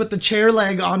 I put the chair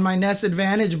leg on my NES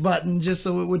Advantage button just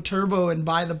so it would turbo and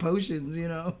buy the potions, you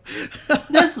know.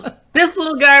 this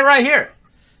little guy right here.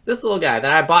 this little guy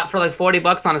that I bought for like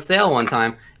 $40 on a sale one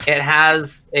time. It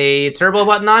has a turbo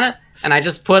button on it, and I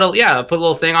just put a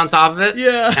little thing on top of it.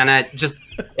 Yeah. And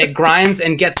it grinds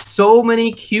and gets so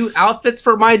many cute outfits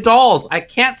for my dolls. I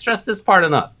can't stress this part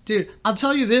enough. Dude, I'll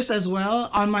tell you this as well.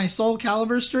 On my Soul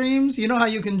Calibur streams, you know how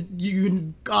you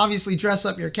can obviously dress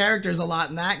up your characters a lot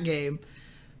in that game.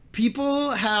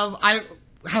 People have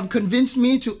convinced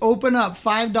me to open up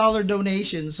 $5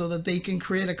 donations so that they can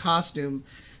create a costume,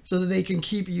 so that they can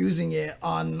keep using it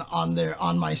on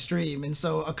my stream. And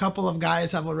so a couple of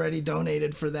guys have already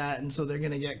donated for that, and so they're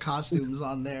gonna get costumes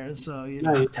on there. So you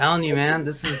know, I'm telling you, man,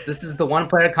 this is the one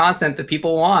player content that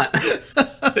people want.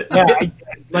 Yeah,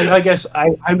 I guess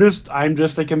I'm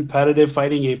just a competitive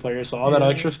fighting game player, so all that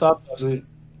extra stuff doesn't.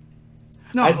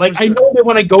 no, I for sure. know that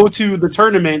when I go to the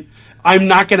tournament, I'm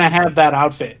not gonna have that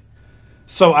outfit,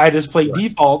 so I just play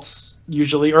defaults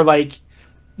usually, or like,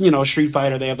 you know, Street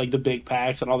Fighter, they have like the big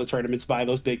packs, and all the tournaments buy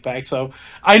those big packs. So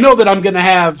I know that I'm gonna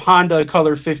have Honda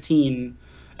Color 15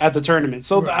 at the tournament,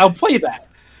 so Right. I'll play that.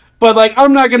 But like,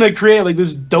 I'm not gonna create like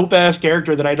this dope ass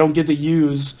character that I don't get to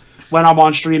use when I'm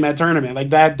on stream at tournament.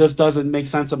 Like, that just doesn't make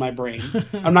sense in my brain.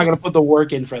 I'm not gonna put the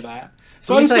work in for that.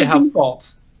 So Let me I tell you just how- play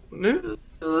defaults.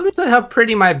 Let me tell you how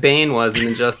pretty my Bane was in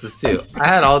Injustice 2. I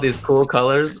had all these cool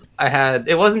colors.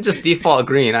 It wasn't just default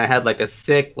green. I had like a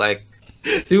sick, like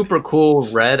super cool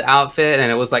red outfit,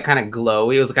 and it was like kind of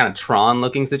glowy. It was a kind of Tron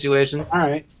looking situation. All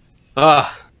right, Ugh.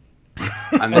 I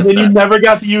and missed then you that. never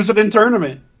got to use it in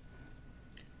tournament.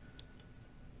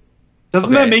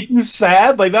 Doesn't that Okay. make you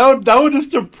sad? Like, that would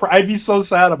just I'd be so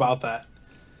sad about that.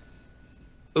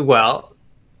 Well,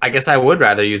 I guess I would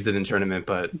rather use it in tournament,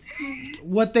 but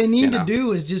What they need You know. to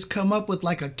do is just come up with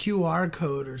like a QR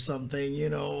code or something, you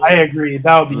know. I agree.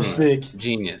 That would be sick.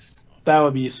 genius. That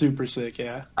would be super sick.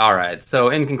 Yeah. All right. So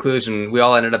in conclusion, we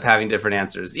all ended up having different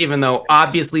answers, even though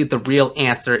obviously the real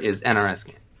answer is NRS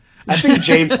game. I think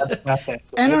James has the best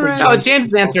answer. NRS Oh,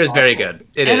 James' answer is very good.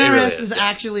 It really NRS is. is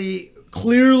actually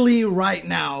clearly right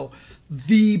now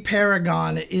the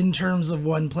paragon in terms of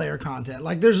one player content.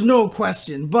 Like, there's no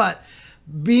question. But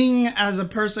being as a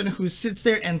person who sits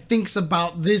there and thinks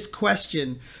about this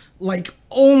question like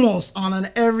almost on an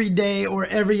everyday or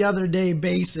every other day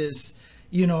basis,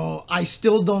 you know, I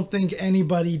still don't think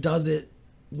anybody does it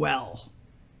well.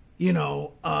 You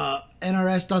know,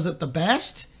 NRS does it the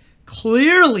best,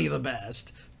 clearly the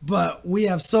best, but we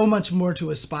have so much more to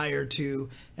aspire to,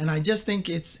 and I just think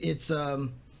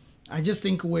I just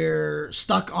think we're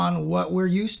stuck on what we're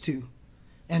used to,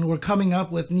 and we're coming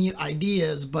up with neat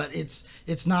ideas, but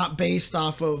it's not based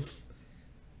off of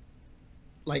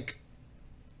like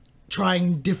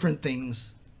trying different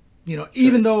things. You know,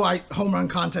 even though home run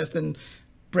contest and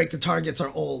break the targets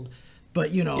are old,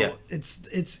 but you know, Yeah.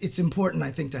 it's important,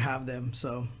 I think, to have them.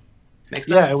 So Makes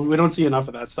sense. Yeah, we don't see enough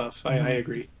of that stuff. I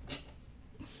agree.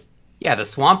 Yeah, the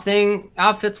Swamp Thing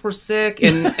outfits were sick.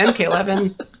 In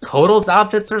MK11, Kotal's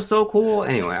outfits are so cool.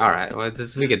 Anyway, all right. Well,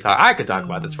 I could talk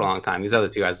about this for a long time. These other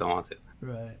two guys don't want to.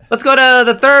 right. Let's go to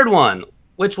the third one,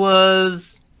 which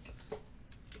was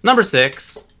number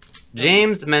 6.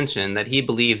 James mentioned that he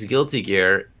believes Guilty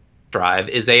Gear Strive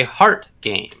is a heart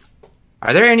game.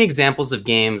 Are there any examples of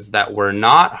games that were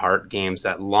not heart games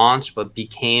at launch but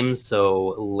became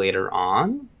so later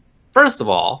on? First of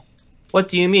all, what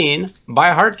do you mean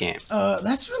by heart games?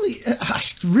 That's really, I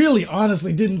really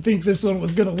honestly didn't think this one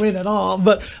was going to win at all.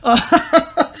 But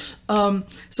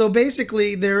so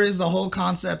basically, there is the whole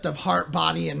concept of heart,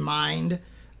 body, and mind,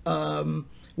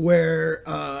 where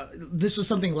this was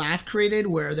something Laugh created,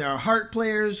 where there are heart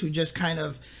players who just kind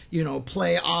of, you know,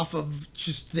 play off of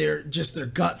just their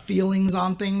gut feelings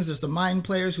on things. There's the mind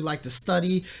players who like to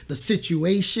study the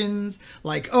situations,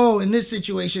 like, oh, in this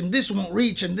situation this won't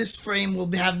reach, and this frame will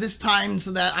have this time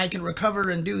so that I can recover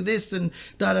and do this, and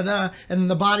da da da. And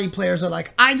the body players are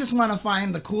like, I just want to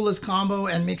find the coolest combo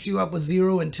and mix you up with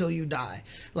 0 until you die.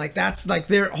 Like, that's like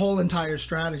their whole entire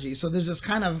strategy. So there's this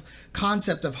kind of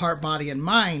concept of heart, body, and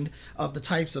mind of the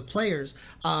types of players.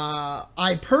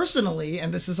 I personally,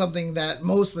 and this is something that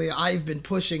mostly I've been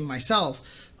pushing myself,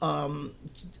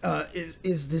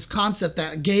 is this concept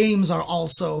that games are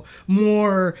also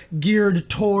more geared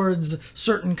towards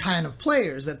certain kind of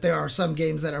players, that there are some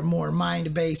games that are more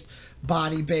mind-based,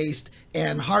 body-based,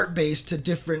 and heart-based to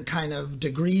different kind of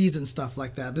degrees and stuff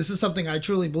like that. This is something I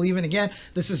truly believe in. Again,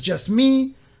 this is just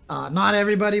me. Not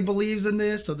everybody believes in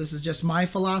this, so this is just my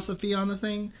philosophy on the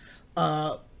thing.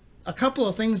 A couple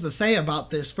of things to say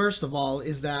about this. First of all,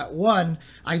 is that one,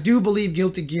 I do believe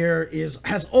Guilty Gear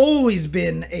has always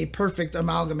been a perfect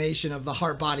amalgamation of the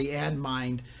heart, body, and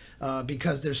mind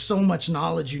because there's so much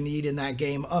knowledge you need in that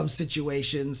game of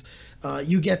situations.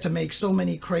 You get to make so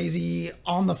many crazy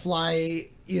on the fly,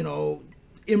 you know,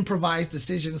 improvised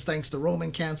decisions thanks to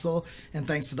Roman cancel and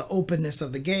thanks to the openness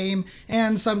of the game.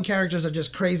 And some characters are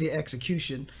just crazy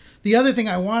execution. The other thing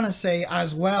I want to say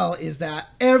as well is that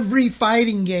every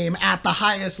fighting game at the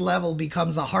highest level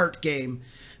becomes a heart game,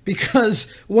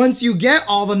 because once you get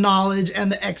all the knowledge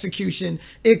and the execution,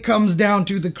 it comes down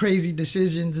to the crazy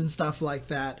decisions and stuff like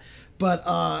that.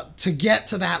 But to get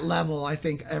to that level, I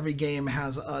think every game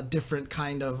has a different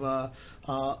kind of,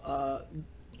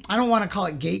 I don't want to call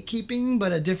it gatekeeping,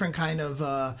 but a different kind of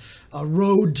a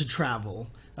road to travel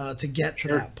to get to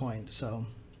that point. So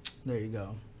there you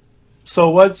go. So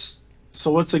what's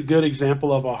a good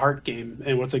example of a heart game,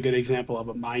 and what's a good example of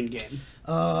a mind game?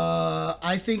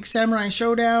 I think Samurai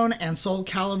Showdown and Soul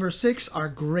Calibur 6 are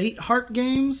great heart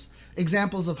games,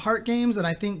 examples of heart games, and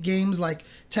I think games like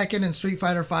Tekken and Street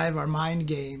Fighter V are mind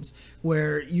games,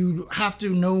 where you have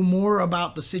to know more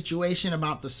about the situation,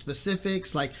 about the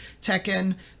specifics. Like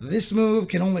Tekken, this move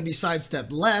can only be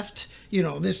sidestepped left. You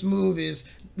know, this move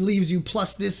leaves you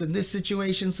plus this in this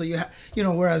situation, so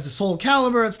whereas the Soul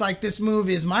Calibur, it's like this move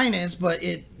is minus, but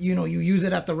you use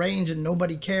it at the range and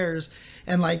nobody cares.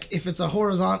 And like if it's a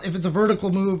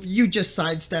vertical move, you just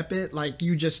sidestep it, like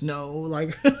you just know,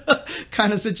 like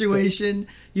kind of situation,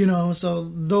 so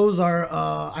those are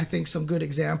I think some good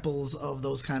examples of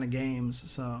those kind of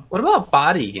games. So what about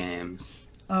body games?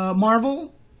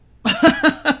 Marvel,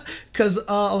 because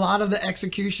a lot of the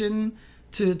execution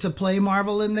to play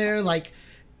Marvel in there, like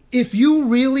if you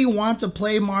really want to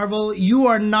play Marvel, you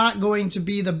are not going to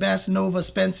be the best Nova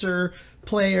Spencer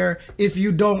player if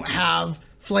you don't have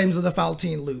Flames of the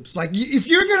Faltine loops. Like if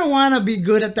you're going to want to be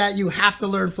good at that, you have to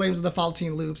learn Flames of the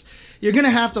Faltine loops. You're going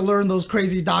to have to learn those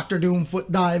crazy Doctor Doom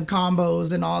foot dive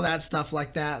combos and all that stuff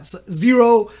like that. So,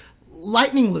 zero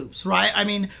lightning loops, right? I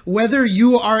mean, whether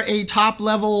you are a top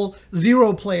level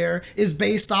Zero player is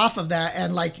based off of that.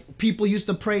 And like people used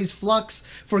to praise Flux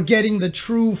for getting the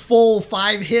true full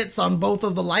 5 hits on both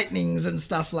of the lightnings and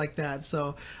stuff like that.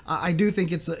 So I do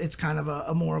think it's kind of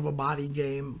a more of a body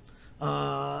game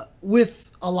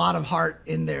with a lot of heart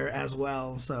in there as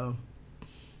well. So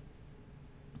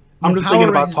I'm just thinking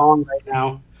about Tong right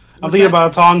now. I'm thinking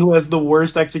about Tong, who has the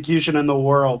worst execution in the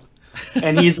world.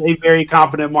 And he's a very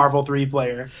competent Marvel 3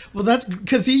 player. Well, that's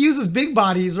because he uses big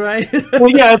bodies, right? Well,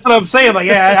 yeah, that's what I'm saying. Like,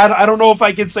 yeah, I don't know if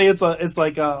I can say it's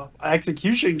like a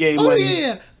execution game. Oh, when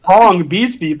yeah. Tong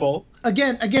beats people.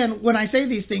 Again, when I say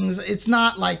these things, it's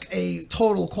not like a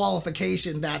total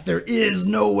qualification that there is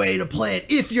no way to play it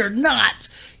if you're not.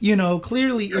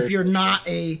 Clearly, if you're not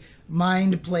a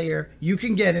mind player, you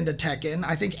can get into Tekken.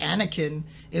 I think Anakin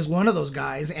is one of those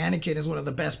guys. Anakin is one of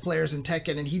the best players in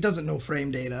Tekken, and he doesn't know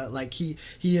frame data. Like he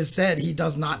has said he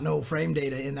does not know frame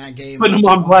data in that game. Putting him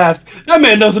on blast. That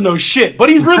man doesn't know shit, but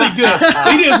he's really good.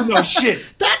 He doesn't know shit.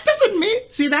 That doesn't mean.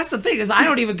 See, that's the thing, is I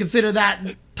don't even consider that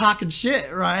talking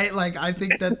shit, right? Like I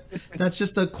think that's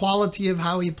just the quality of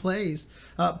how he plays.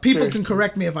 People can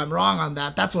correct me if I'm wrong on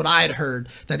that. That's what I'd heard,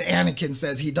 that Anakin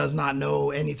says he does not know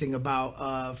anything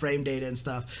about frame data and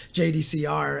stuff.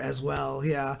 JDCR as well,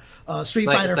 yeah. Street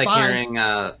Fighter V.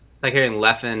 Like hearing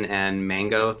Leffen and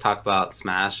Mango talk about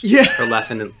Smash. Yeah. For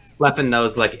Leffen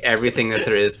knows like everything that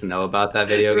there is to know about that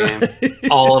video game.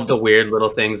 All of the weird little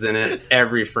things in it,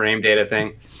 every frame data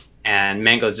thing. And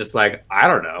Mango's just like, I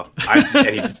don't know. And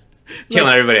he just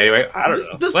killing everybody anyway. I don't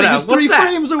know. This thing is 3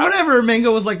 frames or whatever.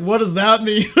 Mango was like, what does that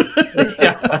mean?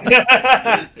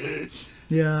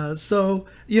 Yeah, so,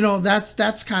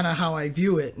 that's kind of how I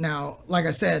view it. Now, like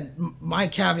I said, my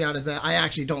caveat is that I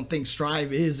actually don't think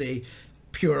Strive is a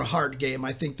pure heart game.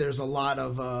 I think there's a lot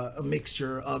of a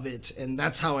mixture of it, and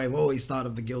that's how I've always thought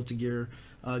of the Guilty Gear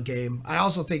game. I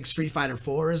also think Street Fighter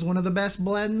 4 is one of the best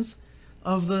blends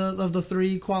of the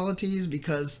 3 qualities,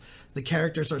 because the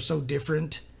characters are so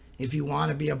different. If you want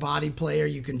to be a body player,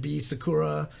 you can be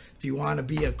Sakura. If you want to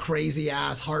be a crazy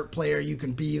ass heart player, you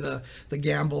can be the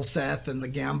Gamble Seth and the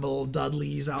Gamble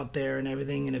Dudleys out there and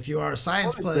everything. And if you are a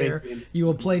science player, you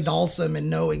will play Dalsum and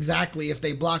know exactly if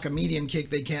they block a medium kick,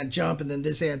 they can't jump, and then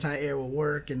this anti-air will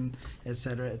work, and et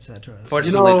cetera, et cetera.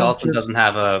 Fortunately, Dalsum doesn't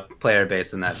have a player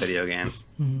base in that video game.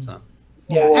 Mm-hmm. So.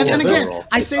 Yeah, and again,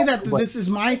 I say that this is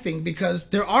my thing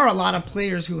because there are a lot of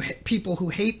players people who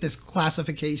hate this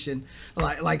classification.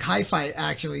 Like Hi-Fi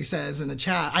actually says in the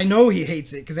chat. I know he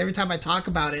hates it because every time I talk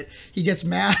about it, he gets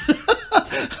mad.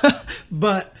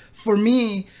 But for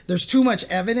me, there's too much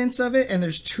evidence of it, and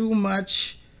there's too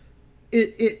much.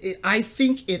 I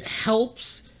think it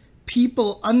helps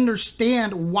people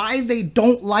understand why they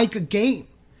don't like a game.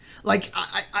 Like,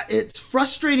 it's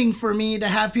frustrating for me to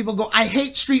have people go, I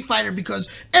hate Street Fighter because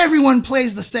everyone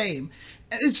plays the same.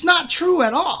 It's not true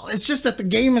at all. It's just that the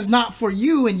game is not for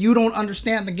you and you don't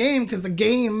understand the game, because the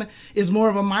game is more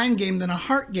of a mind game than a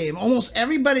heart game. Almost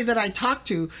everybody that I talk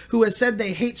to who has said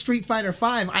they hate Street Fighter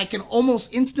V, I can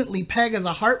almost instantly peg as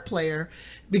a heart player,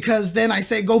 because then I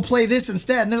say, go play this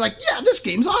instead. And they're like, yeah, this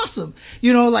game's awesome.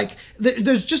 You know, like,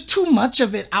 there's just too much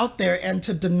of it out there. And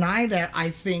to deny that, I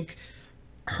think,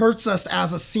 hurts us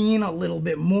as a scene a little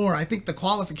bit more. I think the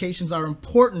qualifications are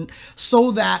important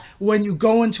so that when you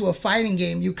go into a fighting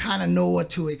game, you kind of know what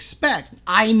to expect.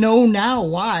 I know now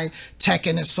why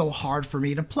Tekken is so hard for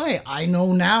me to play. I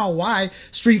know now why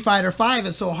Street Fighter V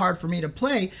is so hard for me to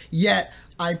play, yet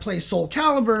I play Soul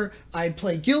Calibur, I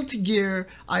play Guilty Gear,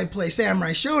 I play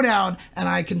Samurai Showdown, and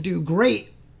I can do great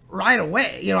right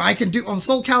away. You know, I can do on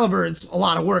Soul Calibur, it's a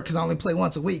lot of work because I only play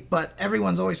once a week, but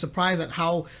everyone's always surprised at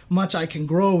how much I can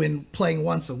grow in playing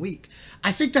once a week.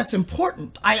 I think that's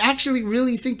important. I actually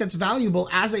really think that's valuable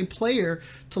as a player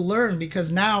to learn,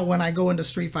 because now when I go into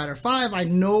Street Fighter V, I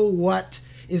know what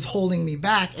is holding me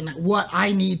back and what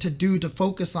I need to do to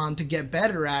focus on to get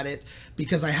better at it,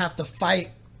 because I have to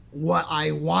fight what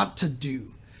I want to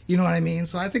do. You know what I mean?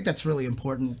 So I think that's really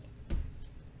important.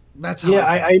 That's how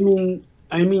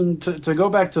I mean, to go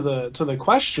back to the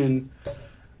question,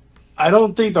 I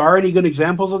don't think there are any good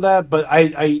examples of that, but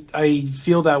I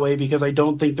feel that way because I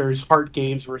don't think there's heart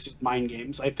games versus mind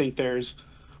games. I think there's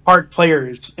heart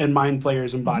players and mind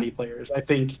players and body players. I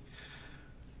think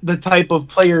the type of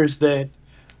players that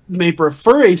may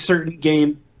prefer a certain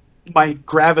game might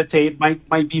gravitate,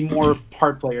 might be more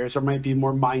heart players or might be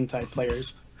more mind type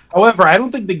players. However, I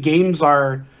don't think the games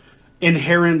are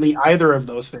inherently either of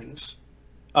those things.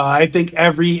 I think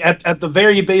at the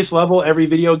very base level, every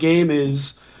video game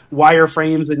is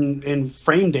wireframes and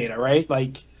frame data, right?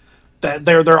 Like that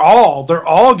they're all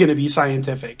going to be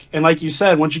scientific. And like you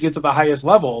said, once you get to the highest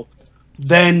level,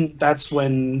 then that's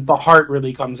when the heart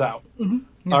really comes out.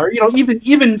 Mm-hmm. Or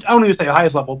even I don't even say the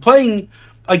highest level, playing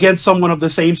against someone of the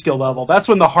same skill level, that's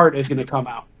when the heart is going to come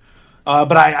out.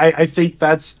 But I think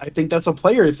that's a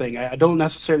player thing. I don't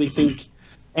necessarily think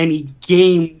any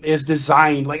game is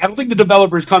designed, like, I don't think the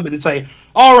developers come in and say,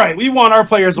 all right, we want our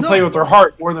players to play with their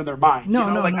heart more than their mind. No,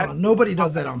 nobody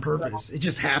does that on purpose. It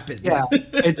just happens. Yeah,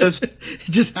 it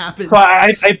just happens. So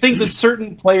I think that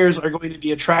certain players are going to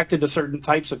be attracted to certain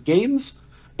types of games,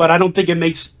 but I don't think it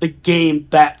makes the game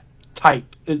that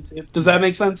type. Does that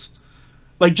make sense?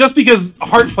 Like, just because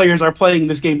heart players are playing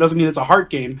this game doesn't mean it's a heart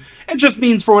game. It just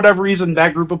means, for whatever reason,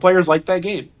 that group of players like that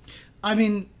game. I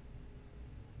mean,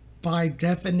 by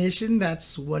definition,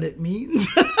 that's what it means.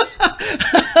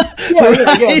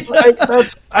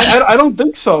 I don't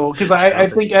think so, because I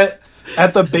think at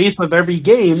the base of every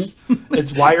game,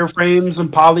 it's wireframes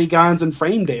and polygons and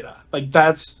frame data. Like,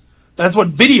 that's what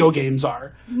video games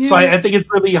are. Yeah. So I think it's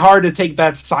really hard to take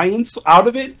that science out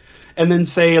of it and then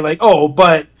say, like, oh,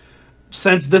 but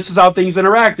since this is how things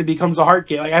interact, it becomes a heart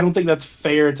game. Like, I don't think that's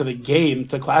fair to the game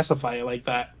to classify it like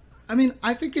that. I mean,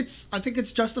 I think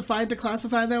it's justified to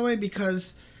classify it that way,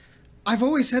 because I've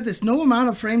always said this: no amount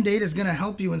of frame data is going to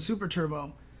help you in Super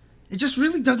Turbo. It just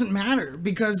really doesn't matter,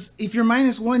 because if you're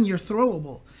 -1, you're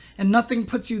throwable, and nothing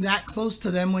puts you that close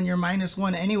to them when you're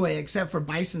 -1 anyway, except for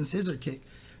Bison Scissor Kick,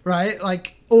 right?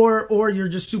 Like, or you're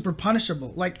just super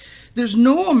punishable. Like, there's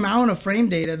no amount of frame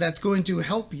data that's going to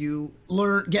help you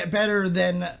get better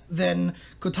than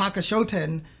Kotaka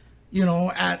Shoten, you know,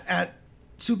 at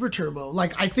Super Turbo.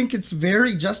 Like, I think it's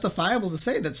very justifiable to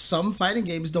say that some fighting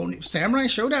games don't. Samurai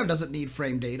Showdown doesn't need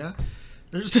frame data.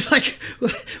 There's just, like,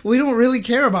 we don't really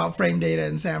care about frame data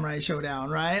in Samurai Showdown,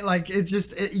 right? Like, it's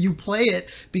just you play it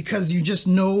because you just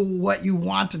know what you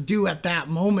want to do at that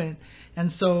moment.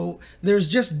 And so there's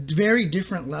just very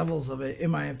different levels of it,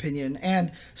 in my opinion.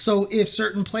 And so if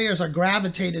certain players are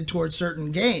gravitated towards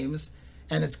certain games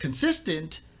and it's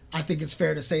consistent, I think it's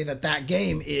fair to say that that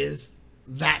game is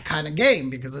that kind of game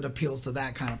because it appeals to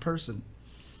that kind of person.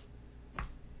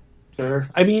 Sure.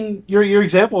 I mean, your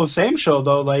example of Sam Show,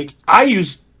 though, like, I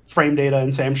use frame data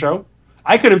in Sam Show.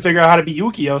 I couldn't figure out how to beat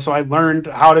Yukio, so I learned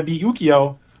how to beat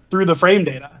Yukio through the frame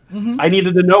data. Mm-hmm. I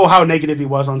needed to know how negative he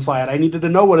was on slide. I needed to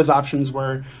know what his options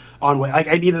were on way. Like,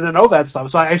 I needed to know that stuff.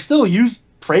 So I still use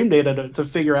frame data to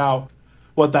figure out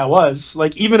what that was.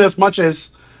 Like, even as much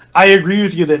as I agree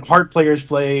with you that heart players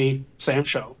play Sam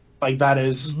Show, like, that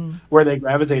is where they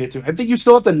gravitated to. I think you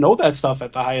still have to know that stuff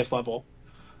at the highest level.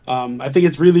 I think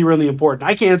it's really, really important.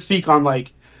 I can't speak on,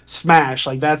 like, Smash.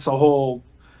 Like, that's a whole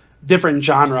different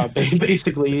genre,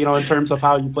 basically, you know, in terms of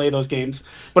how you play those games.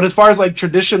 But as far as, like,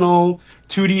 traditional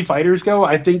 2D fighters go,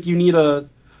 I think you need a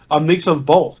a mix of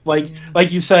both. Like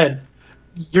you said,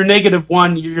 you're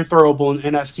 -1, you're throwable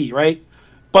in ST, right?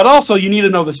 But also you need to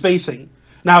know the spacing.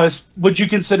 Now, would you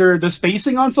consider the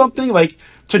spacing on something like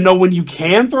to know when you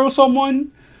can throw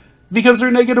someone because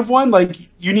they're -1? Like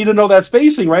you need to know that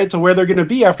spacing, right, to where they're going to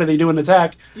be after they do an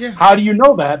attack. Yeah. How do you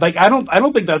know that? Like I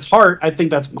don't think that's heart. I think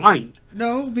that's mind.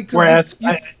 No, because Whereas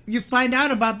you find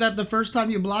out about that the first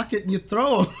time you block it and you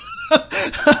throw.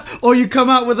 Or you come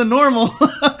out with a normal.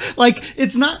 Like,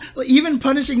 it's not... Even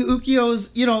punishing Ukio's,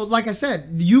 you know, like I said,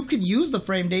 you could use the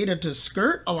frame data to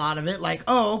skirt a lot of it. Like,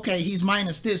 oh, okay, he's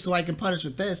minus this, so I can punish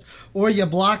with this. Or you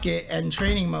block it in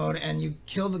training mode and you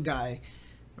kill the guy.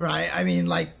 Right? I mean,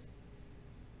 like,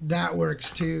 that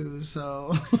works too,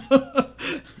 so...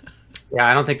 Yeah,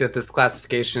 I don't think that this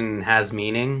classification has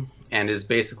meaning and is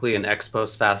basically an ex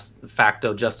post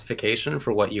facto justification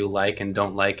for what you like and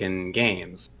don't like in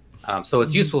games. So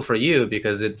it's useful for you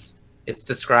because it's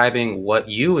describing what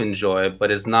you enjoy,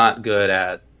 but is not good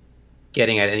at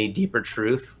getting at any deeper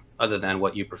truth other than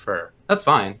what you prefer. That's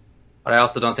fine, but I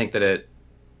also don't think that it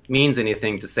means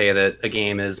anything to say that a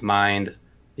game is mined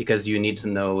because you need to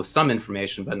know some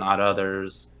information but not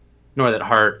others, nor that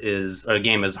a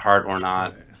game is hard or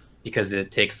not because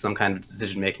it takes some kind of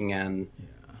decision making and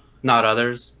not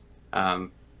others.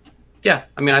 Yeah,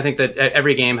 I mean, I think that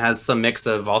every game has some mix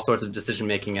of all sorts of decision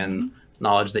making and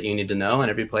knowledge that you need to know, and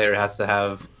every player has to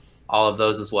have all of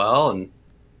those as well. And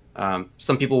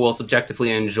some people will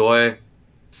subjectively enjoy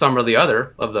some or the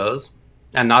other of those,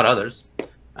 and not others.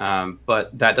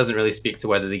 But that doesn't really speak to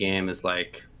whether the game is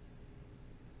like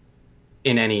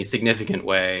in any significant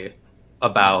way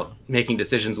about making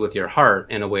decisions with your heart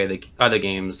in a way that other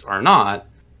games are not.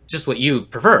 It's just what you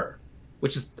prefer,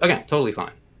 which is, again, totally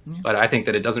fine. Yeah. But I think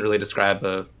that it doesn't really describe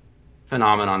a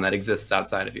phenomenon that exists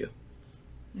outside of you.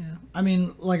 Yeah. I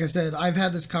mean, like I said, I've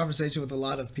had this conversation with a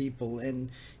lot of people, and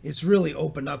it's really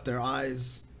opened up their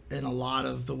eyes in a lot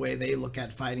of the way they look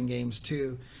at fighting games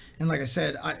too. And like I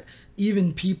said,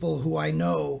 even people who I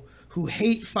know who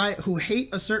hate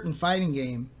a certain fighting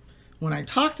game, when I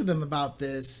talk to them about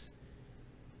this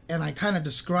and I kind of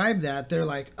describe that, they're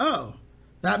like, oh,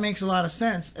 that makes a lot of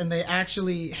sense. And they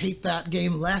actually hate that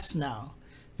game less now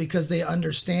because they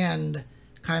understand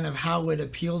kind of how it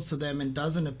appeals to them and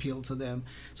doesn't appeal to them.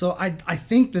 So I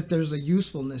think that there's a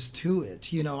usefulness to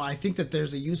it. You know, I think that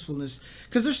there's a usefulness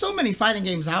because there's so many fighting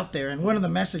games out there. And one of the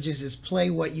messages is play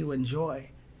what you enjoy.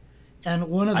 And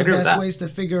one of the best ways to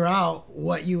figure out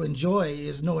what you enjoy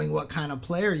is knowing what kind of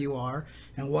player you are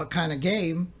and what kind of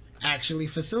game actually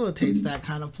facilitates that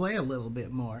kind of play a little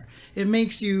bit more. It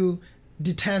makes you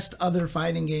detest other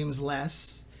fighting games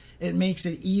less. It makes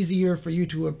it easier for you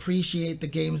to appreciate the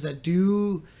games that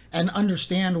do and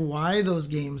understand why those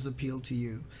games appeal to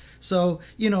you. So,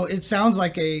 you know, it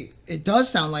does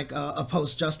sound like a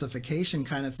post-justification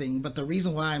kind of thing, but the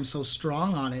reason why I'm so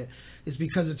strong on it is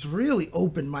because it's really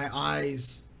opened my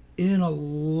eyes in a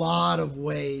lot of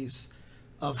ways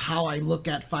of how I look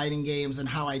at fighting games and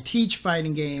how I teach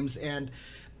fighting games. And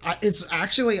it's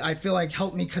actually, I feel like,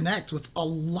 helped me connect with a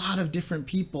lot of different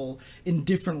people in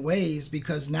different ways,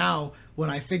 because now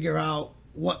when I figure out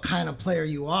what kind of player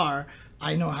you are,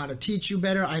 I know how to teach you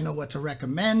better. I know what to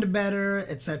recommend better,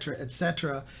 etc.,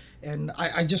 etc. And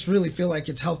I just really feel like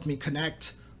it's helped me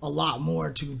connect a lot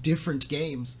more to different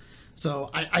games. So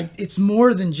it's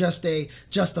more than just a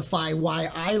justify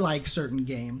why I like certain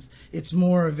games. It's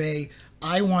more of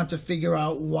I want to figure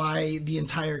out why the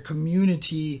entire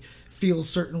community feels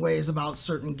certain ways about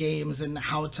certain games and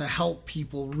how to help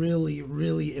people really,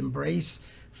 really embrace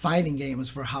fighting games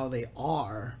for how they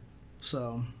are.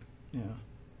 So, yeah.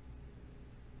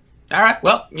 All right.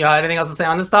 Well, you got anything else to say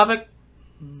on this topic?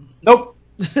 Nope.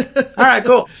 All right,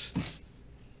 cool.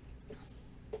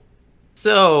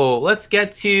 So let's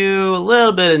get to a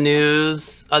little bit of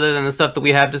news other than the stuff that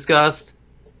we have discussed,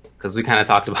 because we kind of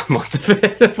talked about most of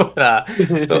it. But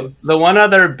the one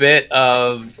other bit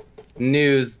of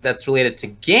news that's related to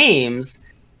games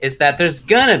is that there's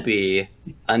gonna be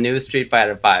a new Street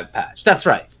Fighter V patch. That's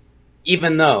right.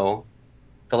 Even though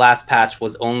the last patch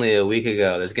was only a week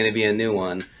ago, there's gonna be a new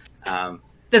one.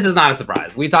 This is not a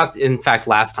surprise. We talked, in fact,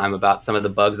 last time about some of the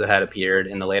bugs that had appeared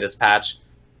in the latest patch.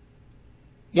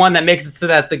 One that makes it so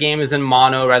that the game is in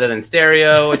mono rather than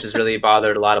stereo, which has really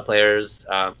bothered a lot of players,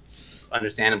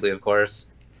 understandably, of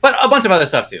course. But a bunch of other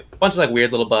stuff, too. A bunch of, like,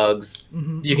 weird little bugs.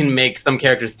 Mm-hmm. You can make some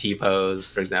characters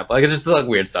T-pose, for example. Like, it's just, like,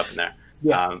 weird stuff in there.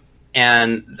 Yeah.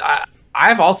 And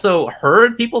I've also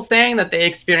heard people saying that they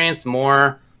experience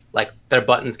more, like, their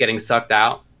buttons getting sucked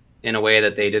out in a way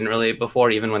that they didn't really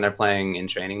before, even when they're playing in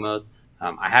training mode.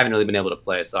 I haven't really been able to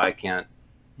play, so I can't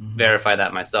verify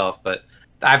that myself. But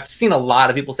I've seen a lot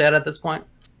of people say it at this point.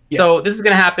 Yeah. So this is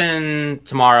going to happen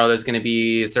tomorrow. There's going to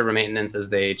be server maintenance as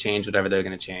they change whatever they're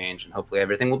going to change, and hopefully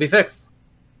everything will be fixed.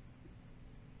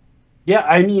 Yeah,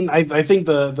 I mean, I think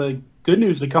the good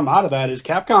news to come out of that is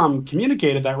Capcom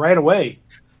communicated that right away,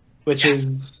 which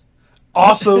is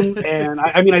awesome. And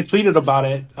I mean, I tweeted about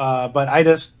it, but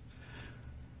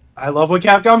I love what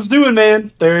Capcom's doing,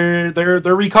 man. They're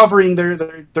recovering.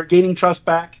 They're gaining trust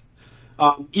back,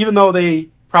 even though they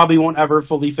probably won't ever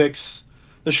fully fix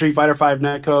the Street Fighter V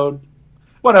netcode.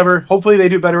 Whatever. Hopefully they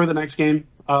do better with the next game.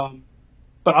 But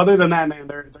other than that, man,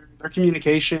 their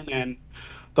communication and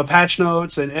the patch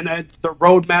notes and the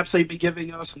roadmaps they've been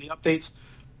giving us and the updates.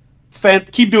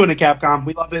 Keep doing it, Capcom.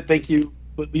 We love it. Thank you.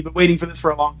 We've been waiting for this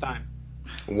for a long time.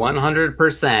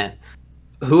 100%.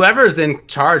 Whoever's in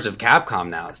charge of Capcom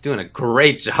now is doing a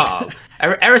great job.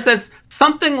 Ever since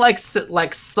something like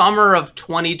summer of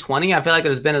 2020, I feel like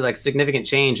there's been a significant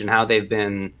change in how they've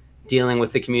been dealing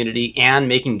with the community and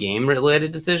making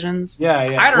game-related decisions. Yeah.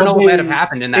 I don't know what might have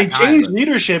happened in that time. They changed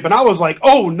leadership, and I was like,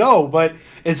 oh, no, but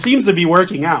it seems to be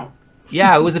working out.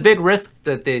 Yeah, it was a big risk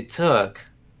that they took.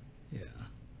 Yeah.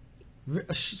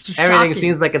 Everything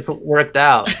seems like it's worked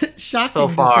out Shocking so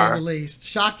far. to say the least.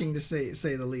 Shocking to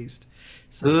say the least.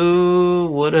 So.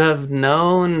 Who would have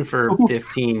known for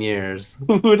 15 years?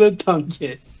 Who would have done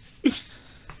it?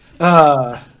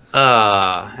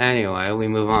 Anyway, we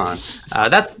move on.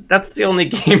 That's the only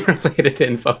game-related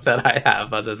info that I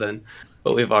have, other than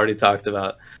what we've already talked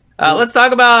about. Let's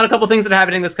talk about a couple things that are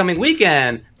happening this coming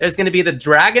weekend. There's going to be the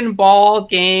Dragon Ball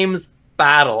Games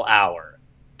Battle Hour.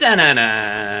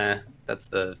 Da-na-na. That's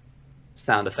the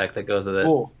sound effect that goes with it.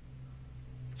 Cool.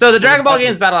 So the Dragon Ball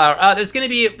Games Battle Hour, there's going to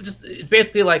be it's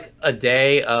basically like a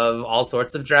day of all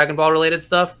sorts of Dragon Ball related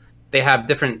stuff. They have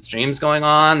different streams going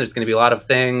on. There's going to be a lot of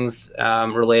things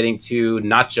relating to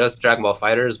not just Dragon Ball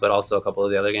FighterZ, but also a couple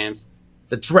of the other games.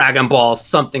 The Dragon Ball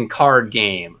something card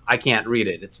game. I can't read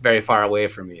it. It's very far away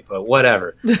from me, but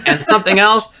whatever. And something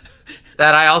else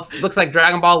that looks like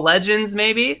Dragon Ball Legends,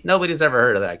 maybe? Nobody's ever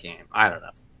heard of that game. I don't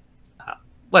know.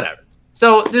 Whatever.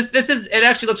 So it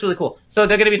actually looks really cool. So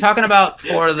they're going to be talking about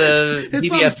for the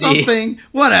DBFZ. Something,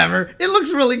 whatever. It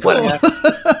looks really cool.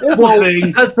 Well,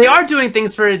 because they are doing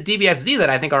things for DBFZ that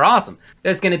I think are awesome.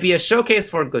 There's going to be a showcase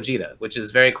for Gogeta, which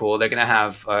is very cool. They're going to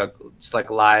have just like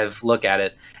a live look at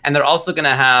it. And they're also going to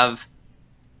have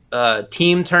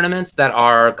team tournaments that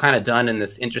are kind of done in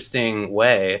this interesting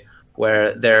way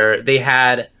where they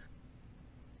had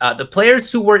the players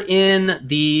who were in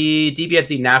the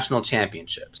DBFZ National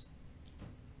Championships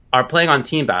are playing on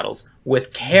team battles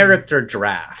with character-based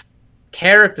draft.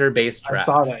 I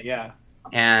saw that, yeah.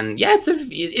 And yeah, it's an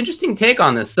interesting take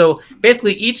on this. So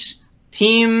basically each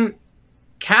team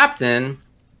captain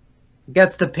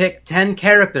gets to pick 10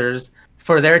 characters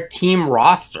for their team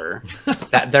roster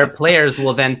that their players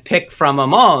will then pick from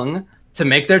among to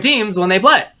make their teams when they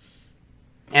play.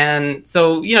 And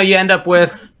so, you end up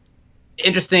with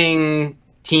interesting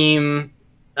team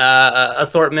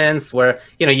assortments where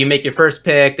you make your first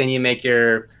pick, then you make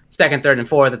your second, third, and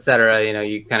fourth, etc.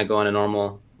 You kind of go in a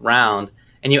normal round,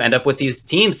 and you end up with these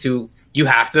teams who you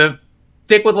have to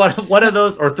stick with one of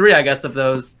those, or three, I guess, of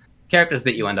those characters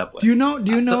that you end up with. Do you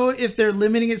know if they're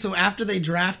limiting it? So after they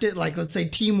draft it, like let's say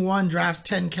team 1 drafts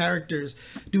 10 characters,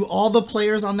 do all the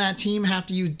players on that team have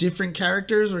to use different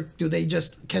characters, or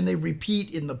can they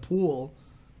repeat in the pool?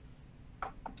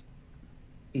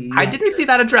 I didn't see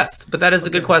that addressed, but that is a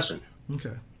good question.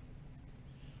 Okay.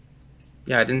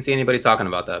 Yeah, I didn't see anybody talking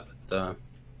about that,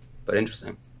 but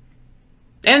interesting.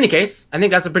 In any case, I think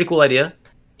that's a pretty cool idea,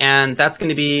 and that's going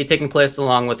to be taking place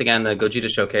along with, again, the Gogeta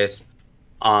Showcase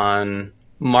on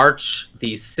March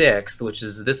the 6th, which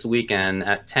is this weekend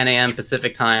at 10 a.m.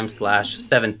 Pacific time /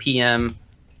 7 p.m.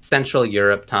 Central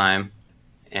Europe time.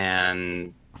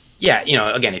 And yeah,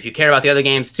 again, if you care about the other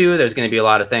games too, there's going to be a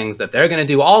lot of things that they're going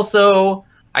to do also.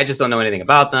 I just don't know anything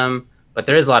about them, but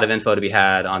there is a lot of info to be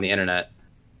had on the internet.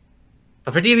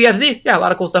 But for DBFZ, yeah, a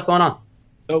lot of cool stuff going on.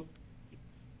 Nope.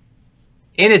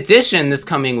 In addition, this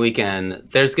coming weekend,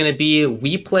 there's going to be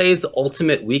WePlay's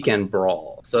Ultimate Weekend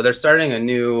Brawl. So they're starting a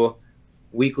new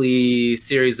weekly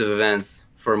series of events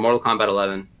for Mortal Kombat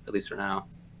 11, at least for now,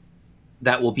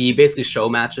 that will be basically show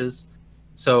matches.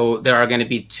 So there are going to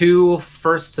be 2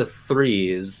 first to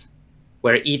 3s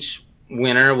where each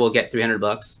winner will get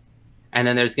 $300. And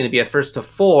then there's going to be a first to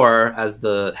 4 as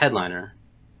the headliner,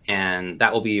 and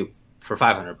that will be for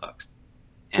 $500.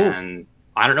 And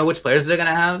I don't know which players they're going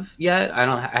to have yet.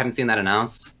 I haven't seen that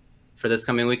announced for this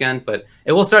coming weekend, but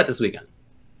it will start this weekend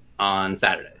on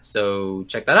Saturday. So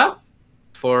check that out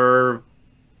for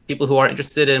people who are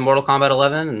interested in Mortal Kombat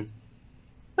 11 and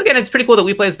again, it's pretty cool that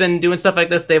WePlay's been doing stuff like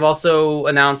this. They've also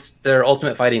announced their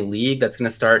Ultimate Fighting League that's going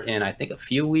to start in, I think, a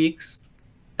few weeks.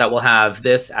 That will have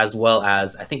this as well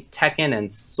as, I think, Tekken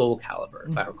and Soul Calibur,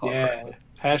 if I recall correctly.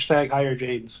 Hashtag hire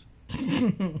James.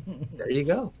 There you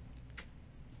go.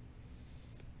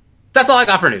 That's all I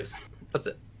got for news. That's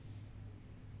it.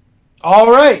 All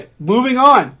right, moving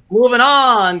on. Moving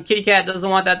on. Kitty Cat doesn't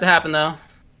want that to happen, though.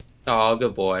 Oh,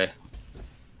 good boy.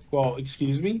 Well,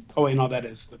 excuse me? Oh, wait, no, that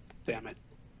is. Damn it.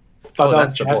 Thought that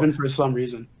was Jasmine for some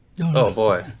reason. Oh,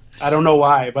 boy. I don't know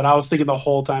why, but I was thinking the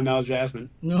whole time that was Jasmine.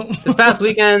 No. This past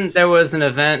weekend, there was an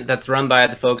event that's run by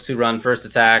the folks who run First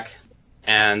Attack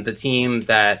and the team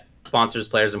that sponsors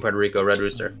players in Puerto Rico, Red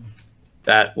Rooster.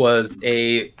 That was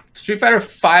a Street Fighter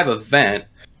V event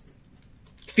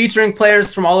featuring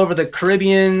players from all over the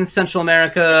Caribbean, Central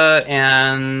America,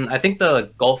 and I think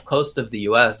the Gulf Coast of the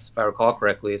U.S., if I recall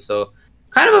correctly. So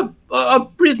kind of a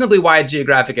reasonably wide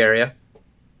geographic area.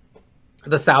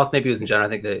 The South, maybe it was in general. I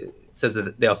think it says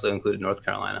that they also included North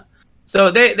Carolina. So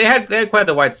they had quite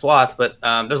a wide swath, but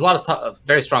there's a lot of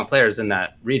very strong players in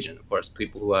that region, of course,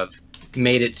 people who have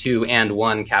made it to and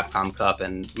won Capcom Cup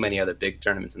and many other big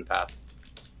tournaments in the past.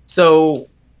 So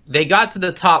they got to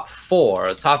the top 4.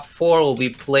 The top 4 will be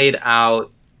played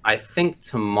out, I think,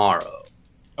 tomorrow.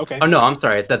 Okay. Oh, no, I'm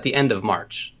sorry. It's at the end of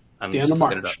March. The end of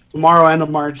March. Tomorrow, end of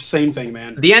March, same thing,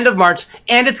 man. The end of March,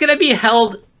 and it's going to be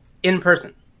held in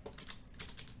person.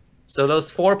 So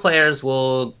those 4 players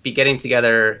will be getting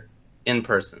together in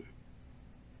person.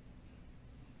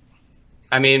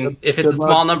 I mean, if it's a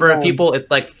small number of people,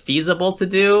 it's like feasible to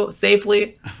do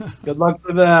safely. Good luck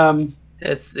for them.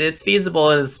 It's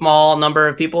feasible in a small number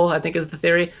of people, I think is the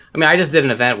theory. I mean, I just did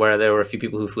an event where there were a few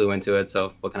people who flew into it,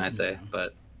 so what can I say?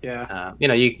 But yeah, you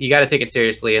know, you got to take it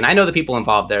seriously, and I know the people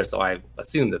involved there, so I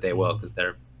assume that they will because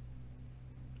they're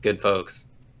good folks.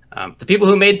 The people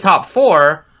who made top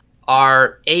 4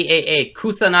 are AAA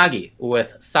Kusanagi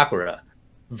with Sakura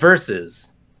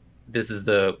versus, this is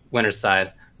the winner's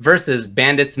side, versus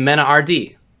Bandits Mena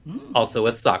RD, also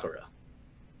with Sakura.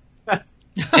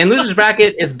 And loser's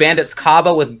bracket is Bandits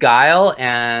Kaba with Guile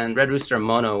and Red Rooster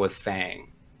Mono with Fang.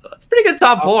 So it's a pretty good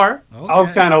top 4. Okay. I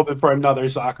was kind of hoping for another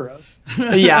Sakura.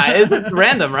 Yeah, it's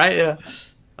random, right? Yeah.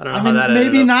 I don't know how that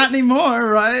maybe not anymore,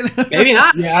 right? Maybe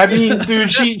not. Yeah, I mean,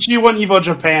 dude, she won Evo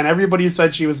Japan. Everybody who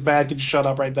said she was bad could shut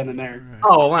up right then and there.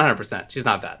 Oh, 100%. She's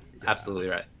not bad. Absolutely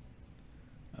right.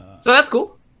 So that's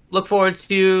cool. Look forward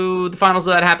to the finals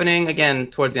of that happening again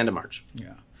towards the end of March.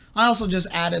 Yeah. I also just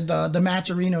added the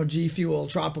Matcherino GFuel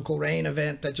Tropical Rain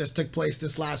event that just took place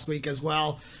this last week as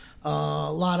well.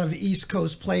 A lot of East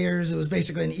Coast players. It was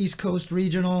basically an East Coast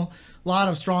regional. A lot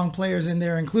of strong players in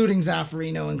there, including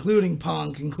Zaffarino, including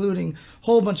Punk, including a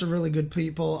whole bunch of really good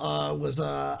people.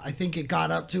 I think it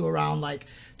got up to around like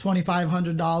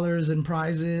 $2,500 in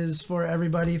prizes for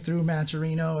everybody through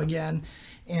Matcherino again.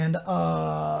 And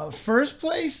first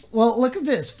place, well, look at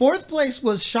this. 4th place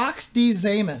was Shock D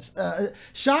Zamus.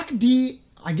 Shock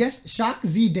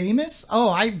Z Damus. Oh,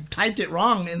 I typed it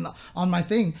wrong on my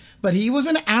thing. But he was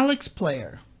an Alex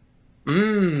player.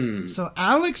 So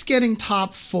Alex getting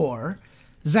top 4.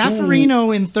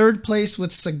 Zaffarino in 3rd place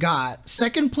with Sagat.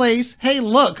 2nd place, hey,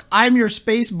 look, I'm your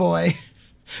space boy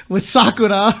with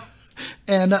Sakura.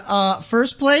 And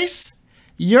 1st place,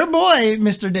 your boy,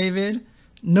 Mr. David.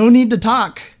 No Need to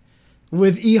Talk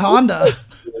with E Honda.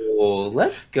 Oh,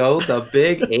 let's go the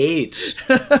big H,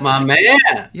 my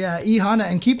man. Yeah, E Honda,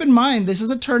 and keep in mind this is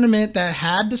a tournament that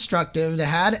had Destructive, that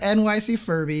had NYC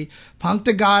Furby, Punk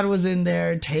to God was in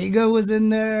there, Tega was in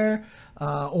there,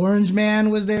 Orange Man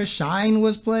was there, Shine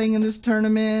was playing in this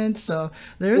tournament. So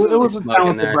there's a lot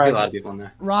of people in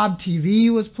there. Rob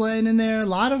TV was playing in there. A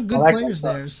lot of good players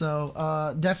there.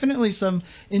 So definitely some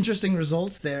interesting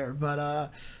results there.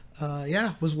 But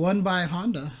yeah, was won by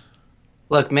Honda.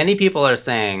 Look, many people are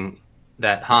saying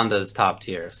that Honda's top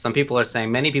tier. Many people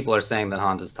are saying that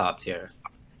Honda's top tier.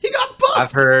 He got buffed.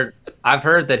 I've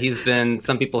heard that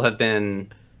some people have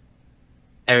been,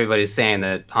 everybody's saying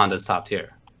that Honda's top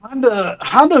tier.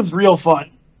 Honda's real fun.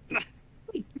 Yeah.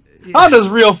 Honda's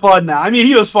real fun now. I mean,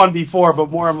 he was fun before, but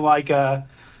more of like I'm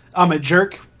a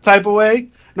jerk type of way.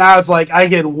 Now it's like I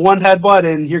get one headbutt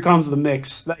and here comes the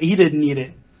mix. He didn't need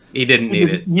it. He didn't need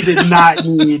it. He did not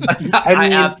need. I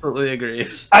absolutely agree.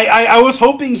 I was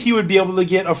hoping he would be able to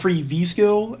get a free V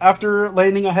skill after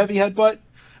landing a heavy headbutt,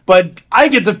 but I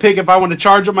get to pick if I want to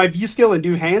charge up my V skill and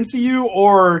do hands to you,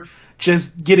 or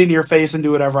just get in your face and do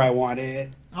whatever I want.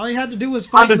 All you had to do was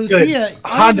fight Lucia.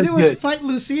 All you had to do was fight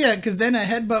Lucia, because then a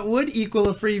headbutt would equal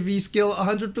a free V skill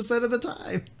 100% of the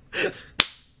time.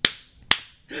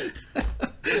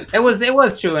 It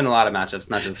was true in a lot of matchups,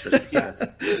 not just for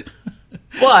Lucia.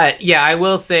 But yeah, I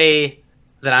will say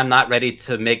that I'm not ready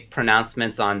to make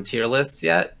pronouncements on tier lists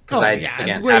yet because again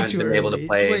haven't been able to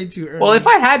play. It's way too early. Well, if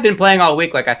I had been playing all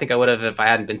week, like I think I would have if I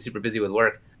hadn't been super busy with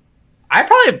work, I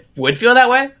probably would feel that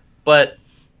way. But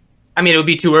I mean, it would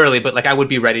be too early. But like, I would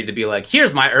be ready to be like,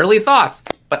 here's my early thoughts.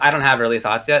 But I don't have early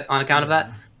thoughts yet on account of that.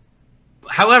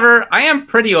 However, I am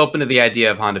pretty open to the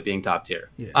idea of Honda being top tier.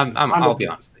 Yeah. I'll be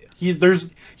honest with you.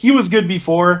 He was good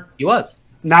before. He was.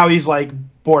 Now he's like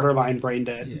borderline brain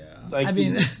dead. Yeah. Like, I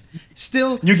mean,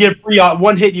 still, you get free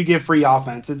one hit, you get free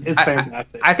offense. It's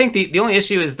fantastic. I think the only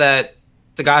issue is that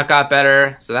Sagat got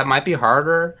better, so that might be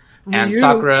harder. And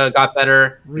Sakura got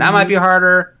better. That might be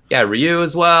harder. Yeah, Ryu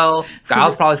as well.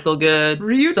 Guile's probably still good.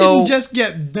 Ryu didn't just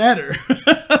get better.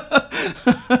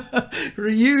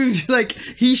 Ryu, like,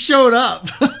 he showed up.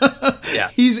 Yeah.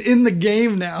 He's in the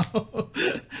game now.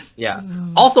 Yeah.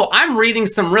 Also, I'm reading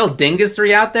some real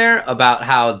dingusry out there about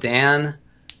how Dan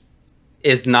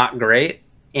is not great.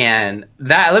 And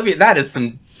that is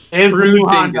some true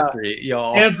dingusry,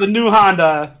 y'all. And the new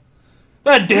Honda.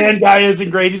 That Dan guy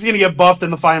isn't great. He's going to get buffed in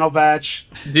the final batch.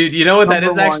 Dude, you know what that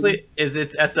is actually?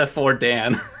 It's SF4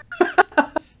 Dan.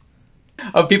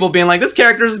 Of people being like, this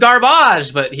character is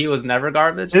garbage, but he was never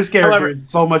garbage. This character is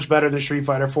so much better than Street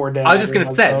Fighter 4 Dan. I was just going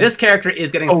to say, this character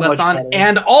is getting slept on better.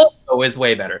 And also is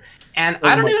way better. And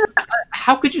I don't even know,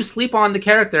 how could you sleep on the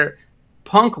character?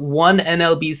 Punk won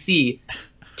NLBC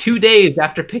 2 days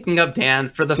after picking up Dan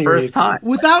for the first time.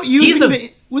 Without using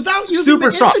the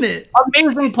infinite.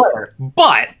 Amazing player.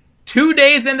 But 2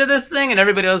 days into this thing and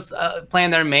everybody was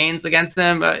playing their mains against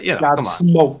him, you know, got come on.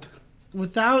 Smoked.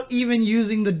 Without even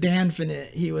using the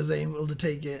Danfinite, he was able to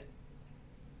take it.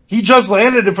 He just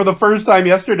landed it for the first time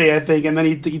yesterday, I think, and then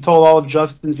he told all of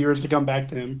Justin's viewers to come back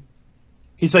to him.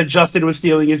 He said Justin was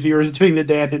stealing his viewers doing the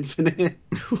Dan Infinite.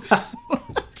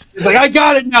 He's like, I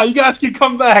got it now. You guys can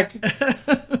come back.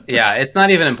 Yeah, it's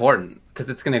not even important because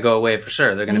it's going to go away for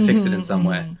sure. They're going to fix it in some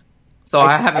way. So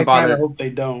I haven't bothered. I hope they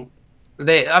don't.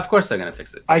 Of course, they're going to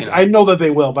fix it. I know that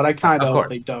they will, but I kind of hope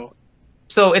they don't.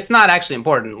 So it's not actually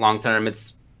important long term.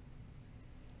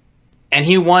 And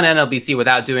he won NLBC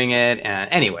without doing it.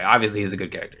 And anyway, obviously he's a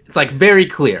good character. It's like very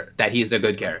clear that he's a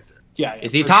good character. Yeah.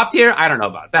 Is he top tier? I don't know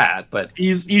about that, but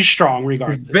he's strong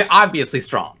regardless. He's obviously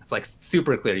strong. It's like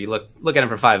super clear. You look at him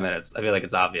for 5 minutes. I feel like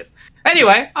it's obvious.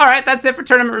 Anyway, all right, that's it for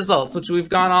tournament results, which we've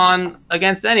gone on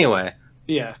against anyway.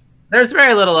 Yeah. There's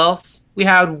very little else. We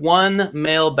had one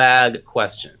mailbag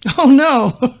question. Oh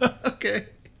no. Okay.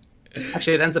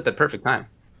 Actually, it ends up at perfect time.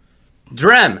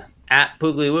 Drem at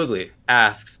Poogly Woogly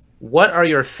asks, what are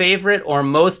your favorite or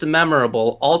most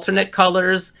memorable alternate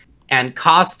colors and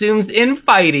costumes in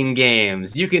fighting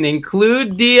games? You can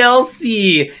include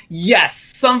DLC. Yes,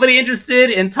 somebody interested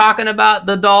in talking about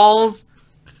the dolls?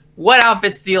 What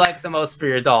outfits do you like the most for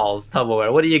your dolls,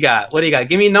 Tubbleware? What do you got?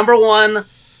 Give me number one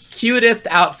cutest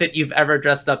outfit you've ever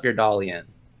dressed up your dolly in.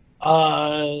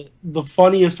 The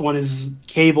funniest one is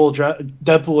Cable,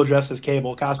 Deadpool dressed as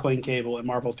Cable, cosplaying Cable in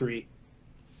Marvel 3.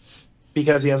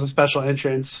 Because he has a special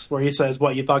entrance where he says,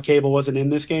 what, you thought Cable wasn't in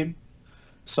this game?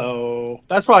 So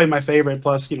that's probably my favorite.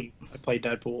 Plus, you know, I play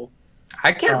Deadpool.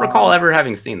 I can't recall ever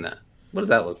having seen that. What does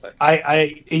that look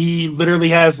like? He literally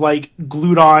has like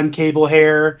glued on Cable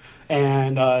hair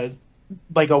and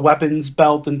like a weapons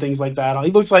belt and things like that.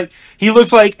 He looks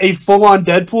like a full-on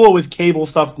Deadpool with Cable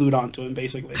stuff glued onto him,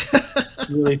 basically.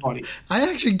 Really funny. I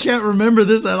actually can't remember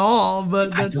this at all,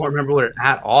 but I don't remember it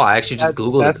at all. I actually just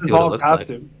Googled it to see what it looks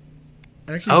like.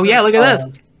 Actually, yeah, look at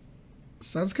this.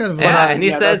 Sounds kind of and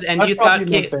he says, and you thought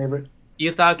Cable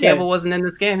Yeah. wasn't in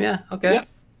this game, yeah? Okay.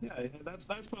 Yeah, that's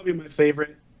probably my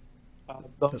favorite of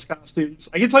those costumes.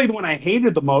 I can tell you the one I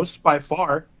hated the most by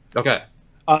far. Okay.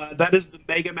 That is the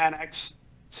Mega Man X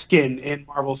skin in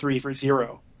Marvel 3 for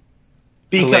Zero.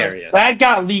 Because Hilarious. that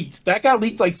got leaked. That got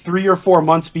leaked like 3 or 4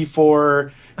 months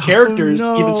before characters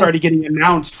even started getting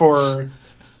announced for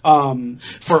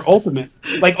Ultimate.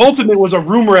 Like Ultimate was a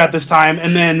rumor at this time,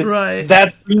 and then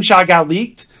that screenshot got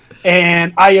leaked,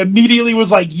 and I immediately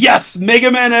was like, yes,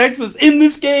 Mega Man X is in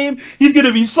this game. He's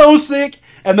gonna be so sick.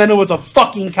 And then it was a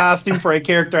fucking costume for a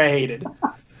character I hated.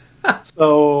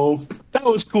 So that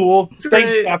was cool.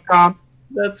 Thanks, Capcom.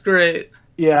 That's great.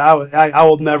 Yeah, I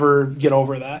will never get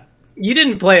over that. You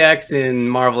didn't play X in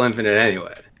Marvel Infinite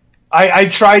anyway. I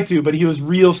tried to, but he was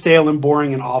real stale and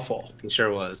boring and awful. He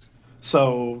sure was.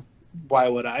 So why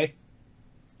would I?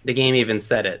 The game even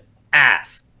said it.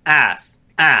 Ass.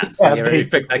 Yeah, you already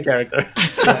picked that character.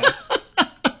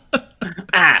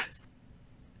 Ass.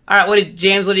 All right,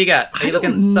 James, what do you got? Are you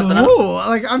looking something up?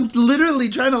 Like, I'm literally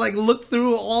trying to like look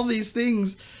through all these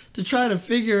things to try to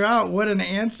figure out what an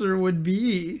answer would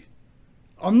be.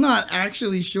 I'm not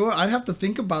actually sure. I'd have to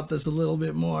think about this a little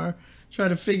bit more. Try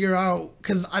to figure out,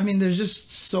 because I mean, there's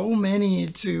just so many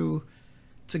to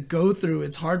go through.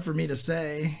 It's hard for me to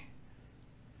say.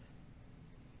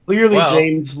 Clearly,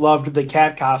 James loved the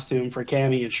cat costume for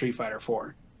Cammy in Street Fighter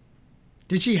 4.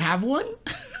 Did she have one?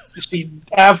 She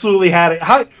absolutely had it.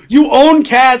 How you own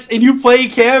cats and you play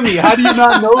Cammy? How do you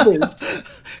not know this?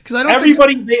 Because I don't.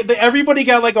 Everybody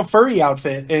got like a furry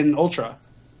outfit in Ultra.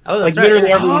 Oh, that's like, right.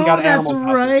 Literally everyone got that's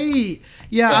animal right.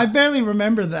 Yeah, I barely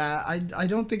remember that. I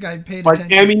don't think I paid Like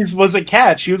attention. Cammy's was a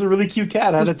cat. She was a really cute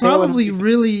cat. It was probably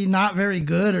really not very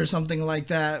good or something like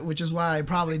that, which is why I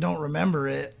probably don't remember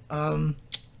it.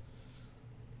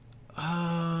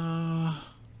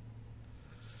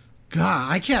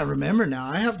 God, I can't remember now.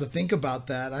 I have to think about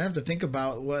that. I have to think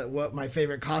about what my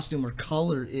favorite costume or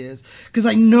color is. Because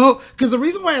the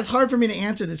reason why it's hard for me to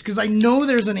answer this, because I know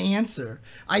there's an answer.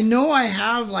 I know I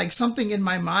have like something in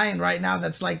my mind right now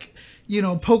that's like, you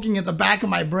know, poking at the back of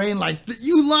my brain like,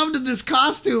 you loved this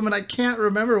costume, and I can't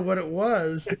remember what it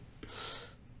was.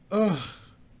 Ugh.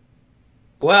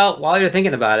 Well, while you're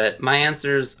thinking about it, my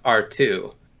answers are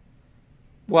 2.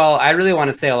 Well, I really want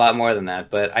to say a lot more than that,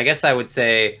 but I guess I would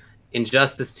say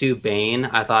Injustice 2 Bane,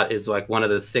 I thought, is like one of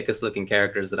the sickest looking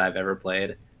characters that I've ever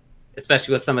played.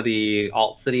 Especially with some of the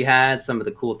alts that he had, some of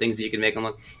the cool things that you could make him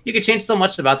look. You could change so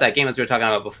much about that game, as we were talking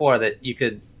about before, that you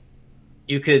could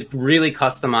really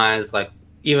customize, like,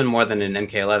 even more than in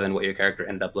MK11, what your character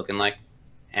ended up looking like.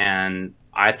 And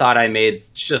I thought I made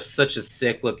just such a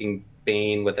sick looking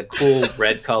Bane with a cool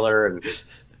red color, and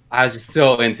I was just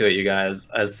so into it, you guys.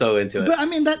 I was so into it. But I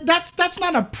mean, that's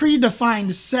not a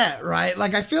predefined set, right?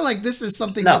 Like, I feel like this is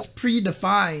something that's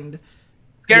predefined.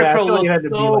 Scarecrow looked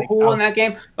so cool in that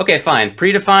game. Okay, fine.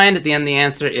 Predefined. At the end, the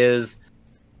answer is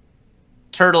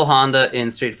Turtle Honda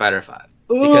in Street Fighter V.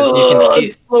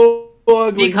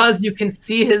 Because you can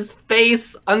see his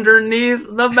face underneath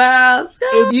the mask.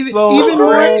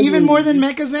 Even more than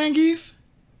Mecha Zangief?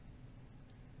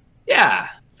 Yeah,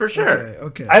 for sure.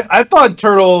 Okay. I thought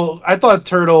Turtle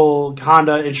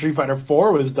Honda in Street Fighter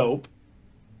 4 was dope.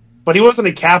 But he wasn't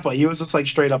a Kappa. He was just like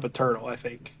straight up a turtle, I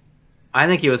think. I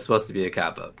think he was supposed to be a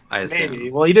Kappa, I assume.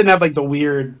 Maybe. Well, he didn't have like the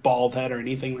weird bald head or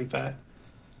anything like that.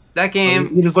 That game...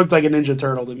 So he just looked like a Ninja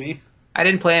Turtle to me. I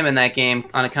didn't play him in that game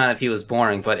on account of he was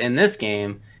boring, but in this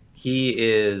game, he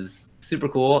is super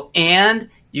cool, and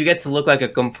you get to look like a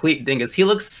complete dingus. He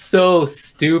looks so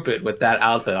stupid with that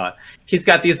outfit on. He's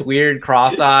got these weird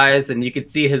cross eyes, and you can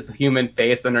see his human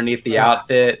face underneath the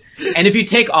outfit. And if you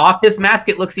take off his mask,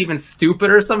 it looks even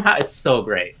stupider somehow. It's so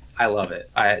great. I love it.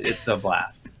 It's a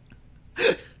blast.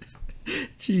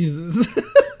 Jesus.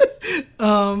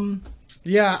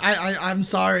 Yeah, I'm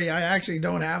sorry. I actually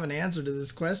don't have an answer to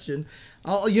this question.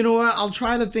 You know what? I'll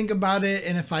try to think about it,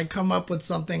 and if I come up with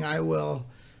something, I will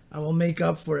make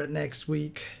up for it next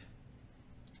week.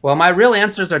 Well, my real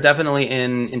answers are definitely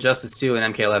in Injustice 2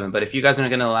 and MK11, but if you guys are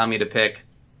going to allow me to pick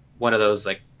one of those,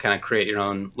 like, kind of create your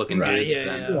own looking dude,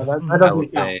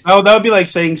 that would be like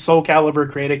saying Soul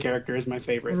Calibur create a character is my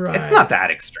favorite. Right. It's not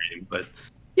that extreme, but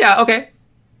yeah, okay.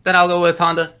 Then I'll go with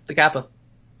Honda, the Kappa.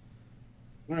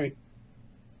 All right.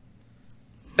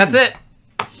 That's it.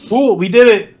 Cool, we did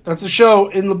it. That's a show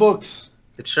in the books.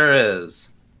 It sure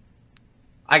is.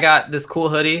 I got this cool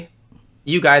hoodie.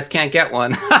 You guys can't get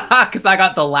one because I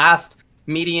got the last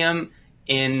medium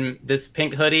in this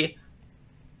pink hoodie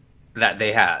that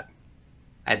they had.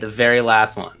 I had the very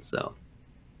last one, so.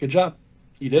 Good job.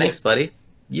 You did Thanks, buddy.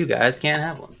 You guys can't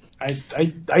have one.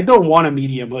 I don't want a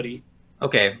medium hoodie.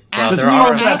 Okay.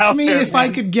 Well, ask me if I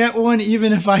could get one,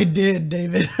 even if I did,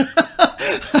 David.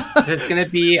 There's going to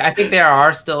be, I think there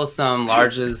are still some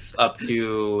larges up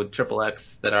to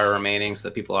XXX that are remaining,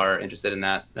 so people are interested in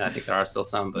that. I think there are still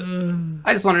some, but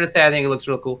I just wanted to say I think it looks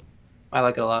real cool. I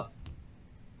like it a lot.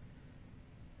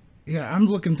 Yeah, I'm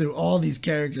looking through all these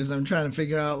characters. I'm trying to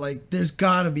figure out, like, there's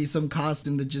got to be some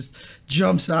costume that just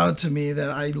jumps out to me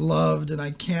that I loved, and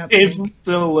I can't think.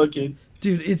 Still looking.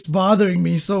 Dude, it's bothering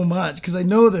me so much because I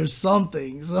know there's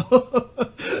something. So,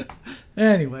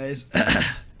 anyways.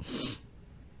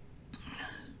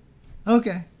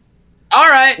 Okay. All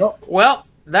right. Well,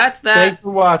 that's that. Thanks for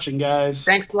watching, guys.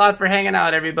 Thanks a lot for hanging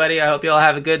out, everybody. I hope you all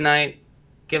have a good night.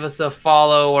 Give us a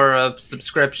follow or a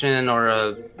subscription or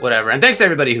a whatever. And thanks to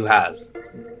everybody who has.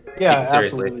 Yeah,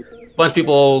 seriously. absolutely. A bunch of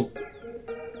people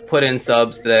put in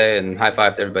subs today, and high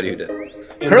five to everybody who did.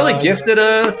 And, Curly gifted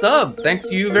a sub.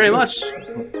 Thanks you very much.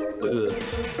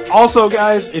 Also,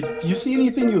 guys, if you see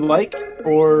anything you like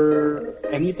or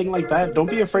anything like that, don't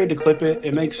be afraid to clip it.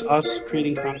 It makes us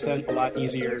creating content a lot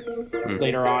easier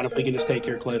later on if we can just take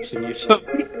your clips and use them.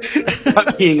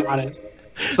 Not being honest.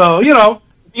 So, you know,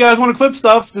 you guys want to clip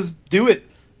stuff, just do it.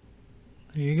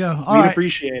 There you go. All We'd right.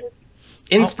 appreciate it.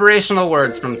 Inspirational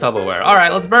words from Tubbleware. All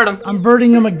right, let's bird him. I'm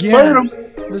birding him again. Bird 'em.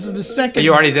 This is the second.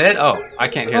 You already did? Oh, I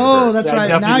can't hear the Oh, bird. that's Yeah, I right.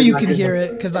 Now definitely you did can not hear hear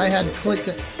it because I had clicked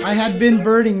it. I had been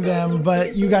birding them,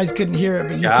 but you guys couldn't hear it.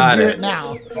 But you Got can hear it. it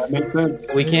now. That makes sense.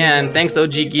 We can. Thanks,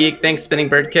 OG Geek. Thanks, Spinning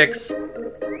Bird Kicks.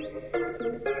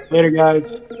 Later,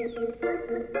 guys.